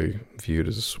actually viewed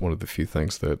as one of the few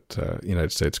things that the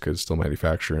United States could still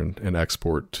manufacture and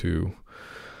export to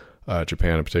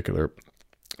Japan in particular.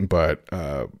 But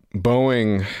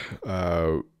Boeing,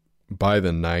 by the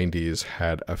 90s,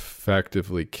 had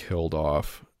effectively killed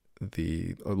off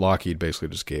Lockheed basically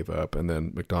just gave up, and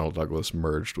then McDonnell Douglas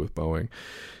merged with Boeing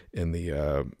in the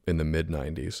mid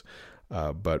 90s.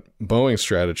 But Boeing's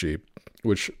strategy,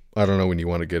 which I don't know when you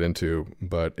want to get into,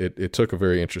 but it took a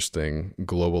very interesting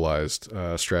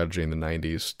globalized strategy in the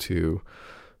 90s to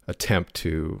attempt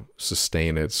to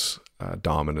sustain its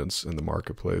dominance in the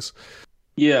marketplace.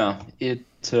 Yeah, it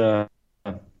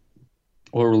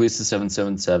released the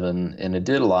 777, and it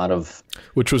did a lot of...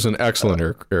 Which was an excellent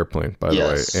airplane, by the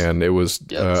way. And it was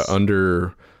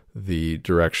under the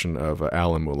direction of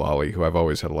Alan Mulally, who I've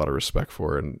always had a lot of respect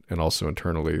for, and also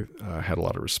internally had a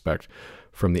lot of respect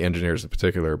from the engineers in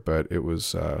particular. But it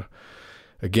was,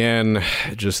 again,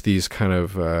 just these kind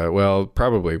of,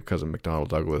 probably because of McDonnell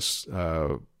Douglas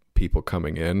people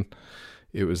coming in.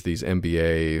 It was these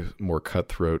MBA, more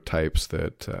cutthroat types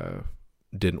that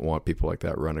didn't want people like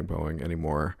that running Boeing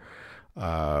anymore.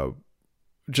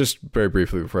 Just very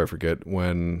briefly before I forget,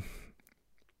 when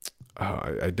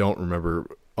I don't remember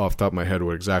off the top of my head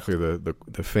what exactly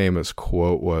the famous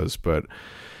quote was, but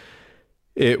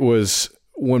it was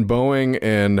when Boeing,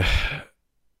 and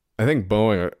I think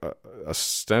Boeing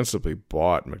ostensibly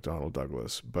bought McDonnell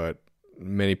Douglas, but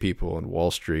many people in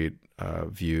Wall Street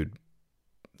viewed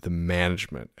the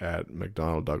management at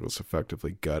McDonnell Douglas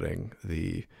effectively gutting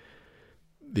the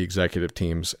executive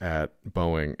teams at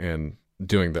Boeing and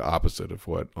doing the opposite of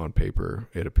what on paper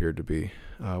it appeared to be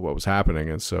what was happening.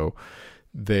 And so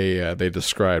they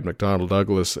described McDonnell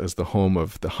Douglas as the home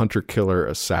of the hunter-killer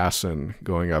assassin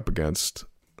going up against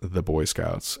the Boy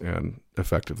Scouts, and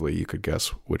effectively you could guess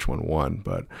which one won.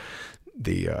 But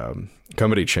the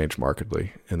company changed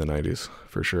markedly in the 90s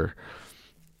for sure.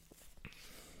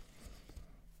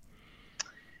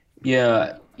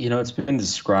 Yeah, it's been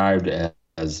described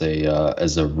as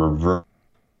a reverse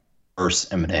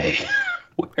M&A,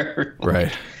 where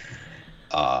right,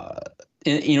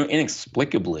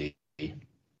 inexplicably,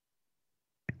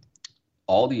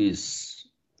 all these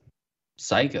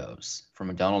psychos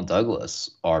from McDonnell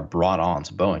Douglas are brought on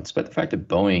to Boeing, despite the fact that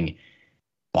Boeing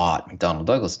bought McDonnell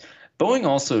Douglas. Boeing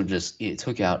also it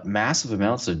took out massive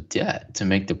amounts of debt to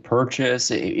make the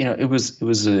purchase. It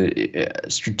was a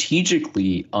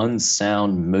strategically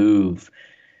unsound move,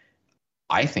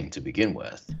 I think, to begin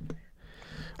with.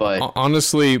 But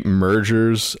honestly,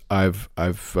 mergers, I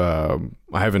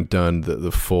haven't done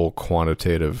the full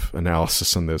quantitative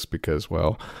analysis on this because,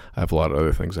 well, I have a lot of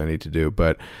other things I need to do.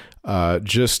 But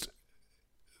just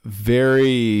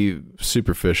very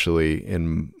superficially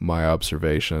in my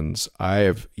observations, I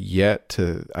have yet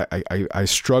to, I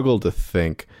struggle to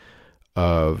think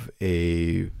of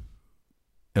an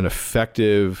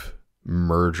effective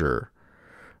merger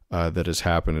that has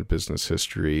happened in business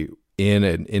history in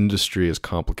an industry as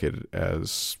complicated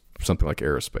as something like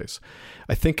aerospace.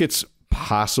 I think it's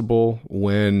possible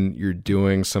when you're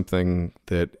doing something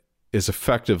that is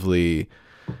effectively,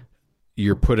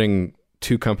 you're putting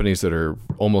two companies that are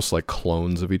almost like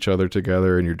clones of each other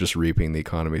together, and you're just reaping the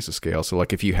economies of scale. So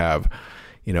like if you have,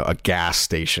 a gas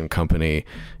station company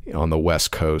on the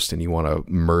West Coast and you want to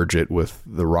merge it with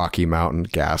the Rocky Mountain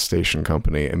gas station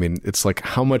company, I mean, it's like,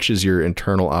 how much is your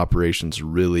internal operations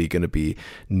really going to be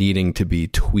needing to be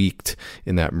tweaked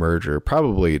in that merger?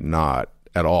 Probably not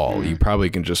at all. You probably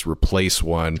can just replace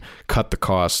one, cut the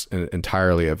costs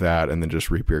entirely of that, and then just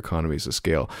reap your economies of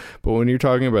scale. But when you're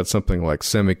talking about something like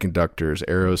semiconductors,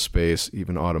 aerospace,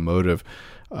 even automotive,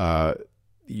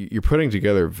 you're putting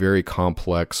together very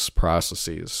complex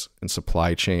processes and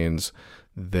supply chains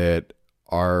that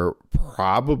are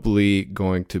probably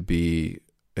going to be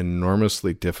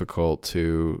enormously difficult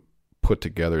to put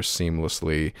together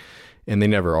seamlessly, and they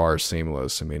never are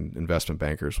seamless. I mean, investment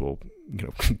bankers will,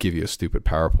 give you a stupid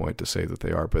PowerPoint to say that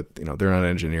they are, but they're not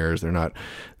engineers, they're not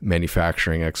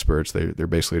manufacturing experts. They're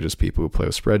basically just people who play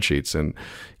with spreadsheets. And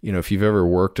if you've ever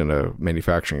worked in a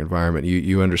manufacturing environment,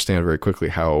 you understand very quickly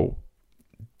how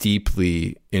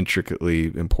deeply, intricately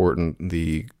important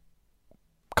the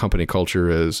company culture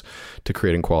is to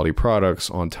creating quality products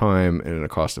on time and in a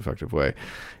cost-effective way.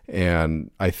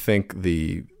 And I think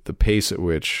the pace at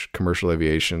which commercial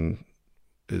aviation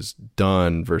is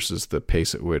done versus the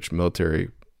pace at which military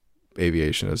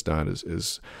aviation is done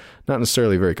is not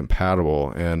necessarily very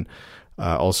compatible. And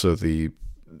also the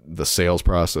sales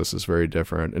process is very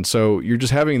different. And so you're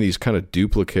just having these kind of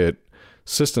duplicate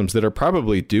systems that are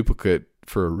probably duplicate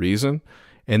for a reason.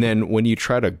 And then when you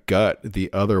try to gut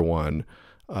the other one,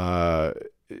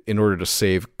 in order to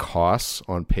save costs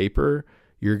on paper,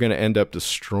 you're going to end up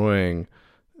destroying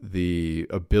the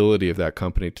ability of that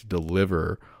company to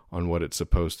deliver on what it's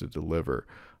supposed to deliver.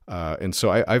 And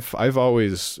so I've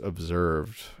always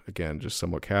observed, again, just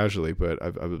somewhat casually, but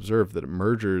I've observed that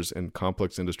mergers in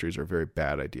complex industries are very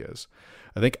bad ideas.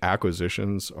 I think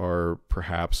acquisitions are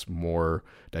perhaps more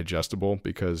digestible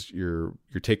because you're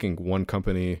taking one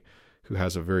company who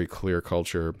has a very clear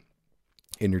culture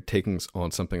and you're taking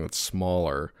on something that's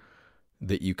smaller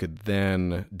that you could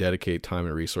then dedicate time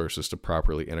and resources to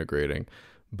properly integrating.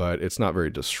 But it's not very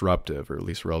disruptive, or at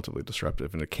least relatively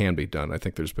disruptive, and it can be done. I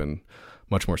think there's been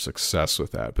much more success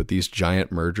with that. But these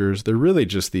giant mergers, they're really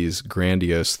just these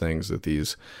grandiose things that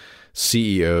these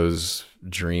CEOs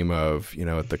dream of,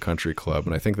 at the country club.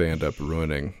 And I think they end up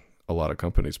ruining a lot of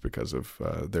companies because of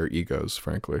their egos,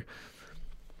 frankly.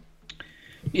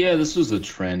 Yeah, this was a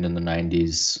trend in the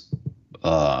 90s.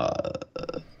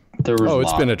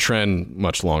 It's been a trend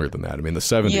much longer than that. I mean, the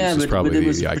 70s was probably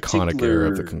the iconic era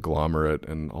of the conglomerate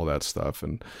and all that stuff.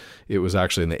 And it was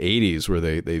actually in the 80s where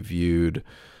they viewed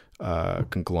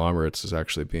conglomerates as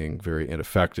actually being very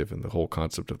ineffective, and the whole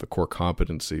concept of the core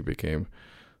competency became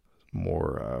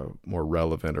more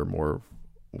relevant, or more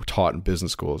taught in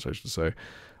business schools, I should say.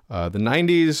 The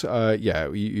 90s,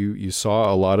 you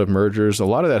saw a lot of mergers. A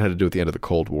lot of that had to do with the end of the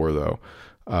Cold War, though.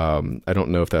 I don't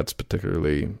know if that's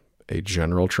particularly a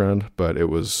general trend, but it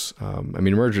was,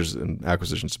 mergers and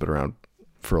acquisitions have been around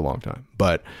for a long time,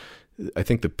 but I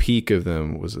think the peak of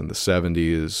them was in the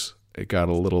 70s. It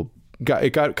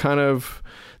got kind of,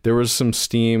 there was some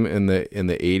steam in the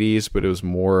 80s, but it was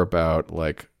more about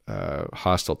like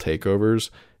hostile takeovers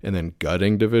and then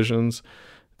gutting divisions.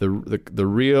 The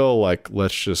real, like,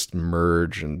 let's just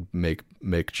merge and make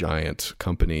giant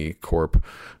company corp,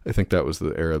 I think that was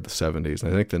the era of the 70s.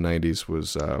 And I think the 90s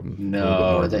was a little bit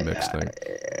more of a mixed thing.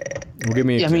 Well, give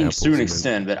me examples. To an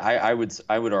extent, but I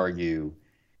would argue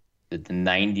that the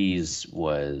 90s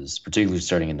was, particularly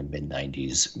starting in the mid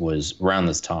 90s, was around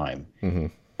this time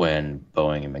when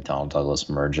Boeing and McDonnell Douglas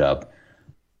merge up.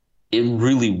 It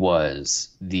really was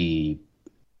the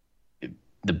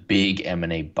big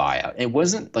M&A buyout. It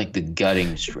wasn't like the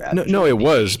gutting strategy. No, it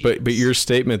was, but your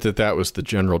statement that was the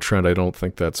general trend, I don't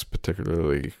think that's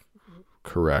particularly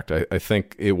correct. I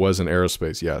think it was in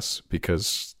aerospace, yes,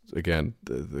 because again,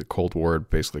 the Cold War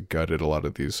basically gutted a lot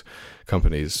of these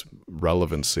companies'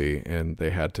 relevancy, and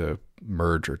they had to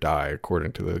merge or die,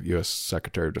 according to the U.S.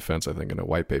 Secretary of Defense, I think, in a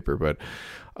white paper. But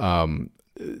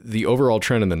the overall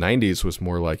trend in the 90s was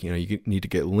more like, you need to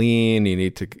get lean, you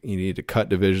need to cut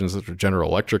divisions. That's what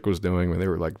General Electric was doing when they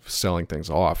were like selling things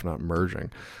off, not merging.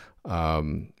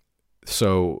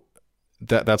 So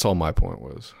that's all my point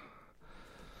was.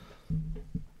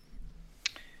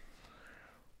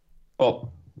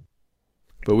 Well,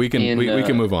 but we can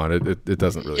move on. It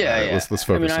doesn't really matter. Yeah. Let's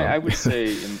focus on. I would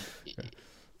say,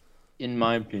 in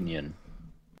my opinion,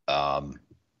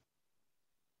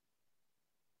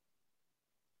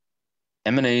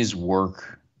 M&As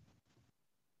work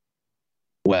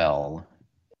well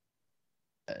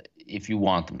if you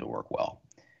want them to work well.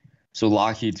 So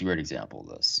Lockheed's a great example of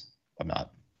this. I'm not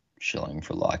shilling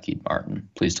for Lockheed Martin.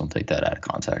 Please don't take that out of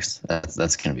context.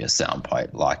 That's going to be a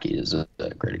soundbite. Lockheed is a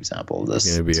great example of this.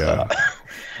 It's going to be a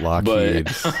Lockheed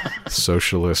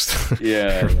socialist.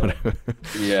 Yeah,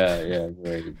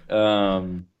 great. But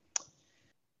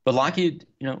Lockheed,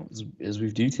 as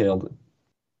we've detailed,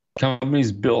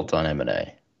 companies built on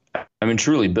M&A. I mean,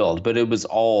 truly build, but it was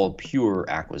all pure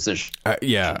acquisition. I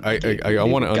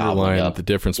want to underline the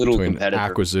difference between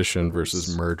acquisition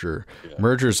versus merger. Yeah.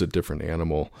 Merger is a different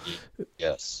animal.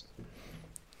 Yes.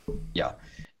 Yeah,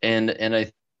 and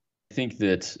I think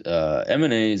that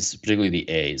M&As, particularly the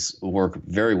A's, work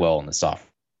very well in the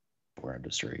software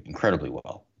industry, incredibly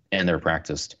well, and they're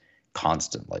practiced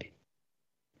constantly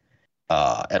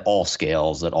at all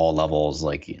scales, at all levels.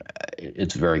 Like, you know,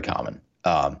 it's very common.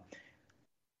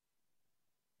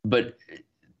 But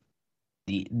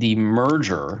the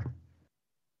merger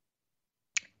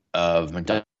of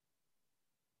McDonnell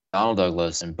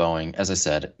Douglas and Boeing, as I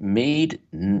said,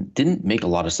 didn't make a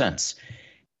lot of sense.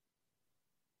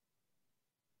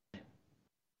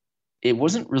 It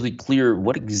wasn't really clear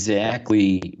what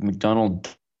exactly McDonnell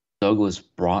Douglas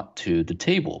brought to the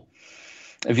table.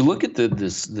 If you look at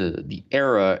the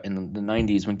era in the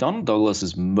 90s, McDonnell Douglas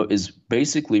is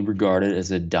basically regarded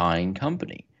as a dying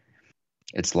company.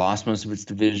 It's lost most of its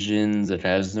divisions. It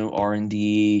has no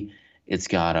R&D. It's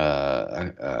got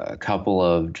a couple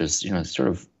of just, you know, sort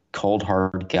of cold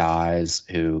hard guys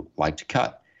who like to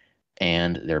cut,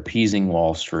 and they're appeasing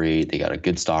Wall Street. They got a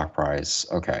good stock price.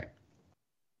 Okay.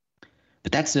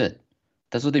 But that's it.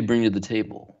 That's what they bring to the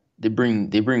table. They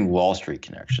bring Wall Street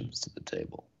connections to the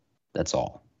table. That's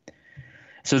all.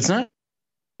 So it's not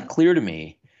clear to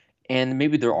me, and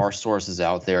maybe there are sources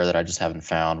out there that I just haven't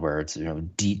found where it's,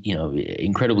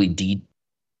 incredibly deep.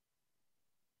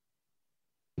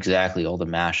 Exactly all the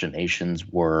machinations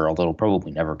were, although it'll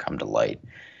probably never come to light.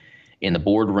 In the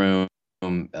boardroom,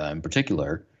 in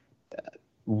particular,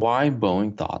 why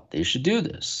Boeing thought they should do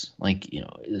this. Like, you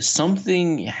know,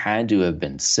 something had to have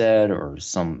been said, or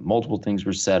multiple things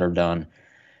were said or done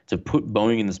to put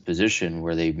Boeing in this position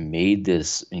where they made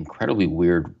this incredibly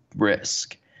weird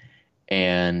risk.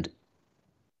 And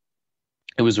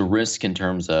it was a risk in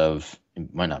terms of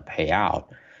it might not pay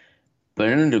out, but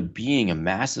it ended up being a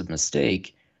massive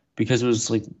mistake because it was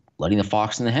like letting the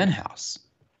fox in the hen house.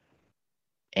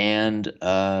 And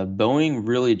Boeing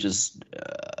really just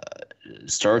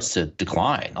starts to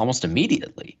decline almost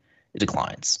immediately. It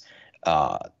declines.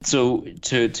 So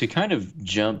to kind of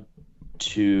jump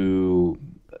to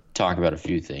talk about a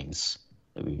few things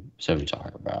that we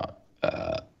talk about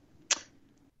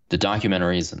the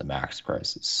documentaries and the MAX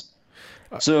crisis.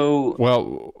 So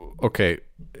okay.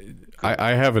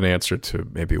 I have an answer to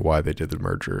maybe why they did the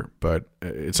merger, but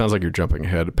it sounds like you're jumping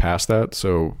ahead past that.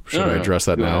 So should I address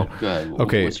that now? Go ahead.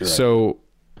 Okay. So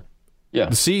yeah,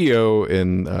 the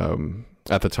CEO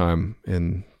at the time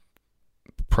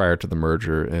prior to the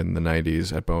merger in the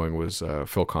 90s at Boeing was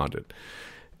Phil Condit.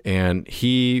 And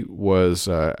he was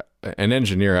an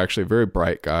engineer, actually a very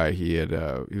bright guy. He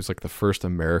was like the first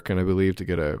American, I believe, to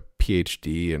get a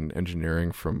PhD in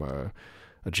engineering from a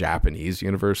Japanese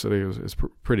university. It was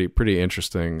pretty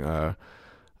interesting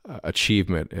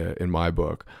achievement in my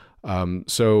book.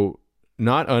 So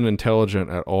not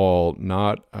unintelligent at all,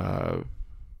 not an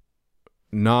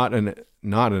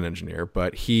engineer,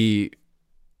 but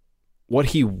what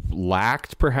he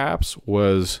lacked perhaps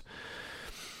was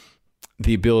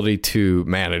the ability to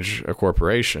manage a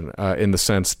corporation in the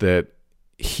sense that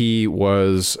he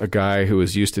was a guy who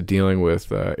was used to dealing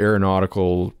with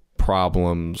aeronautical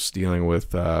problems, dealing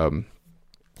with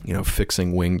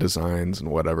fixing wing designs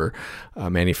and whatever,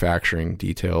 manufacturing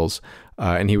details,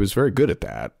 and he was very good at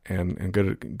that and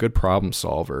good problem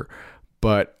solver.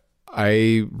 But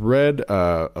I read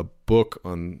a book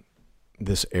on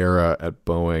this era at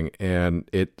Boeing, and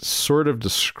it sort of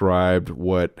described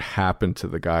what happened to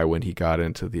the guy when he got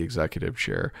into the executive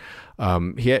chair.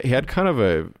 He had kind of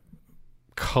a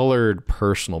colored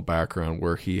personal background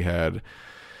where he had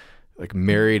like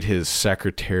married his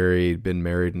secretary, been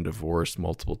married and divorced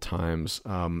multiple times.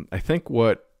 I think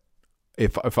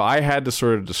if I had to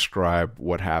sort of describe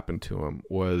what happened to him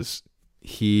was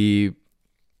he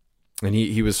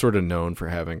was sort of known for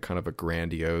having kind of a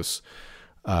grandiose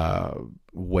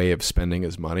way of spending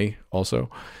his money also.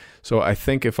 So I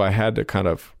think if I had to kind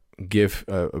of give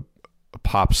a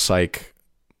pop psych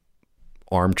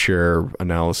armchair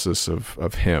analysis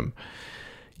of him,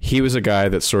 he was a guy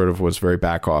that sort of was very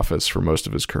back office for most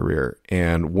of his career.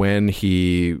 And when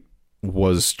he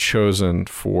was chosen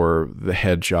for the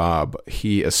head job,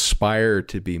 he aspired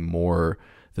to be more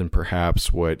than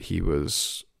perhaps what he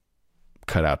was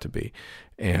cut out to be.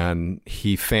 And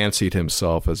he fancied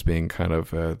himself as being kind of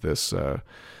this,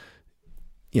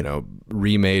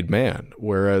 remade man.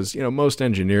 Whereas, most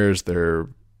engineers, they're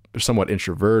somewhat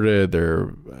introverted.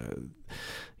 They're,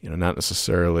 not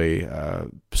necessarily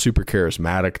super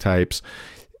charismatic types.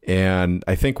 And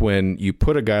I think when you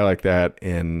put a guy like that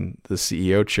in the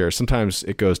CEO chair, sometimes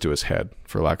it goes to his head,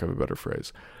 for lack of a better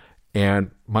phrase.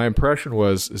 And my impression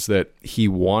is that he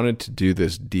wanted to do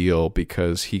this deal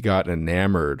because he got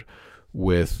enamored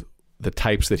with the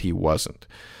types that he wasn't.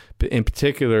 In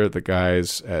particular, the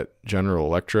guys at General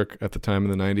Electric at the time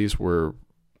in the 90s were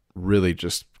really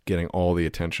just getting all the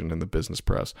attention in the business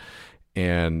press.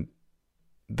 And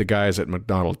the guys at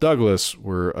McDonnell Douglas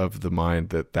were of the mind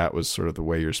that that was sort of the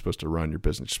way you're supposed to run your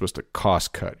business. You're supposed to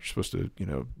cost cut. You're supposed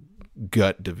to,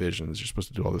 gut divisions. You're supposed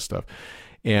to do all this stuff.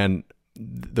 And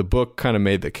the book kind of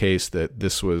made the case that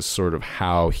this was sort of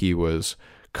how he was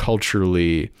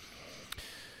culturally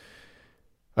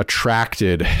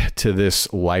attracted to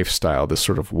this lifestyle, this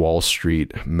sort of Wall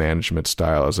Street management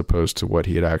style, as opposed to what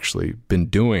he had actually been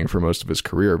doing for most of his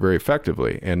career very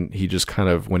effectively. And he just kind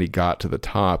of, when he got to the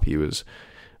top, he was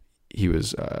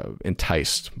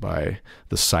enticed by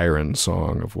the siren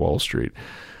song of Wall Street.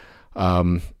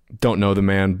 Don't know the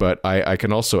man, but I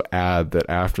can also add that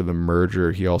after the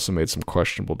merger, he also made some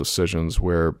questionable decisions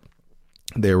where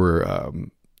they were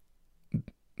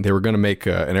going to make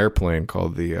an airplane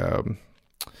called the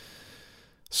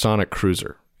Sonic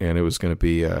Cruiser, and it was going to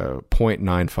be a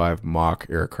 .95 Mach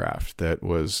aircraft that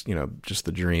was, just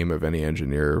the dream of any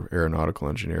aeronautical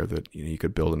engineer, that you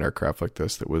could build an aircraft like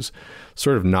this that was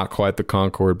sort of not quite the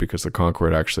Concorde, because the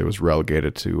Concorde actually was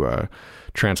relegated to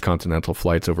transcontinental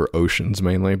flights over oceans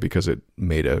mainly because it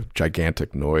made a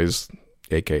gigantic noise,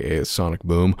 aka a sonic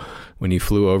boom, when you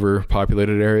flew over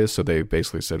populated areas. So they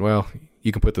basically said, well,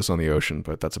 you can put this on the ocean,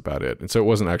 but that's about it. And so it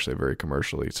wasn't actually a very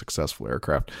commercially successful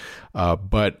aircraft.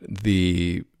 But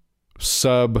the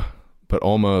but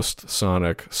almost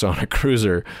Sonic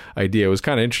Cruiser idea was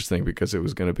kind of interesting because it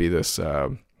was going to be this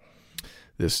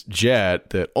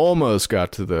jet that almost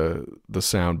got to the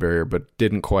sound barrier, but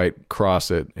didn't quite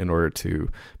cross it in order to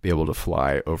be able to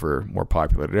fly over more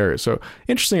populated areas. So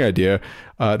interesting idea.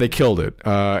 They killed it.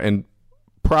 And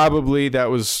probably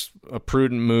that was a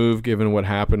prudent move given what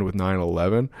happened with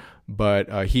 9/11,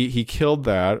 but he killed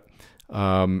that.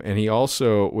 And he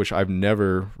also, which I've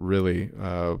never really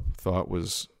thought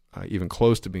was even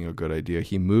close to being a good idea,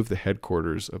 he moved the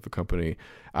headquarters of the company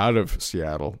out of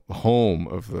Seattle, the home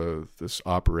of this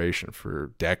operation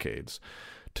for decades,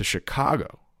 to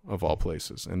Chicago, of all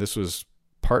places. And this was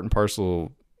part and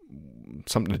parcel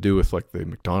something to do with like the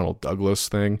McDonnell Douglas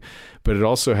thing, but it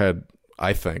also had,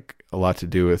 I think, a lot to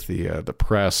do with the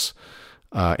press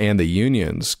and the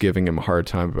unions giving him a hard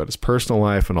time about his personal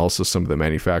life, and also some of the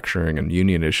manufacturing and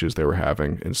union issues they were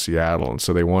having in Seattle. And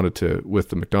so they wanted to, with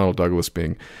the McDonnell Douglas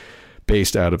being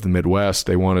based out of the Midwest,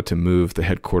 they wanted to move the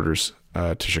headquarters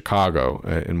to Chicago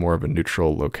in more of a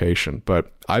neutral location.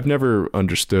 But I've never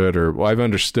understood, I've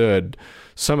understood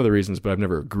some of the reasons, but I've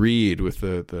never agreed with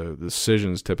the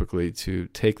decisions typically to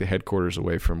take the headquarters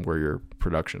away from where your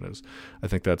production is. I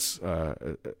think that's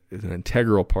an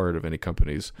integral part of any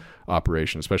company's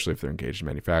operation, especially if they're engaged in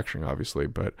manufacturing, obviously.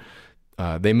 But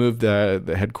they moved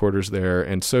the headquarters there.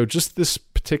 And so just this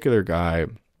particular guy,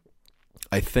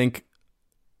 I think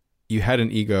you had an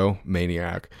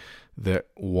egomaniac that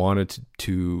wanted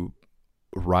to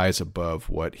rise above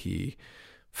what he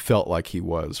felt like he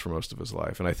was for most of his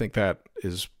life. And I think that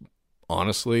is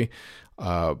honestly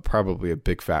probably a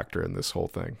big factor in this whole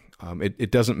thing.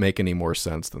 It doesn't make any more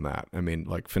sense than that. I mean,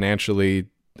 like financially,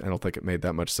 I don't think it made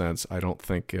that much sense. I don't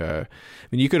think,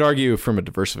 you could argue from a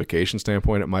diversification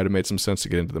standpoint, it might have made some sense to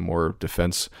get into the more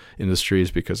defense industries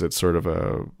because it's sort of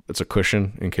it's a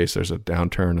cushion in case there's a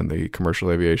downturn in the commercial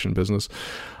aviation business.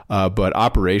 But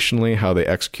operationally, how they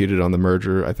executed on the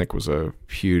merger, I think was a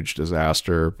huge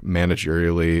disaster.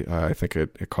 Managerially, I think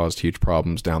it caused huge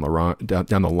problems down the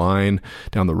line,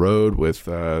 down the road with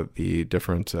the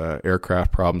different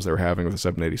aircraft problems they were having with the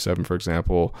 787, for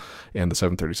example, and the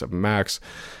 737 MAX.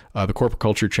 The corporate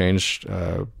culture changed,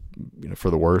 for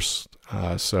the worse.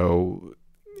 So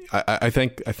I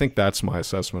think that's my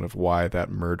assessment of why that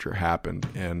merger happened.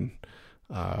 And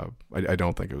I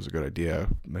don't think it was a good idea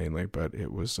mainly, but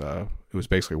it was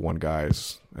basically one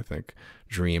guy's, I think,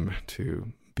 dream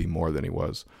to be more than he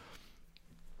was.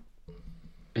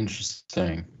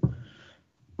 Interesting.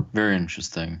 Very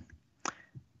interesting.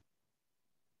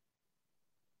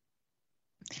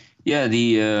 Yeah,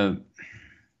 the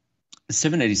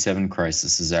 787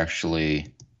 crisis is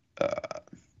actually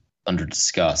under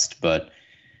discussed, but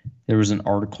there was an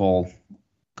article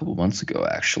a couple months ago,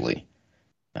 actually,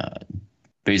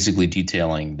 basically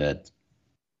detailing that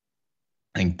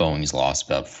I think Boeing's lost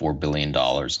about $4 billion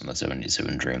on the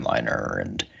 787 Dreamliner,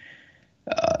 and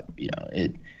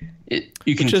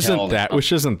You can tell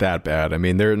which isn't that bad. I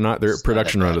mean, their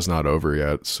production run is not over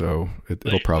yet, so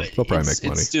they'll probably make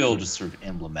money. It's still just sort of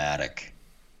emblematic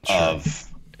of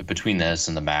between this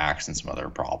and the Max and some other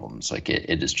problems. Like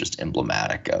it is just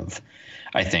emblematic of,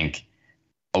 I think,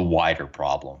 a wider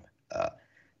problem.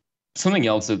 Something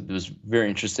else that was very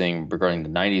interesting regarding the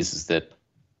 90s is that,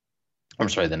 the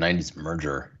 90s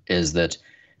merger, is that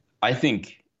I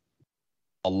think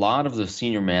a lot of the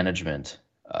senior management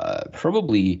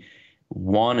probably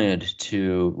wanted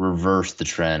to reverse the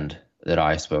trend that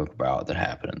I spoke about that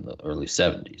happened in the early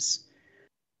 70s,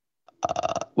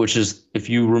 which is if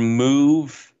you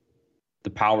remove the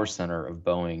power center of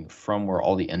Boeing from where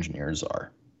all the engineers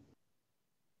are,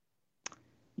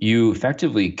 you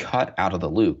effectively cut out of the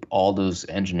loop all those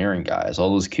engineering guys,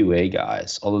 all those QA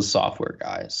guys, all those software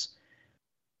guys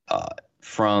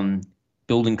from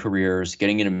building careers,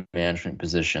 getting into management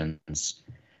positions, and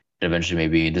eventually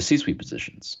maybe into C-suite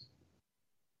positions.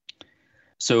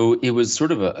 So it was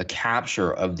sort of a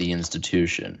capture of the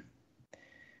institution.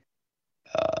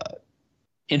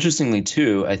 Interestingly,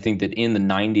 too, I think that in the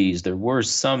 90s, there were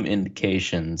some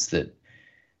indications that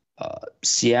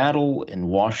Seattle and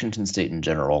Washington State in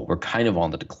general were kind of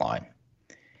on the decline.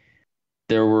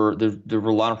 There were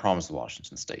a lot of problems with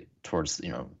Washington State towards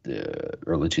the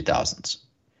early 2000s.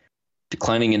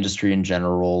 Declining industry in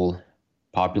general,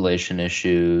 population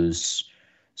issues,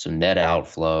 some net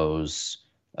outflows.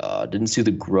 Didn't see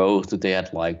the growth that they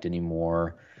had liked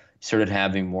anymore. Started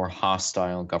having more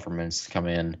hostile governments come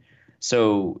in.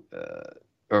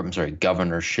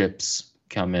 Governorships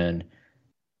come in.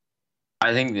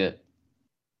 I think that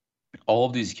all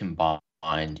of these combined,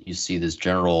 you see this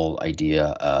general idea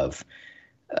of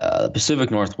the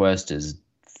Pacific Northwest is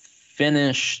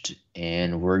finished,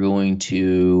 and we're going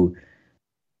to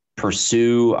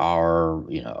pursue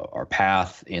our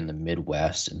path in the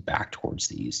Midwest and back towards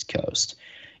the East Coast.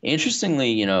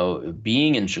 Interestingly,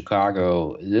 being in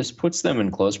Chicago, this puts them in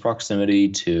close proximity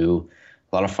to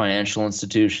a lot of financial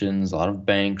institutions, a lot of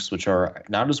banks, which are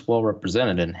not as well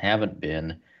represented and haven't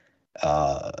been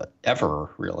ever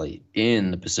really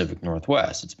in the Pacific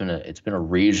Northwest. It's been a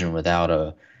region without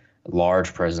a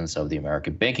large presence of the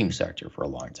American banking sector for a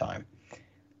long time.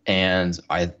 And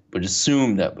I would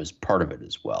assume that was part of it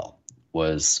as well,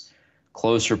 was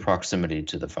closer proximity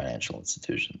to the financial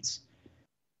institutions.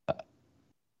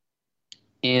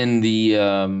 In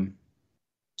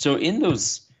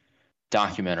those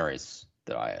documentaries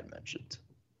that I had mentioned,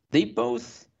 they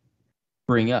both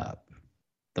bring up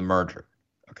the merger.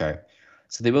 Okay,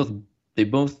 so they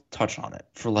both touch on it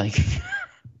for like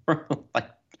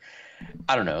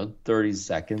I don't know, 30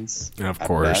 seconds. Of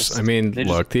course. I mean,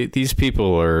 these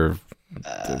people are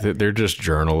they're just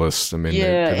journalists. I mean,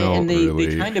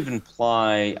 they kind of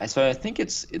imply. So I think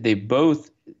they both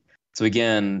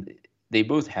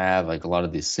have like a lot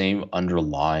of the same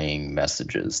underlying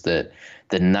messages that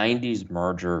the 90s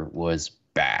merger was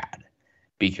bad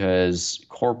because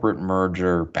corporate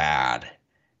merger bad,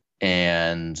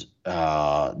 and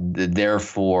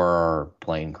therefore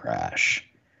plane crash.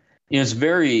 It's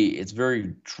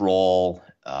very droll.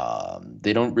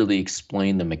 They don't really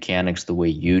explain the mechanics the way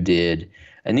you did.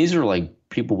 And these are like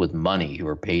people with money who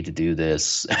are paid to do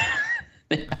this.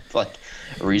 They have like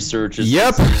research.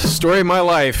 Yep, story of my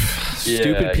life.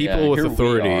 Stupid people with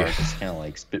authority. We are just kind of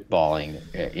like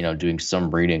spitballing, doing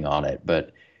some reading on it.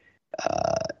 But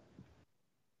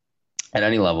at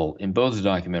any level, in both the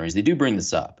documentaries, they do bring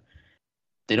this up.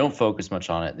 They don't focus much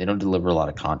on it. They don't deliver a lot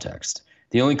of context.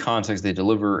 The only context they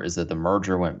deliver is that the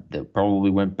merger probably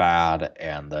went bad,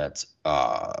 and that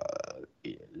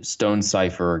Harry Stone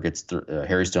Cipher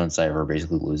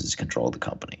basically loses control of the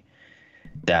company.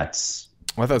 I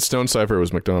thought Stone Cipher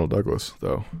was McDonnell Douglas,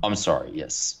 though. I'm sorry.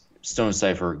 Yes, Stone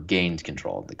Cipher gained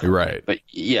control of the company. Right. But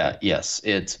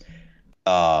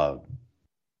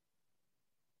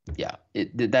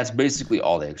that's basically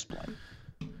all they explain.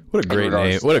 What a great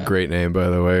name! What a great name, by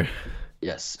the way.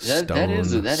 Yes, that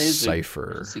is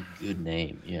Cipher. That's a good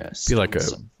name. Yes, be like a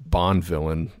Bond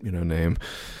villain, name.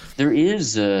 There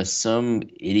is some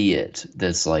idiot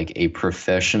that's like a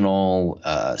professional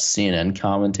CNN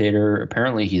commentator.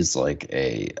 Apparently, he's like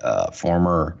a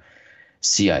former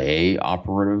CIA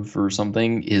operative or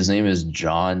something. His name is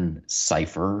John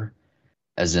Cipher,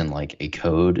 as in like a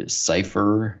code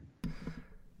cipher.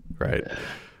 Right.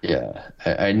 Yeah,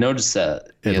 I noticed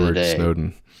that the Edward other day.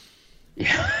 Snowden.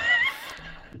 Yeah.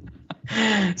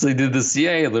 So did the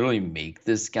CIA literally make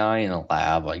this guy in a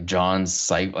lab, like John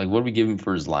Cipher? Like, what do we give him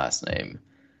for his last name?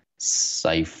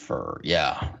 Cipher.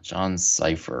 Yeah, John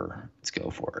Cipher. Let's go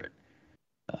for it.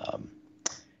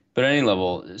 But at any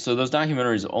level, so those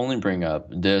documentaries only bring up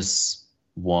this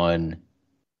one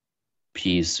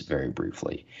piece very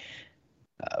briefly.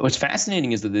 What's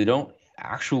fascinating is that they don't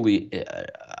actually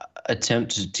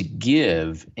attempt to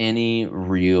give any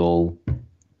real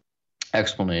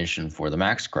explanation for the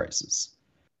Max crisis.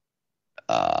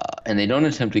 And they don't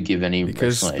attempt to give any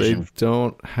because explanation. They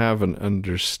don't have an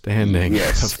understanding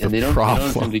yes, of the and they don't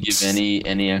attempt to give problems.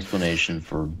 any explanation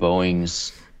for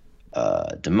Boeing's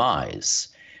demise.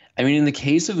 I mean, in the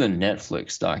case of the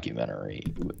Netflix documentary,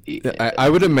 I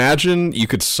would imagine you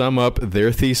could sum up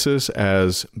their thesis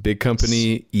as big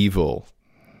company evil.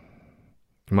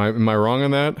 Am I wrong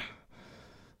on that?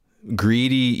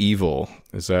 Greedy evil.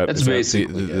 That's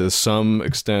basically the some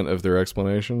extent of their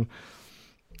explanation?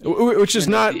 Which is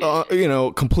not,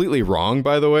 completely wrong,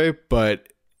 by the way, but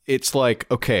it's like,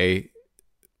 okay,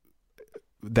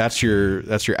 that's your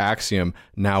axiom.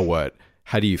 Now what?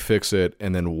 How do you fix it?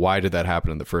 And then why did that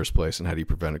happen in the first place? And how do you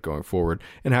prevent it going forward?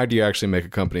 And how do you actually make a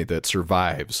company that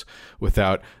survives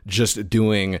without just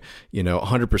doing,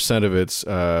 100% of its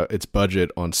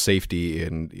budget on safety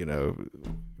and,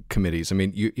 committees? I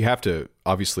mean, you have to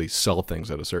obviously sell things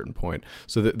at a certain point.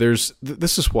 So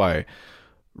this is why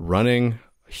running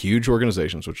huge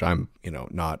organizations, which I'm,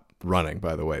 not running,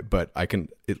 by the way, but I can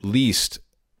at least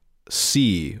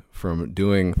see from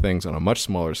doing things on a much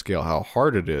smaller scale how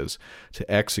hard it is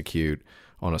to execute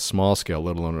on a small scale,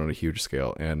 let alone on a huge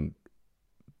scale. And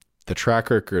the track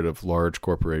record of large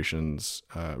corporations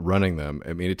running them,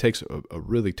 I mean, it takes a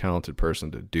really talented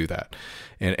person to do that.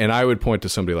 And I would point to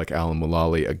somebody like Alan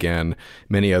Mulally. Again,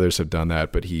 many others have done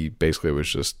that, but he basically was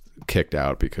just kicked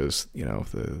out because,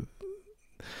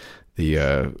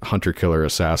 the hunter-killer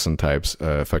assassin types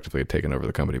effectively had taken over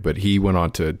the company. But he went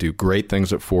on to do great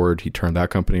things at Ford. He turned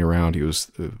that company around. He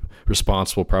was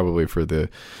responsible probably for the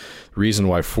reason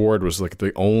why Ford was like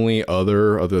the only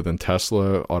other than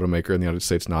Tesla automaker in the United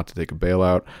States not to take a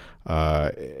bailout.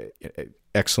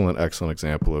 Excellent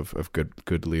example of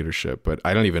good leadership. But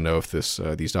I don't even know if these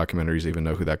documentaries even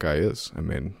know who that guy is. I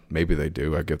mean, maybe they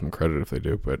do. I give them credit if they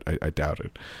do, but I doubt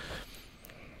it.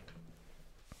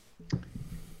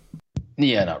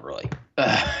 Yeah, not really.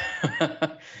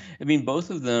 I mean, both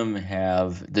of them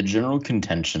have the general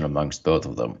contention amongst both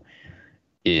of them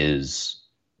is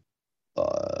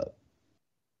 90s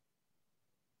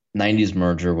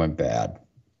merger went bad.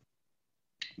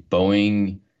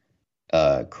 Boeing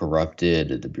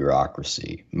corrupted the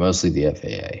bureaucracy, mostly the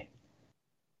FAA.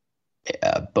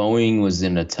 Boeing was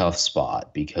in a tough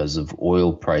spot because of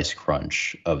oil price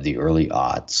crunch of the early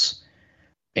aughts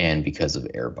and because of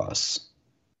Airbus.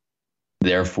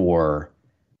 Therefore,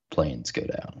 planes go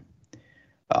down.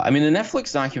 I mean, the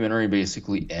Netflix documentary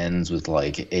basically ends with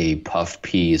like a puff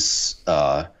piece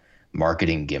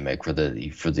marketing gimmick for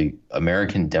the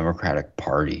American Democratic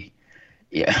Party.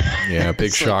 Yeah,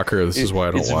 big shocker. This is why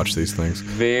I don't watch these things.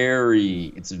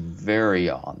 It's very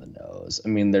on the nose. I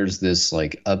mean, there's this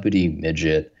like uppity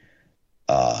midget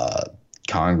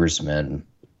congressman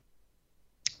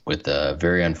with a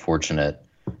very unfortunate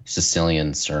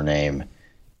Sicilian surname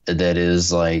that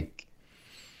is like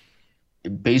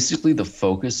basically the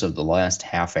focus of the last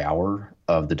half hour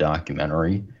of the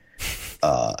documentary.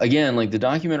 Again, like the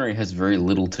documentary has very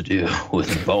little to do with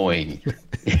Boeing.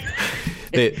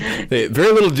 they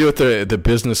very little to do with the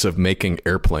business of making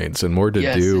airplanes and more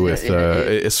to do with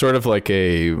it's sort of like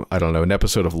an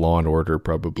episode of Law and Order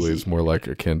probably is more like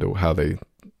akin to how they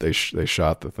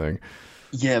shot the thing.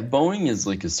 Yeah, Boeing is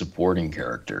like a supporting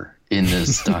character in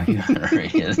this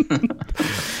documentary.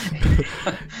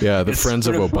 Yeah, the friends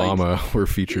of Obama were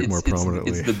featured more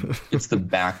prominently. It's the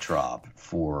backdrop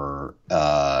for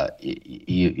like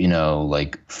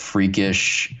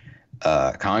freakish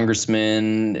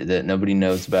congressmen that nobody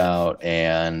knows about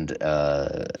and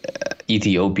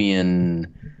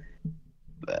Ethiopian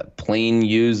plane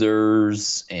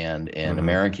users and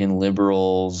American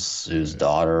liberals whose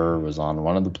daughter was on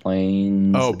one of the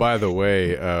planes. Oh, by the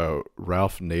way,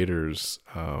 Ralph Nader's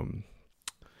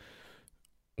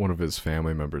one of his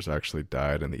family members actually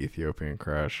died in the Ethiopian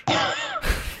crash.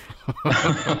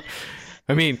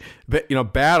 I mean,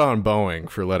 bad on Boeing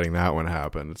for letting that one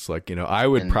happen. It's like, I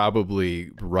would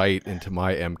probably write into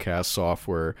my MCAS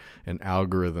software an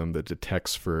algorithm that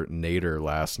detects for Nader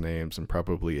last names and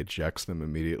probably ejects them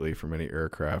immediately from any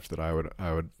aircraft that I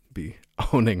would be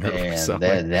owning or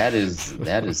selling. That is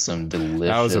some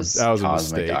delicious that was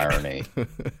cosmic irony.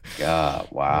 God,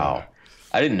 wow. Yeah.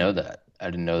 I didn't know that. I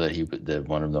didn't know that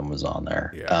one of them was on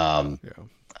there. Yeah.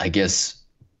 I guess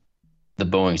the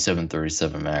Boeing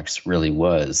 737 MAX really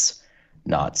was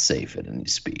not safe at any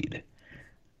speed.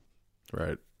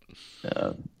 Right.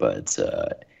 But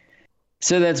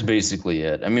So that's basically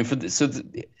it. I mean, the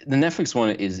Netflix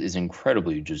one is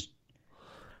incredibly just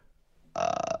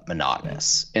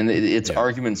monotonous, and its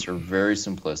arguments are very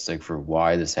simplistic for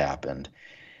why this happened,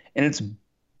 and it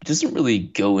doesn't really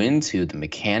go into the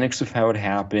mechanics of how it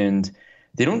happened.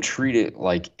 They don't treat it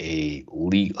like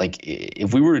like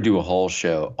if we were to do a whole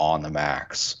show on the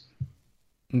Max,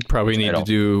 probably need to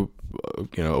do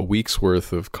a week's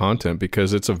worth of content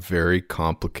because it's a very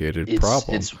complicated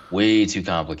problem. It's way too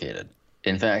complicated.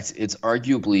 In fact, it's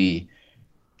arguably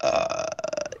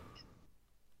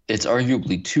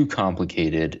too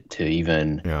complicated to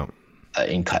even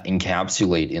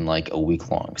encapsulate in like a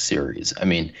week-long series. I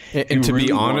mean, and to really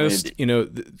be honest,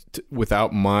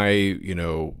 without my,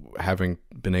 having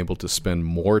been able to spend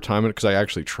more time on it, because I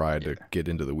actually tried to get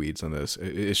into the weeds on this,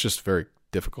 it's just very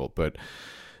difficult. But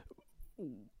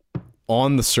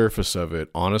on the surface of it,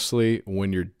 honestly,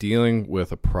 when you're dealing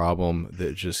with a problem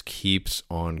that just keeps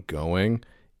on going,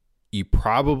 you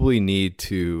probably need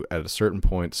to, at a certain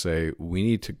point, say, we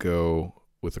need to go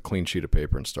with a clean sheet of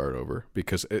paper and start over,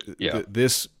 because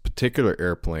this particular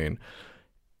airplane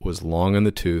was long in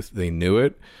the tooth. They knew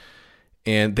it,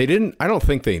 and I don't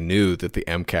think they knew that the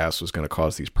MCAS was going to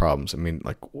cause these problems. I mean,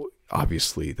 like,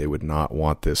 obviously they would not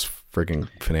want this frigging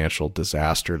financial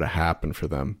disaster to happen for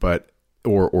them, but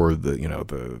or the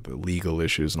the legal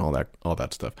issues and all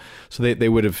that stuff. So they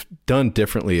would have done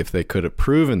differently if they could have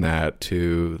proven that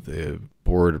to the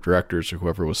board of directors or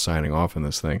whoever was signing off on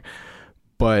this thing.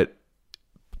 But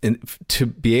to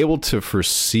be able to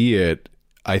foresee it,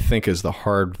 I think, is the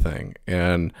hard thing.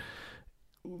 And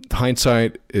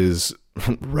hindsight is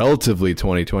relatively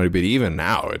 2020, but even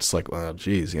now it's like, well,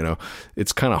 geez,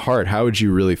 it's kind of hard. How would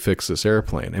you really fix this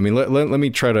airplane? I mean, let me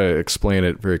try to explain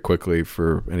it very quickly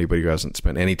for anybody who hasn't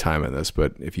spent any time in this,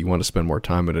 but if you want to spend more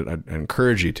time in it, I'd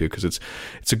encourage you to, because it's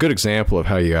a good example of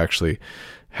how you actually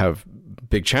have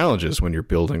big challenges when you're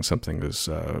building something that's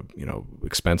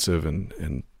expensive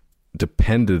and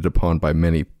depended upon by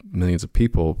many millions of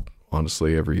people,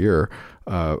 honestly, every year,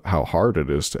 how hard it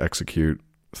is to execute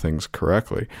things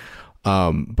correctly.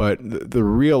 But the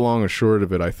real long and short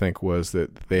of it, I think, was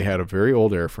that they had a very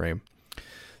old airframe.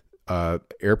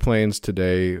 Airplanes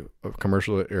today,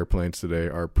 commercial airplanes today,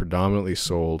 are predominantly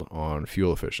sold on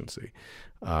fuel efficiency.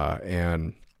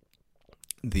 And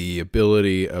the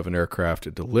ability of an aircraft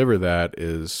to deliver that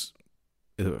is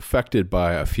affected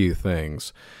by a few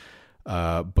things.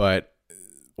 But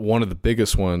one of the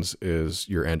biggest ones is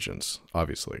your engines,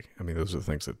 obviously. I mean, those are the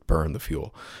things that burn the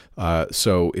fuel.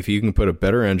 So if you can put a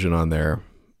better engine on there,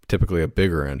 typically a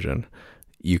bigger engine,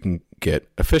 you can get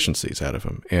efficiencies out of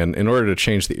them. And in order to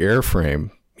change the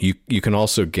airframe, you can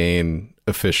also gain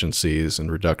efficiencies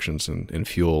and reductions in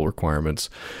fuel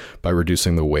requirements by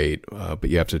reducing the weight. But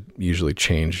you have to usually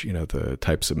change, the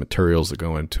types of materials that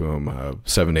go into them.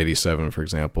 787, for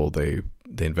example, they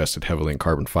invested heavily in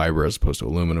carbon fiber as opposed to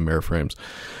aluminum airframes.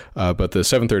 But the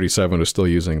 737 is still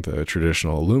using the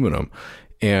traditional aluminum.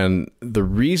 And the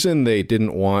reason they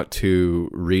didn't want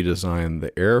to redesign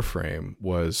the airframe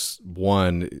was,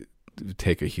 one,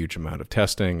 take a huge amount of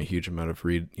testing, a huge amount of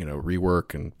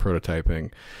rework and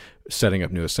prototyping, setting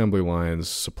up new assembly lines,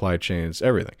 supply chains,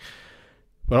 everything.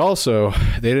 But also,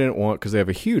 they didn't want, because they have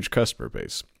a huge customer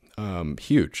base,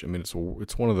 huge. I mean, it's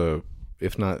one of the,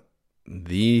 if not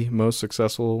the most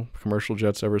successful commercial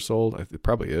jets ever sold. It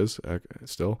probably is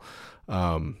still,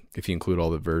 if you include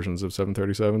all the versions of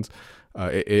 737s.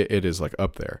 It is like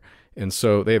up there. And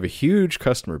so they have a huge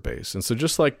customer base. And so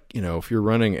just like, if you're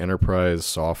running enterprise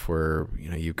software,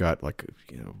 you've got like,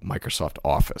 Microsoft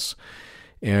Office,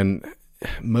 and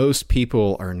most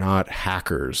people are not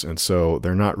hackers. And so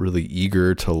they're not really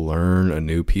eager to learn a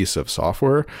new piece of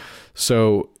software.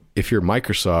 So if you're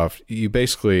Microsoft, you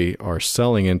basically are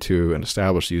selling into an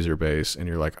established user base, and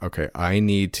you're like, okay, I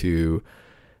need to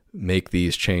make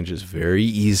these changes very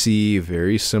easy,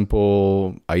 very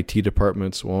simple. IT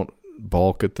departments won't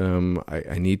balk at them.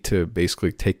 I need to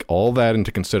basically take all that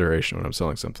into consideration when I'm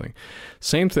selling something.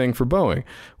 Same thing for Boeing.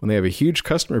 When they have a huge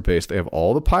customer base, they have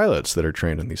all the pilots that are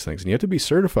trained in these things, and you have to be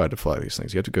certified to fly these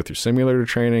things. You have to go through simulator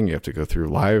training. You have to go through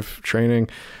live training.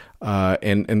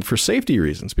 And for safety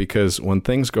reasons, because when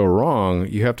things go wrong,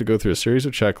 you have to go through a series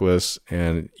of checklists,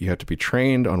 and you have to be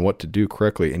trained on what to do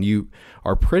correctly. And you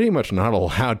are pretty much not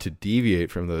allowed to deviate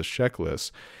from those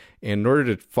checklists. And in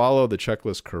order to follow the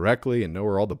checklist correctly and know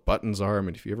where all the buttons are, I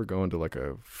mean, if you ever go into like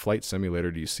a flight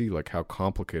simulator, do you see like how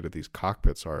complicated these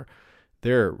cockpits are?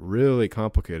 They're really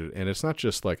complicated. And it's not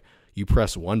just like you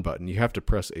press one button. You have to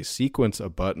press a sequence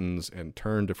of buttons and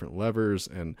turn different levers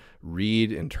and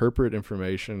interpret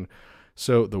information.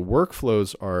 So the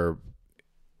workflows are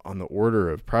on the order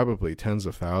of probably tens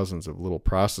of thousands of little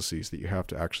processes that you have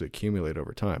to actually accumulate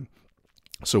over time.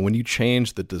 So when you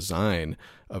change the design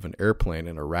of an airplane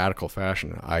in a radical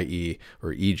fashion, i.e.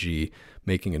 or e.g.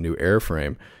 making a new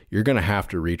airframe, you're going to have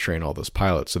to retrain all those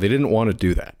pilots. So they didn't want to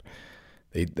do that.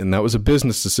 And that was a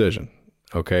business decision.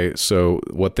 Okay, so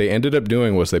what they ended up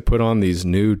doing was they put on these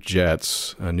new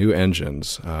jets, new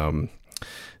engines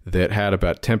that had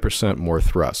about 10% more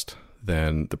thrust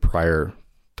than the prior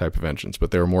type of engines,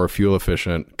 but they were more fuel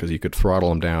efficient because you could throttle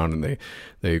them down, and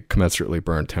they commensurately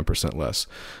burned 10%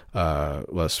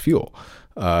 less fuel.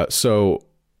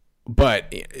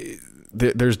 But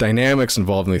there's dynamics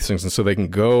involved in these things, and so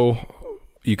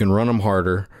you can run them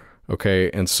harder.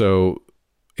 Okay, and so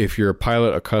if you're a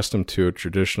pilot accustomed to a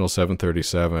traditional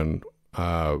 737,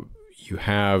 you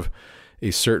have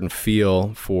a certain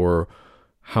feel for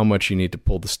how much you need to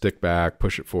pull the stick back,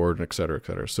 push it forward, and et cetera, et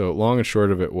cetera. So long and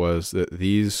short of it was that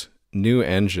these new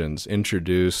engines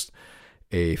introduced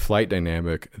a flight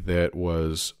dynamic that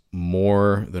was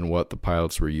more than what the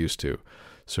pilots were used to.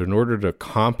 So in order to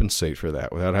compensate for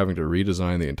that, without having to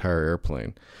redesign the entire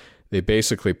airplane, they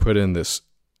basically put in this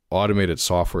automated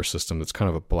software system that's kind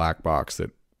of a black box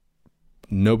that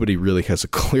nobody really has a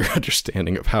clear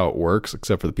understanding of how it works,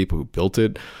 except for the people who built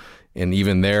it. And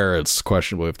even there, it's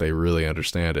questionable if they really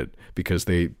understand it, because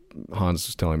Hans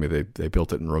was telling me they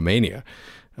built it in Romania.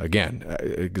 Again,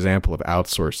 example of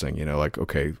outsourcing, like,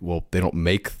 okay, well, they don't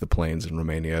make the planes in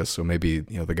Romania. So maybe,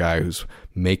 the guy who's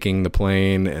making the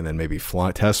plane and then maybe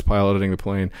test piloting the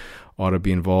plane ought to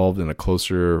be involved in a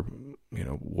closer,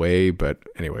 way. But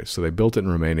anyway, so they built it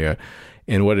in Romania.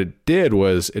 And what it did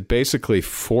was it basically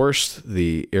forced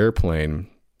the airplane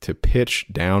to pitch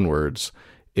downwards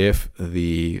if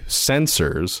the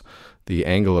sensors, the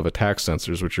angle of attack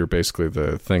sensors, which are basically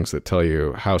the things that tell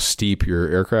you how steep your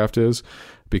aircraft is,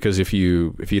 because if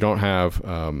you don't have,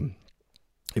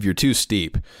 if you're too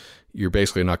steep, you're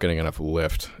basically not getting enough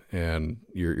lift, and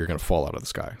you're going to fall out of the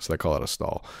sky. So they call it a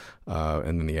stall.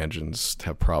 And then the engines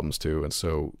have problems too. And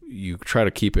so you try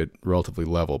to keep it relatively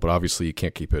level, but obviously you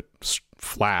can't keep it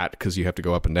flat because you have to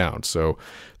go up and down. So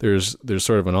there's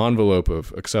sort of an envelope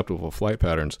of acceptable flight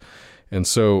patterns. And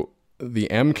so the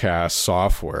MCAS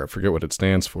software, I forget what it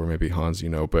stands for, maybe Hans,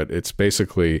 but it's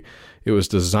basically, it was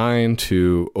designed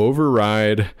to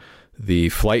override the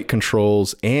flight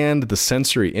controls and the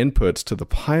sensory inputs to the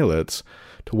pilots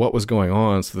to what was going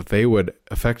on, so that they would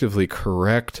effectively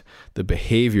correct the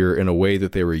behavior in a way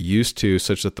that they were used to,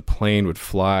 such that the plane would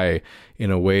fly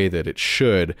in a way that it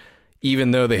should,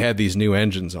 even though they had these new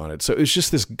engines on it. So it was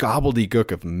just this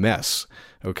gobbledygook of mess,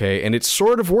 okay? And it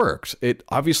sort of worked. It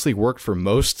obviously worked for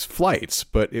most flights,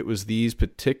 but it was these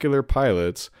particular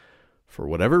pilots, for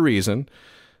whatever reason,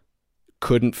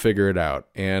 couldn't figure it out.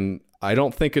 And I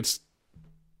don't think it's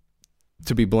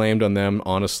to be blamed on them,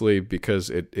 honestly, because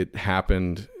it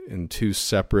happened in two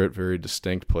separate, very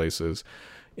distinct places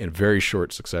in very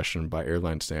short succession by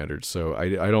airline standards. So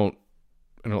I don't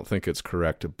think it's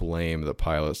correct to blame the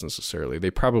pilots necessarily.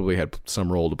 They probably had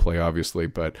some role to play, obviously,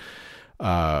 but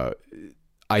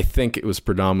I think it was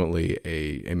predominantly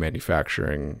a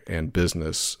manufacturing and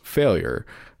business failure.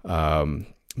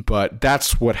 But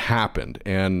that's what happened.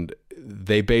 And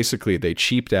they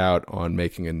cheaped out on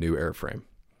making a new airframe.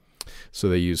 So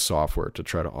they used software to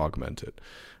try to augment it.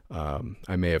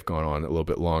 I may have gone on a little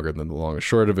bit longer than the long and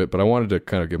short of it, but I wanted to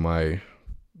kind of give my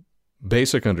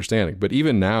basic understanding. But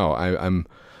even now, I'm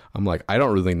like, I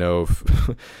don't really know if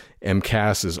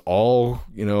MCAS is all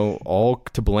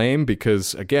to blame,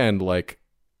 because again, like,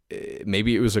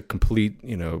 maybe it was a complete,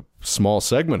 small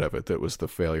segment of it that was the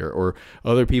failure, or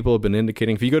other people have been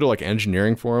indicating. If you go to like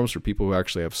engineering forums for people who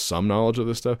actually have some knowledge of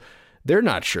this stuff, they're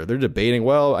not sure. They're debating,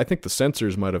 well, I think the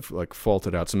sensors might have like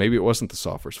faulted out, so maybe it wasn't the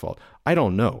software's fault. I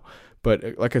don't know.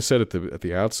 But like I said at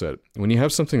the outset, when you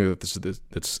have something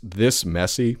that's this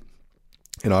messy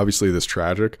and obviously this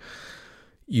tragic,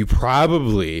 you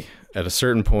probably at a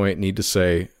certain point need to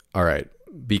say, all right,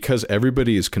 because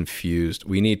everybody is confused,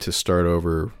 we need to start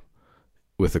over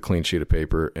with a clean sheet of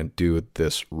paper and do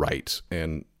this right.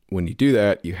 And when you do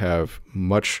that, you have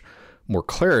much more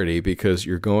clarity, because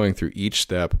you're going through each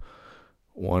step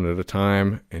one at a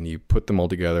time, and you put them all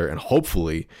together, and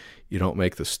hopefully you don't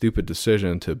make the stupid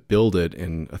decision to build it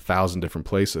in 1,000 different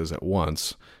places at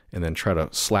once and then try to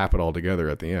slap it all together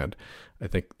at the end. I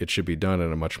think it should be done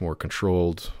in a much more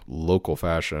controlled, local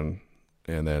fashion,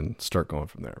 and then start going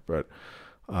from there. But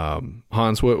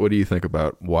Hans, what do you think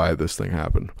about why this thing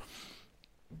happened?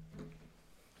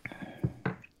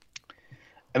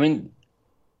 I mean,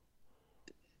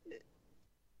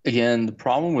 Again, the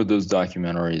problem with those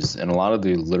documentaries and a lot of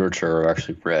the literature I've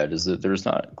actually read is that there's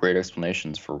not great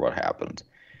explanations for what happened.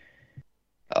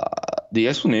 The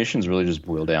explanations really just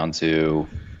boil down to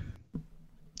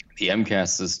the MCAS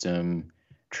system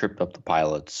tripped up the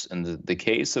pilots. And the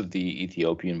case of the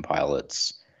Ethiopian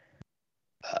pilots,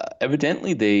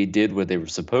 evidently they did what they were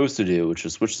supposed to do, which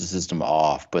was switch the system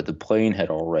off, but the plane had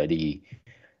already,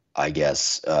 I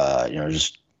guess,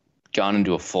 just gone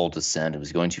into a full descent. It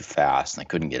was going too fast, and I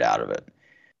couldn't get out of it.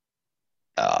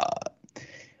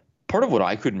 Part of what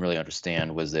I couldn't really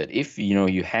understand was that if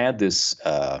you had this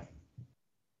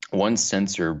one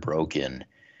sensor broken,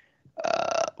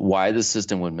 why the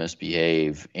system would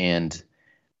misbehave, and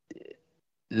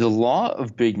the law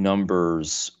of big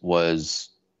numbers was,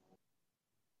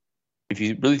 if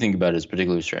you really think about it, is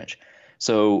particularly strange.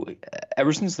 So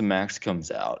ever since the MAX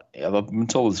comes out, up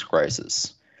until this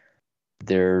crisis,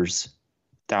 there's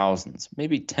thousands,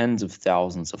 maybe tens of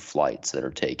thousands of flights that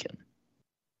are taken.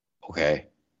 Okay.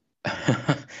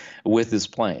 With this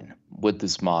plane, with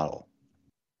this model,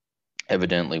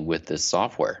 evidently with this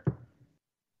software.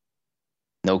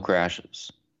 No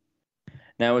crashes.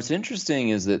 Now, what's interesting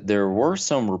is that there were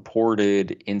some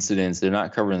reported incidents. They're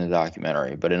not covered in the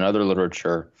documentary, but in other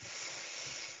literature,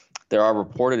 there are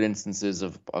reported instances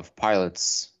of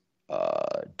pilots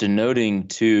denoting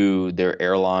to their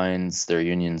airlines, their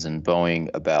unions, and Boeing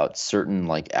about certain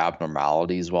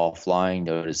abnormalities while flying,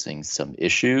 noticing some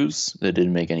issues that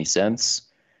didn't make any sense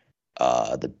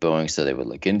that Boeing said they would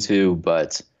look into.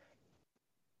 But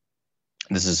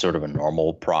this is sort of a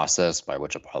normal process by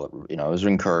which a pilot, is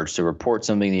encouraged to report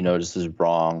something he notices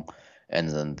wrong, and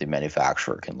then the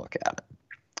manufacturer can look at it.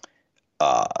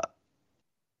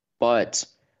 But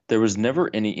there was never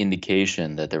any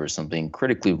indication that there was something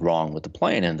critically wrong with the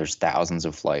plane. And there's thousands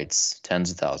of flights,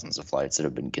 tens of thousands of flights that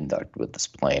have been conducted with this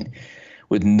plane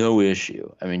with no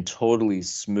issue. I mean, totally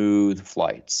smooth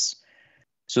flights.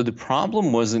 So the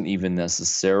problem wasn't even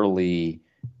necessarily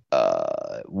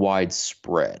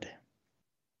widespread.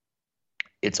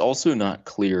 It's also not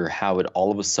clear how it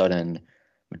all of a sudden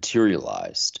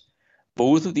materialized.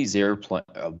 Both of these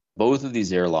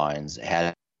airlines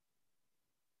had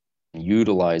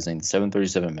utilizing the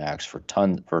 737 MAX for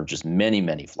just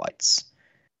many flights,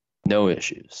 no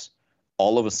issues.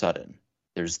 All of a sudden,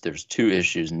 there's two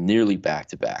issues nearly back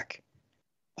to back.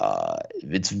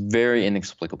 It's very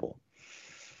inexplicable.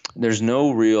 There's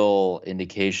no real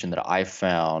indication that I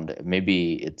found.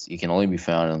 Maybe it can only be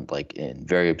found in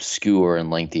very obscure and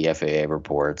lengthy FAA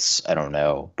reports. I don't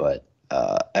know, but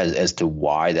as to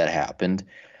why that happened,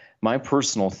 my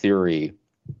personal theory.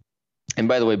 And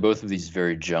by the way, both of these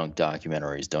very junk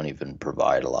documentaries don't even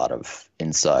provide a lot of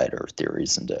insight or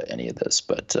theories into any of this.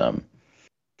 But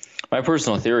my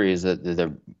personal theory is that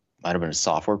there might have been a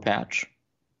software patch,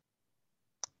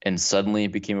 and suddenly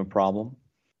it became a problem.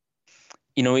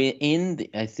 I want to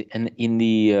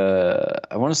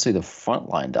say the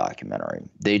Frontline documentary,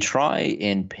 they try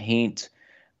and paint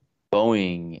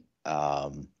Boeing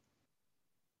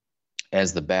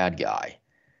as the bad guy.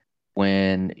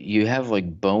 When you have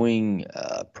Boeing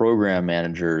program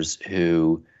managers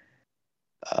who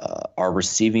are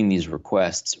receiving these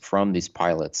requests from these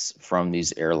pilots, from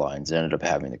these airlines, ended up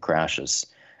having the crashes,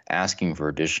 asking for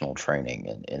additional training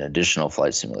and additional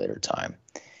flight simulator time.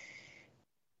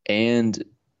 And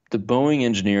the Boeing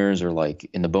engineers and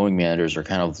the Boeing managers are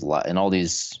kind of in all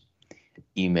these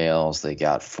emails they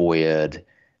got FOIA'd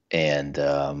and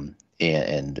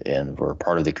were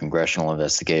part of the congressional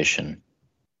investigation.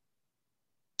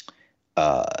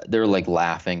 They're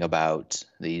laughing about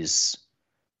these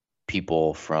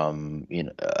people from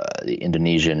the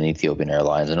Indonesian and Ethiopian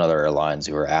airlines and other airlines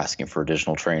who are asking for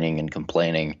additional training and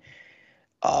complaining.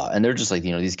 And they're just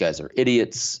these guys are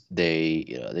idiots.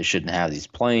 They shouldn't have these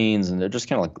planes, and they're just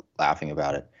kind of laughing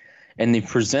about it. And they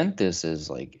present this as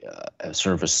a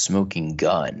sort of a smoking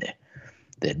gun,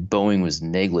 that Boeing was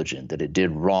negligent, that it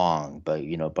did wrong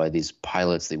by these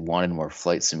pilots. They wanted more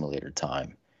flight simulator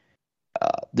time.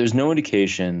 There's no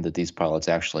indication that these pilots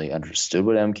actually understood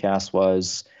what MCAS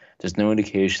was. There's no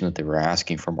indication that they were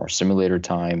asking for more simulator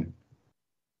time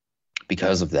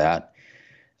because of that.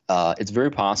 It's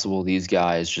very possible these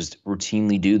guys just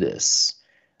routinely do this.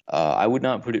 I would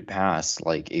not put it past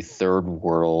a third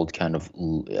world kind of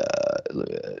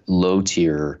low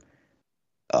tier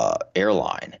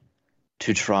airline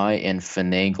to try and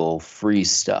finagle free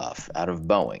stuff out of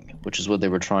Boeing, which is what they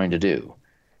were trying to do.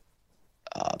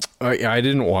 I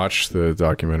didn't watch the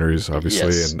documentaries, obviously,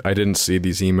 yes. And I didn't see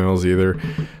these emails either.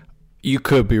 You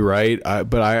could be right,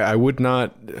 but I would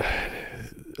not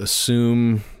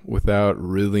assume without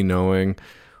really knowing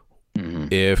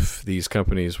if these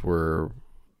companies were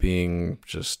being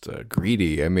just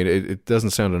greedy. I mean, it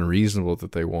doesn't sound unreasonable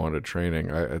that they wanted training.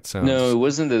 It sounds No, it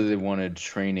wasn't that they wanted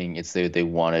training. It's that they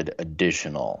wanted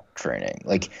additional training.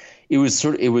 Like it was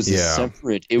a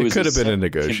separate. It could have been a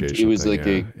negotiation. It was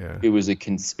thing, like it was a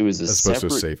as opposed to a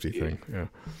separate safety thing. Yeah,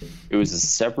 it was a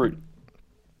separate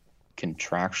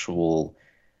contractual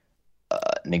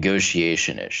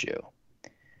negotiation issue.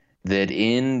 That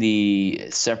in the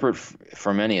separate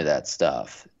from any of that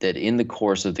stuff, that in the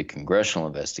course of the congressional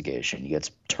investigation gets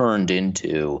turned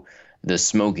into the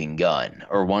smoking gun,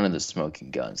 or one of the smoking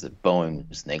guns, that Boeing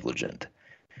was negligent.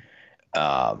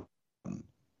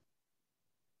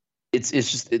 It's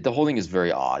just the whole thing is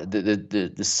very odd.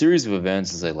 The series of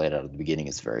events as I laid out at the beginning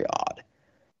is very odd.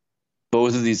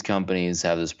 Both of these companies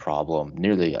have this problem,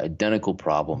 nearly identical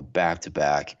problem, back to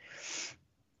back.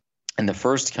 And the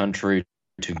first country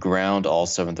to ground all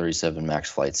 737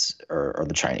 MAX flights are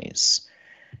the Chinese.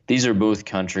 These are both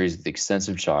countries with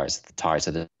extensive ties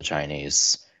to the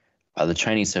Chinese. The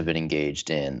Chinese have been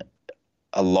engaged in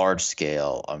a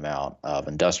large-scale amount of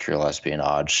industrial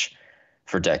espionage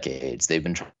for decades. They've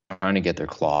been trying to get their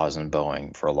claws on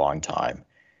Boeing for a long time.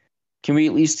 Can we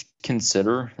at least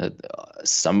consider that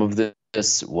some of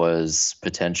this was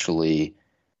potentially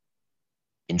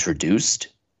introduced?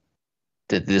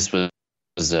 That this was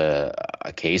a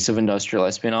case of industrial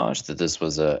espionage, that this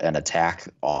was an attack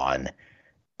on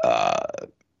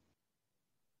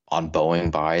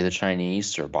Boeing by the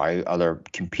Chinese or by other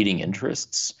competing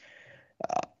interests.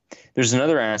 There's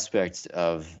another aspect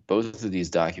of both of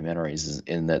these documentaries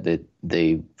in that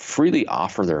they freely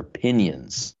offer their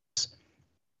opinions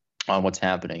on what's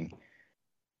happening,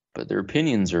 but their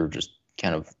opinions are just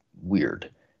kind of weird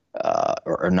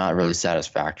or not really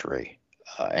satisfactory,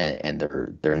 and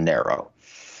they're narrow.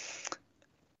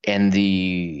 And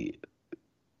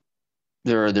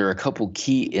there are a couple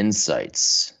key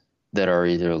insights that are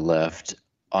either left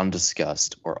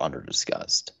undiscussed or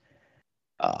underdiscussed.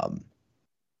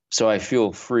 So I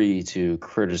feel free to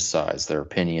criticize their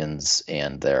opinions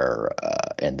and their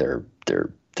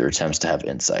attempts to have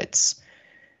insights.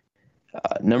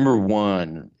 Number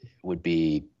one would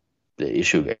be the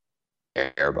issue of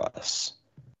Airbus.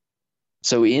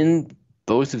 So in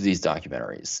both of these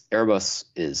documentaries, Airbus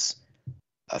is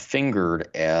fingered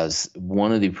as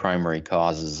one of the primary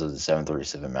causes of the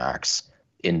 737 MAX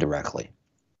indirectly.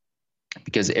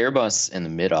 Because Airbus in the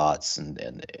mid-aughts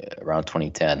and around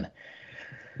 2010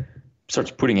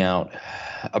 starts putting out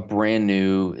a brand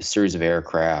new series of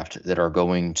aircraft that are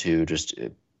going to just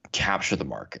capture the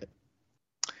market.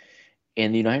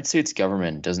 And the United States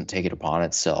government doesn't take it upon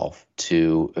itself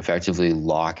to effectively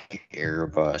lock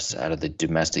Airbus out of the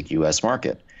domestic U.S.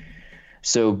 market.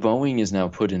 So Boeing is now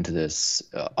put into this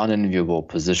unenviable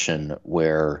position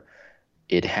where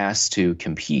it has to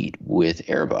compete with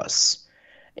Airbus.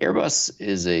 Airbus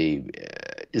is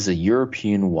a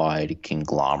European-wide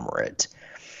conglomerate.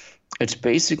 It's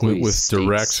basically with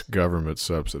direct government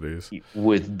subsidies,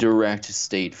 with direct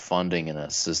state funding and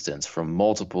assistance from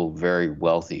multiple very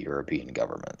wealthy European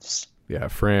governments. Yeah,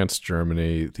 France,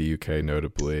 Germany, the UK,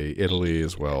 notably Italy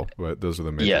as well. But those are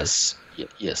the main. Yes.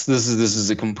 This is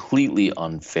a completely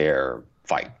unfair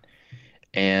fight,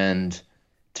 and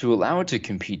to allow it to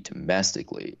compete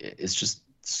domestically, it's just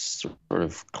sort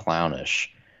of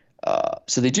clownish.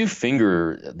 So they do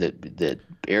finger that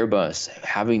Airbus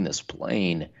having this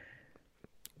plane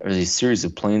or these series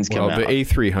of planes come out. Well, the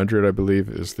A300, I believe,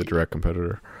 is the direct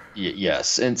competitor.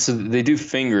 Yes, and so they do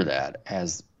finger that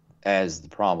as the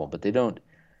problem, but they don't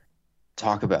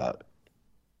talk about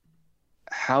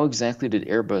how exactly did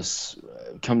Airbus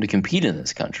come to compete in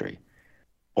this country?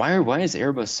 Why is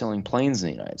Airbus selling planes in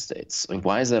the United States? Like,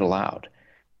 why is that allowed?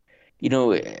 You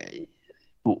know,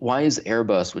 why is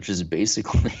Airbus, which is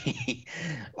basically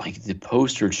like the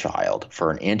poster child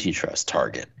for an antitrust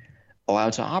target,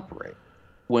 allowed to operate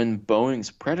when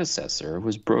Boeing's predecessor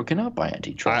was broken up by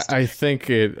antitrust? I think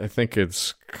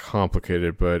it's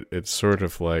complicated, but it's sort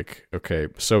of like, okay,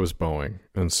 so is Boeing,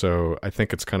 and so I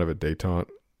think it's kind of a détente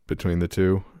between the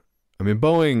two. I mean,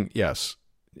 Boeing, yes,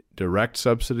 direct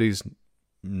subsidies,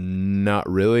 not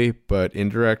really, but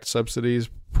indirect subsidies,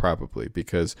 probably,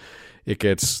 because it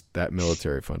gets that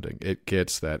military funding, it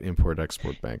gets that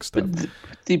import-export bank stuff.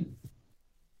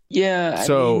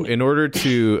 So in order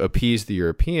to appease the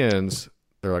Europeans,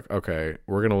 they're like, okay,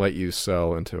 we're going to let you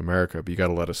sell into America, but you got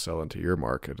to let us sell into your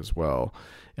market as well.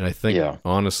 And I think,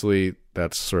 honestly,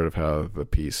 that's sort of how the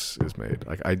piece is made.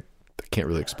 Like, I can't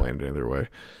really explain it any other way.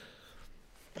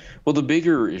 Well, the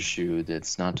bigger issue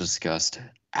that's not discussed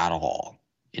at all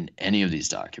in any of these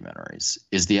documentaries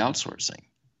is the outsourcing.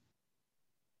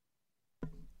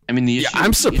 I mean, the Yeah, issue. I'm the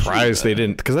issue, surprised they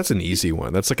didn't, because that's an easy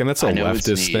one. That's a I know it's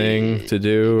leftist neat. thing to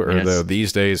do. Or Yes. though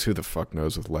these days, who the fuck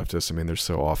knows with leftists? I mean, they're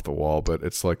so off the wall. But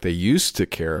it's like they used to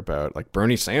care about, like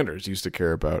Bernie Sanders used to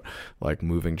care about, like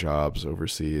moving jobs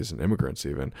overseas and immigrants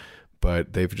even.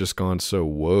 But they've just gone so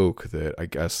woke that I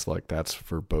guess like that's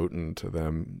verboten to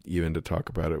them even to talk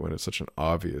about it when it's such an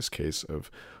obvious case of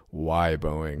why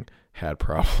Boeing had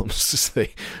problems.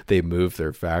 They moved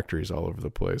their factories all over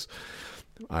the place.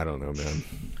 I don't know, man.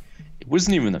 It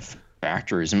wasn't even the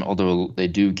factories, although they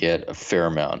do get a fair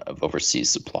amount of overseas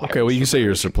supply. Okay, well, you can say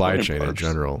your supply chain in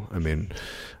general. I mean,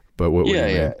 but what? Yeah,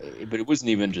 do you yeah. mean? But it wasn't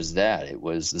even just that. It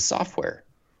was the software.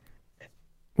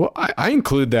 Well, I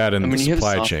include that in the you have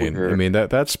supply chain. software- I mean,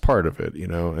 that's part of it, you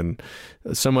know. And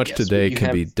so much Yes, but today you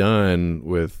can be have- done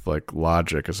with like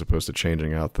logic as opposed to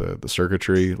changing out the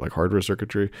circuitry, like hardware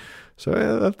circuitry. So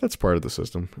yeah, that's part of the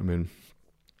system. I mean,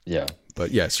 Yeah.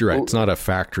 but yes, you're right. It's not a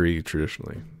factory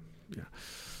traditionally.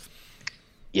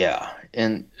 Yeah,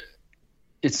 and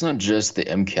it's not just the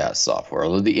MCAS software,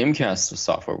 although the MCAS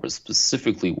software was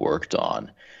specifically worked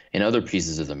on, and other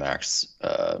pieces of the Max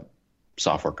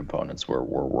software components were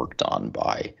worked on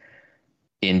by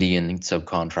Indian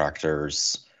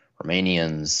subcontractors,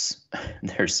 Romanians.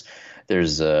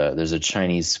 There's a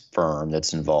Chinese firm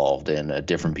that's involved in a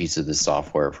different piece of the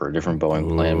software for a different Boeing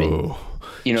plan. I mean,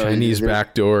 you know, Chinese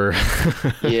backdoor.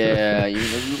 yeah,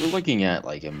 we're looking at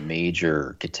like a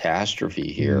major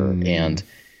catastrophe here, and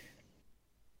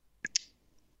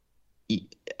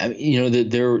I mean, you know,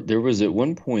 there was at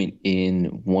one point in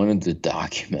one of the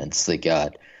documents that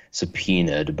got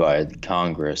subpoenaed by the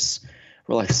Congress,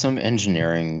 where like some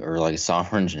engineering or like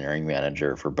software engineering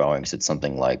manager for Boeing said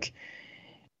something like,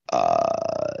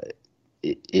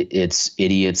 it's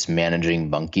idiots managing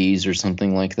monkeys or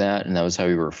something like that, and that was how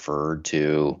he referred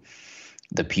to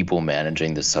the people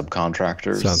managing the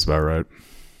subcontractors. Sounds about right.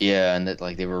 Yeah, and that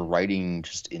like they were writing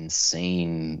just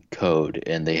insane code,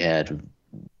 and they had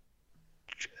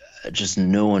just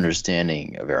no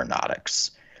understanding of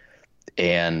aeronautics,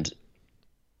 and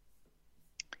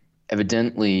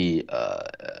evidently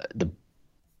the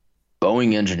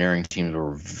Boeing engineering teams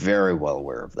were very well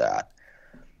aware of that.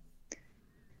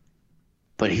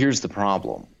 But here's the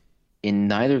problem. In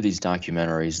neither of these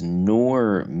documentaries,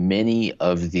 nor many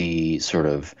of the sort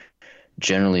of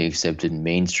generally accepted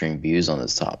mainstream views on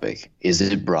this topic, is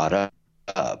it brought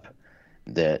up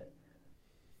that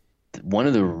one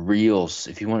of the real,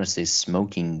 if you want to say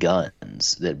smoking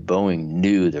guns, that Boeing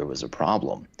knew there was a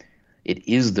problem, it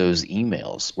is those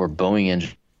emails where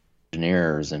Boeing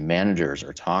engineers and managers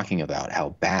are talking about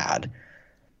how bad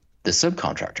the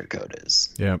subcontractor code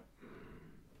is. Yep.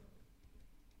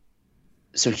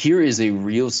 So here is a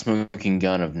real smoking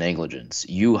gun of negligence.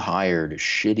 You hired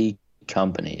shitty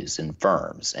companies and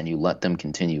firms, and you let them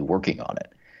continue working on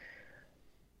it.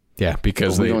 Yeah,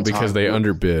 because they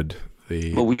underbid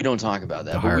the. But we don't talk about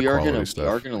that. But we are going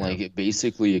to like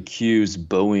basically accuse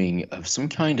Boeing of some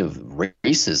kind of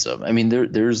racism. I mean,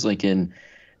 there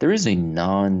is a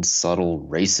non-subtle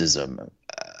racism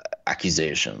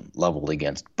accusation leveled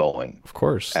against Boeing. Of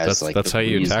course, that's how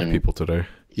you attack people today.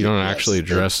 You don't actually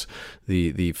address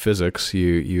the physics.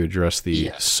 You address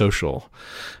the social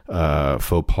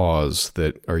faux pas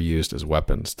that are used as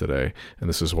weapons today. And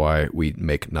this is why we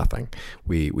make nothing.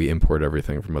 We import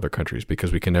everything from other countries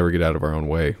because we can never get out of our own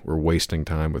way. We're wasting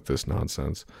time with this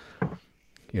nonsense.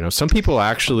 You know, some people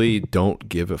actually don't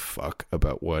give a fuck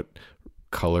about what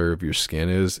color of your skin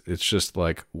is. It's just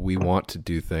like we want to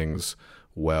do things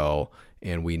well,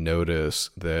 and we notice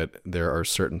that there are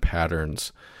certain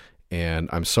patterns. And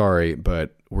I'm sorry,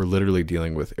 but we're literally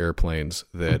dealing with airplanes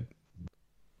that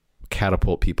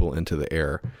catapult people into the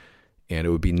air. And it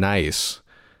would be nice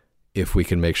if we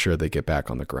can make sure they get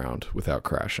back on the ground without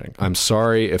crashing. I'm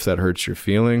sorry if that hurts your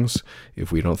feelings,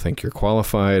 if we don't think you're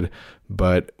qualified,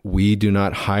 but we do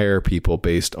not hire people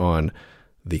based on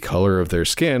the color of their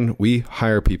skin. We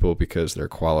hire people because they're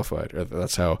qualified.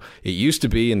 That's how it used to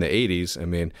be in the 80s. I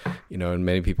mean, you know, and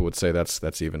many people would say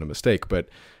that's even a mistake, but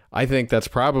I think that's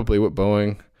probably what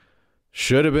Boeing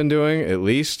should have been doing, at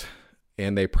least,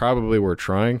 and they probably were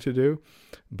trying to do.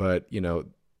 But, you know,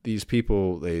 these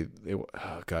people,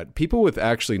 people with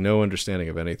actually no understanding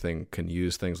of anything can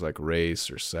use things like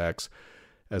race or sex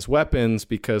as weapons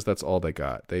because that's all they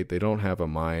got. They don't have a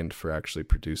mind for actually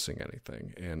producing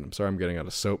anything. And I'm sorry I'm getting out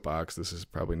of soapbox. This is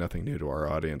probably nothing new to our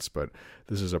audience, but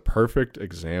this is a perfect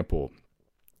example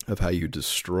of how you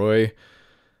destroy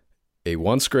a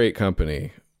once great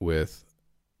company with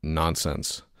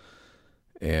nonsense.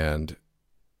 And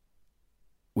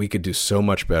we could do so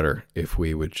much better if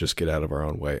we would just get out of our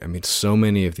own way. I mean, so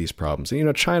many of these problems, you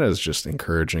know, China is just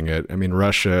encouraging it. I mean,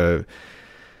 Russia,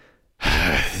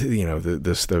 you know,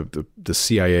 the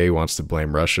CIA wants to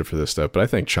blame Russia for this stuff, but I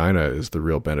think China is the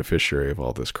real beneficiary of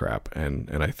all this crap. And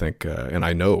I think, and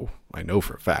I know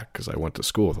for a fact, because I went to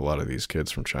school with a lot of these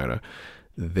kids from China,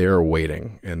 they're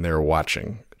waiting and they're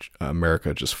watching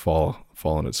America just fall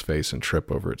on its face and trip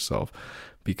over itself,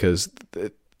 because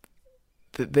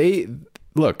they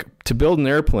look, to build an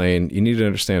airplane, you need to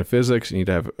understand physics, you need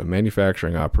to have a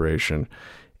manufacturing operation,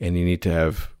 and you need to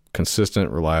have consistent,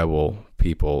 reliable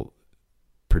people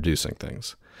producing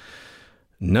things.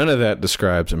 None of that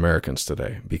describes Americans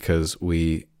today, because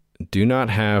we do not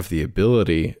have the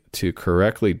ability to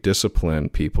correctly discipline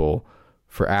people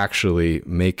for actually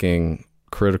making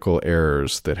critical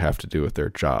errors that have to do with their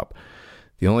job.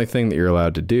 The only thing that you're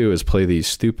allowed to do is play these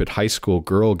stupid high school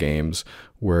girl games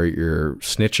where you're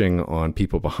snitching on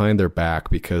people behind their back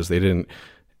because they didn't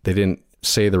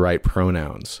say the right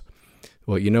pronouns.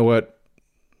 Well, you know what,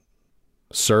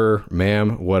 sir,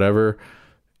 ma'am, whatever,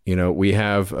 you know, we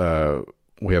have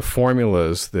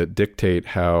formulas that dictate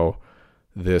how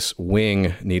this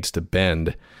wing needs to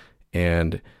bend,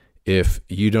 and if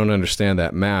you don't understand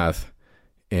that math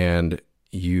and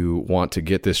you want to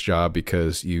get this job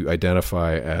because you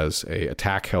identify as a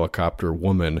attack helicopter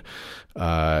woman,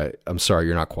 I'm sorry,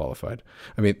 you're not qualified.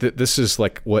 I mean, this is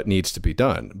like what needs to be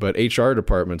done. But HR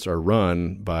departments are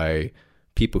run by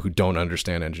people who don't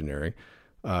understand engineering.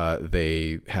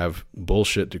 They have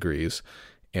bullshit degrees,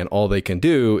 and all they can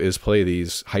do is play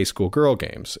these high school girl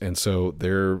games. And so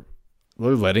they're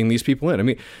letting these people in. I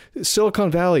mean, Silicon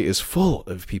Valley is full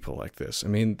of people like this. I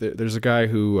mean, there's a guy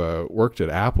who worked at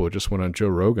Apple, just went on Joe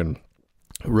Rogan,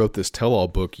 who wrote this tell-all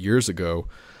book years ago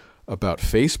about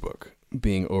Facebook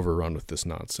being overrun with this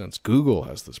nonsense. Google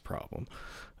has this problem.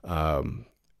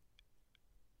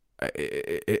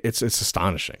 It's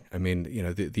astonishing. I mean, you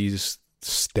know, these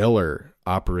stellar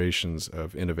operations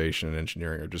of innovation and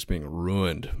engineering are just being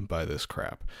ruined by this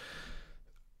crap.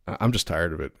 I'm just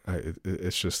tired of it.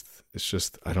 It's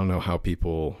just, I don't know how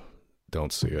people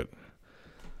don't see it.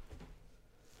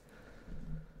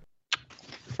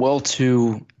 Well,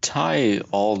 to tie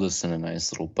all this in a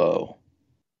nice little bow,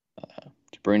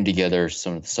 to bring together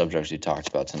some of the subjects we talked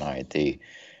about tonight,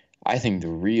 I think the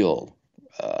real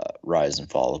rise and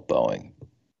fall of Boeing,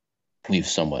 we've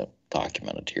somewhat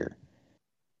documented here.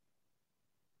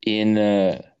 In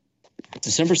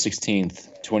December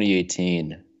 16th,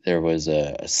 2018, there was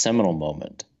a seminal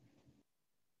moment.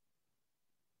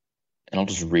 And I'll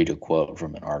just read a quote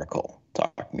from an article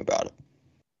talking about it.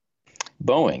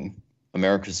 Boeing,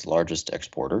 America's largest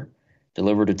exporter,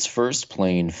 delivered its first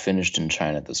plane finished in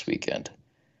China this weekend.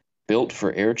 Built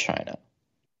for Air China,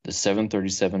 the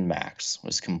 737 MAX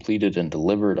was completed and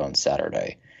delivered on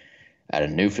Saturday at a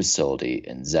new facility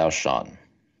in Zhoushan,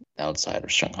 outside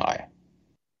of Shanghai.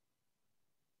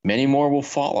 Many more will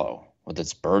follow. With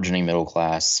its burgeoning middle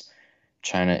class,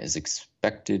 China is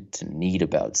expected to need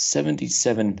about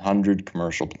 7,700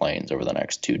 commercial planes over the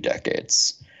next 2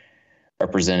 decades,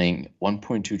 representing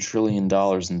 $1.2 trillion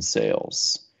in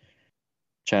sales.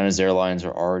 China's airlines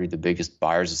are already the biggest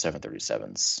buyers of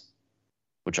 737s,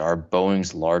 which are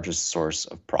Boeing's largest source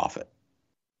of profit.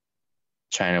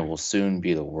 China will soon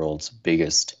be the world's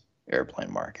biggest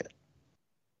airplane market.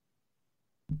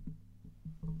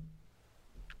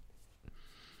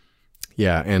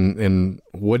 Yeah, and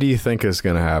what do you think is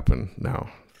going to happen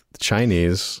now? The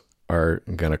Chinese are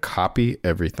going to copy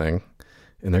everything,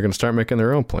 and they're going to start making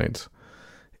their own planes.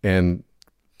 And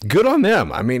good on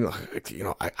them. I mean, you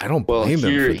know, I don't blame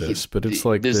them for this, but it's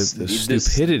like the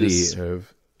stupidity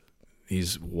of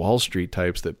these Wall Street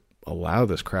types that allow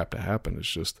this crap to happen is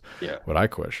just what I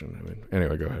question. I mean,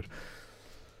 anyway, go ahead.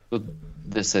 But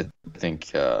this, I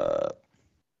think,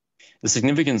 the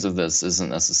significance of this isn't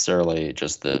necessarily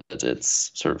just that it's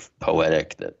sort of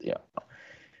poetic, that, you know,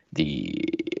 the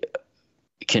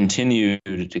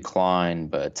continued decline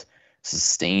but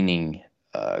sustaining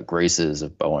graces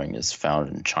of Boeing is found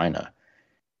in China,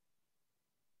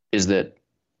 is that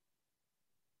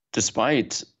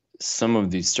despite some of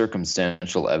the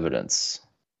circumstantial evidence,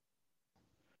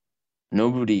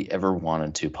 nobody ever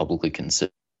wanted to publicly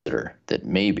consider that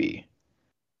maybe,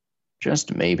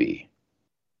 just maybe,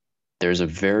 there's a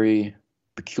very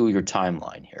peculiar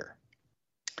timeline here,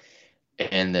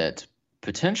 and that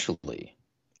potentially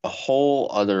a whole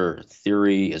other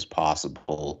theory is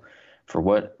possible for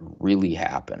what really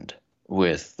happened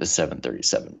with the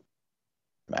 737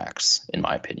 MAX, in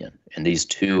my opinion, and these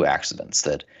 2 accidents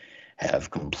that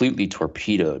have completely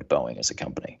torpedoed Boeing as a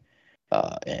company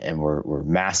and were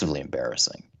massively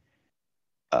embarrassing.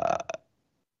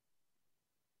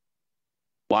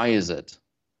 Why is it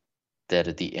that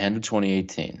at the end of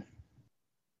 2018,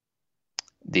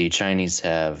 the Chinese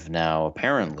have now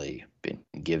apparently been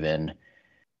given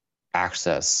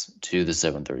access to the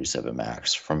 737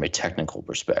 MAX from a technical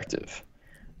perspective?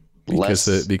 Because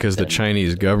the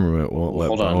Chinese government won't let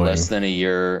Boeing. Less than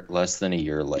a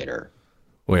year later.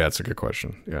 Well, yeah, that's a good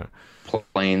question. Yeah.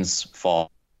 Planes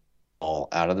fall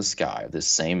out of the sky of this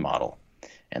same model.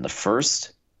 And the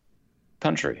first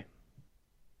country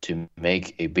to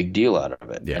make a big deal out of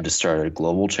it and to start a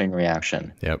global chain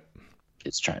reaction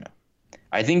is China.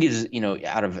 I think it is,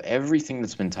 out of everything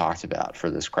that's been talked about for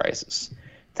this crisis,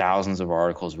 thousands of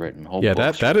articles written, whole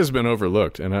books that has been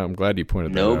overlooked, and I'm glad you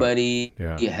pointed that out. Nobody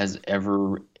has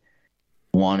ever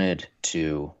wanted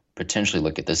to potentially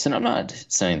look at this, and I'm not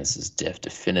saying this is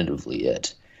definitively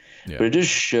it, but it does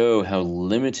show how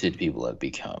limited people have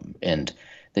become, and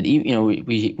that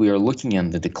we are looking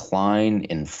at the decline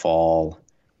and fall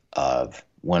of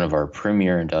one of our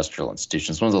premier industrial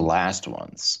institutions, one of the last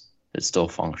ones that still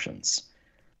functions.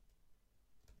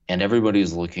 And everybody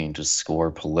is looking to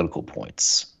score political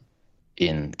points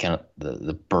in kind of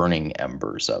the burning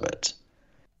embers of it,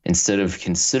 instead of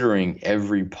considering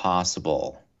every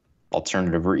possible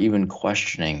alternative or even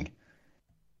questioning,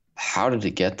 how did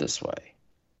it get this way?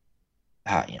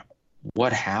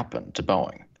 What happened to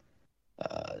Boeing?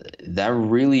 That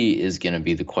really is going to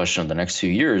be the question of the next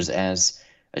few years as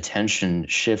attention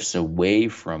shifts away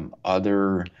from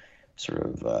other sort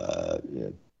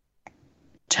of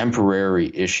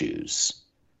temporary issues,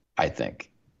 I think,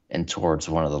 and towards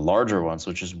one of the larger ones,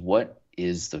 which is what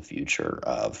is the future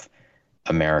of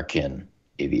American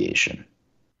aviation?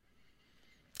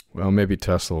 Well, maybe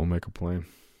Tesla will make a plane.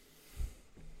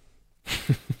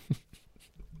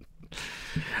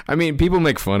 I mean, people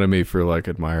make fun of me for like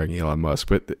admiring Elon Musk,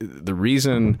 but the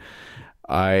reason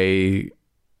I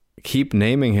keep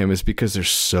naming him is because there's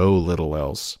so little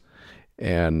else.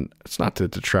 And it's not to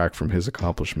detract from his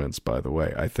accomplishments, by the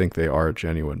way. I think they are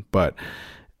genuine. But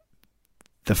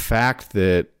the fact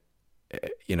that,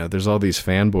 there's all these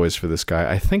fanboys for this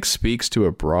guy, I think speaks to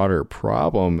a broader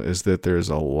problem, is that there's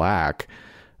a lack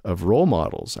of role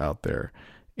models out there.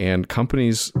 And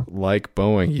companies like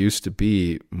Boeing used to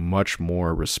be much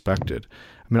more respected.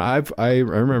 I mean, I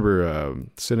remember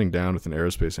sitting down with an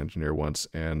aerospace engineer once,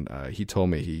 and he told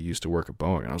me he used to work at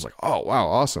Boeing. And I was like, oh, wow,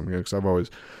 awesome. Because I've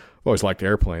always liked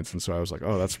airplanes. And so I was like,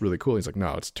 oh, that's really cool. He's like,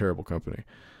 no, it's a terrible company.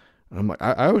 And I'm like,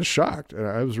 I was shocked.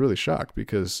 I was really shocked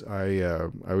because I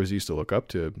was used to look up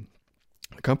to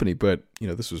the company, but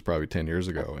this was probably 10 years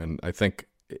ago. And I think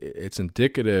it's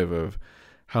indicative of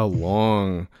how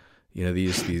long,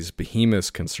 these behemoths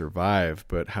can survive,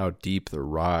 but how deep the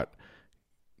rot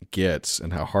gets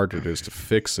and how hard it is to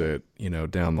fix it,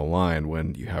 down the line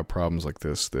when you have problems like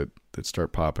this that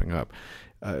start popping up.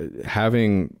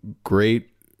 Having great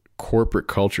corporate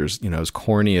cultures, as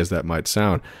corny as that might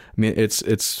sound, I mean,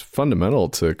 it's fundamental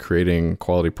to creating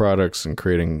quality products and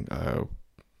creating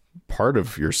part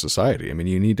of your society. I mean,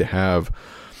 you need to have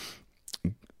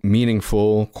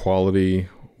meaningful quality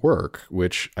work,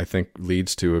 which I think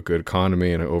leads to a good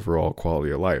economy and an overall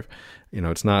quality of life.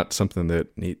 It's not something that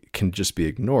can just be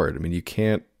ignored. I mean, you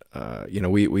can't,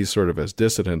 we sort of as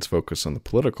dissidents focus on the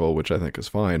political, which I think is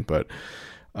fine, but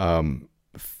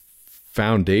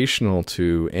foundational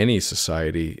to any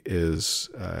society is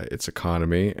its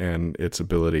economy and its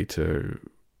ability to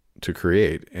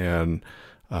create, and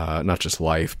not just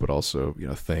life, but also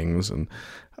things, and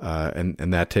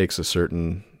that takes a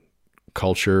certain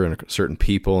culture and a certain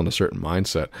people and a certain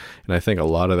mindset. And I think a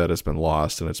lot of that has been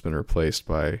lost, and it's been replaced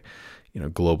by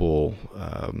global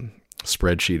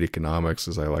spreadsheet economics,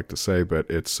 as I like to say. But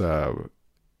it's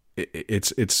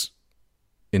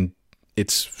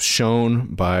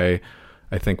shown by,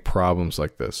 I think, problems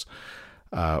like this,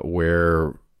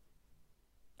 where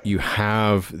you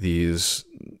have these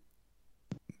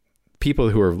people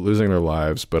who are losing their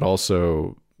lives, but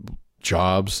also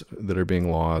jobs that are being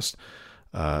lost.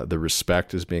 The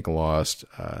respect is being lost.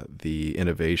 The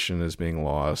innovation is being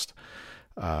lost.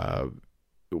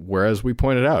 Whereas we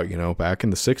pointed out, back in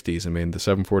the 60s, I mean, the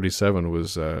 747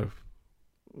 was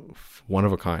one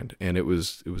of a kind, and it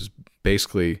was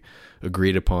basically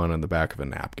agreed upon on the back of a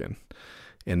napkin,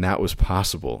 and that was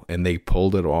possible, and they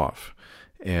pulled it off.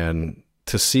 And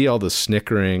to see all the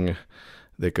snickering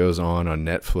that goes on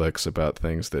Netflix about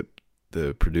things that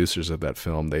the producers of that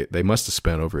film, they must have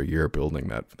spent over a year building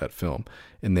that film,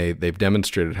 and they've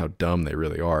demonstrated how dumb they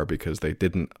really are, because they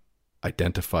didn't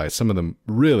identify some of the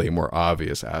really more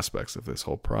obvious aspects of this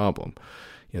whole problem.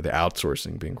 The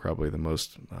outsourcing being probably the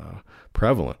most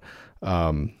prevalent.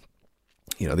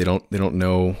 they don't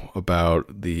know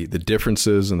about the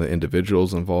differences and the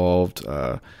individuals involved.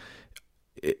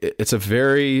 It's a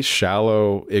very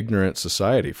shallow, ignorant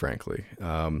society, frankly,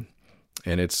 and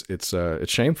it's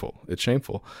shameful. It's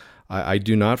shameful. I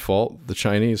do not fault the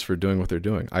Chinese for doing what they're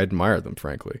doing. I admire them,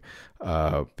 frankly,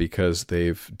 because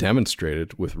they've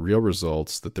demonstrated with real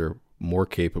results that they're more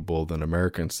capable than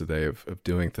Americans today of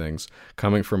doing things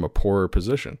coming from a poorer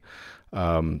position.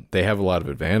 They have a lot of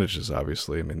advantages,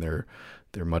 obviously. I mean,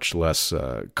 they're much less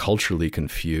culturally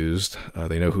confused.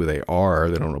 They know who they are.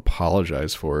 They don't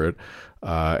apologize for it.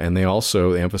 And they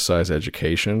also emphasize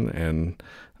education and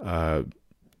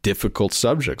difficult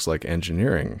subjects like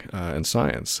engineering and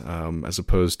science, as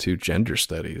opposed to gender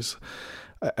studies.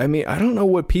 I mean, I don't know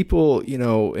what people,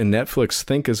 in Netflix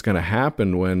think is going to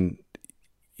happen when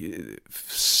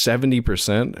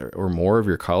 70% or more of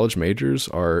your college majors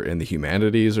are in the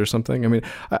humanities or something. I mean,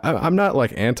 I'm not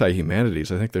like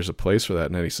anti-humanities. I think there's a place for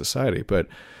that in any society. But,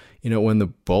 when the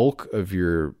bulk of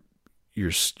your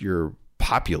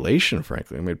population,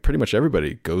 frankly, I mean, pretty much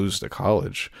everybody goes to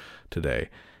college today.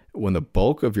 When the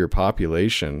bulk of your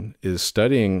population is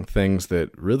studying things that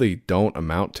really don't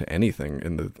amount to anything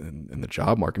in the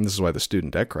job market, and this is why the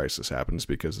student debt crisis happens,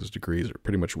 because those degrees are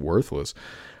pretty much worthless.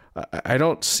 I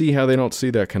don't see how they don't see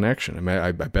that connection. I mean,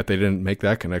 I bet they didn't make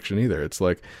that connection either. It's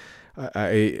like,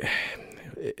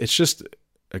 it's just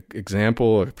an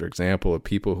example after example of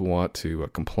people who want to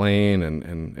complain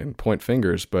and point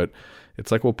fingers. But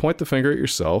it's like, well, point the finger at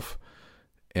yourself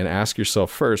and ask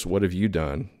yourself first, what have you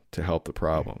done to help the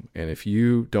problem? And if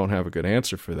you don't have a good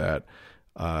answer for that,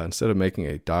 instead of making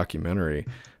a documentary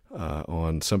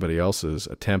on somebody else's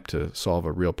attempt to solve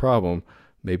a real problem,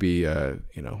 maybe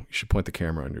you should point the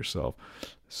camera on yourself.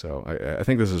 So I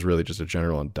think this is really just a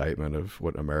general indictment of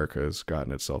what America has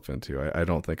gotten itself into. I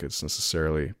don't think it's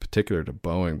necessarily particular to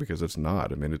Boeing, because it's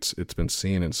not. I mean, it's been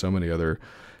seen in so many other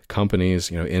companies.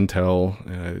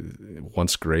 Intel,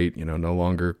 once great, no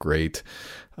longer great.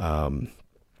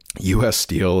 U.S.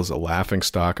 Steel is a laughing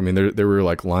stock. I mean, there were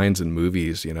like lines in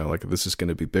movies, like, this is going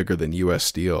to be bigger than U.S.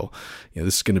 Steel.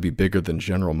 This is going to be bigger than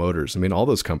General Motors. I mean, all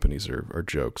those companies are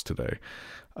jokes today.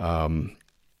 And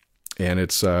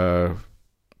it's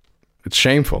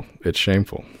shameful. It's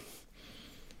shameful.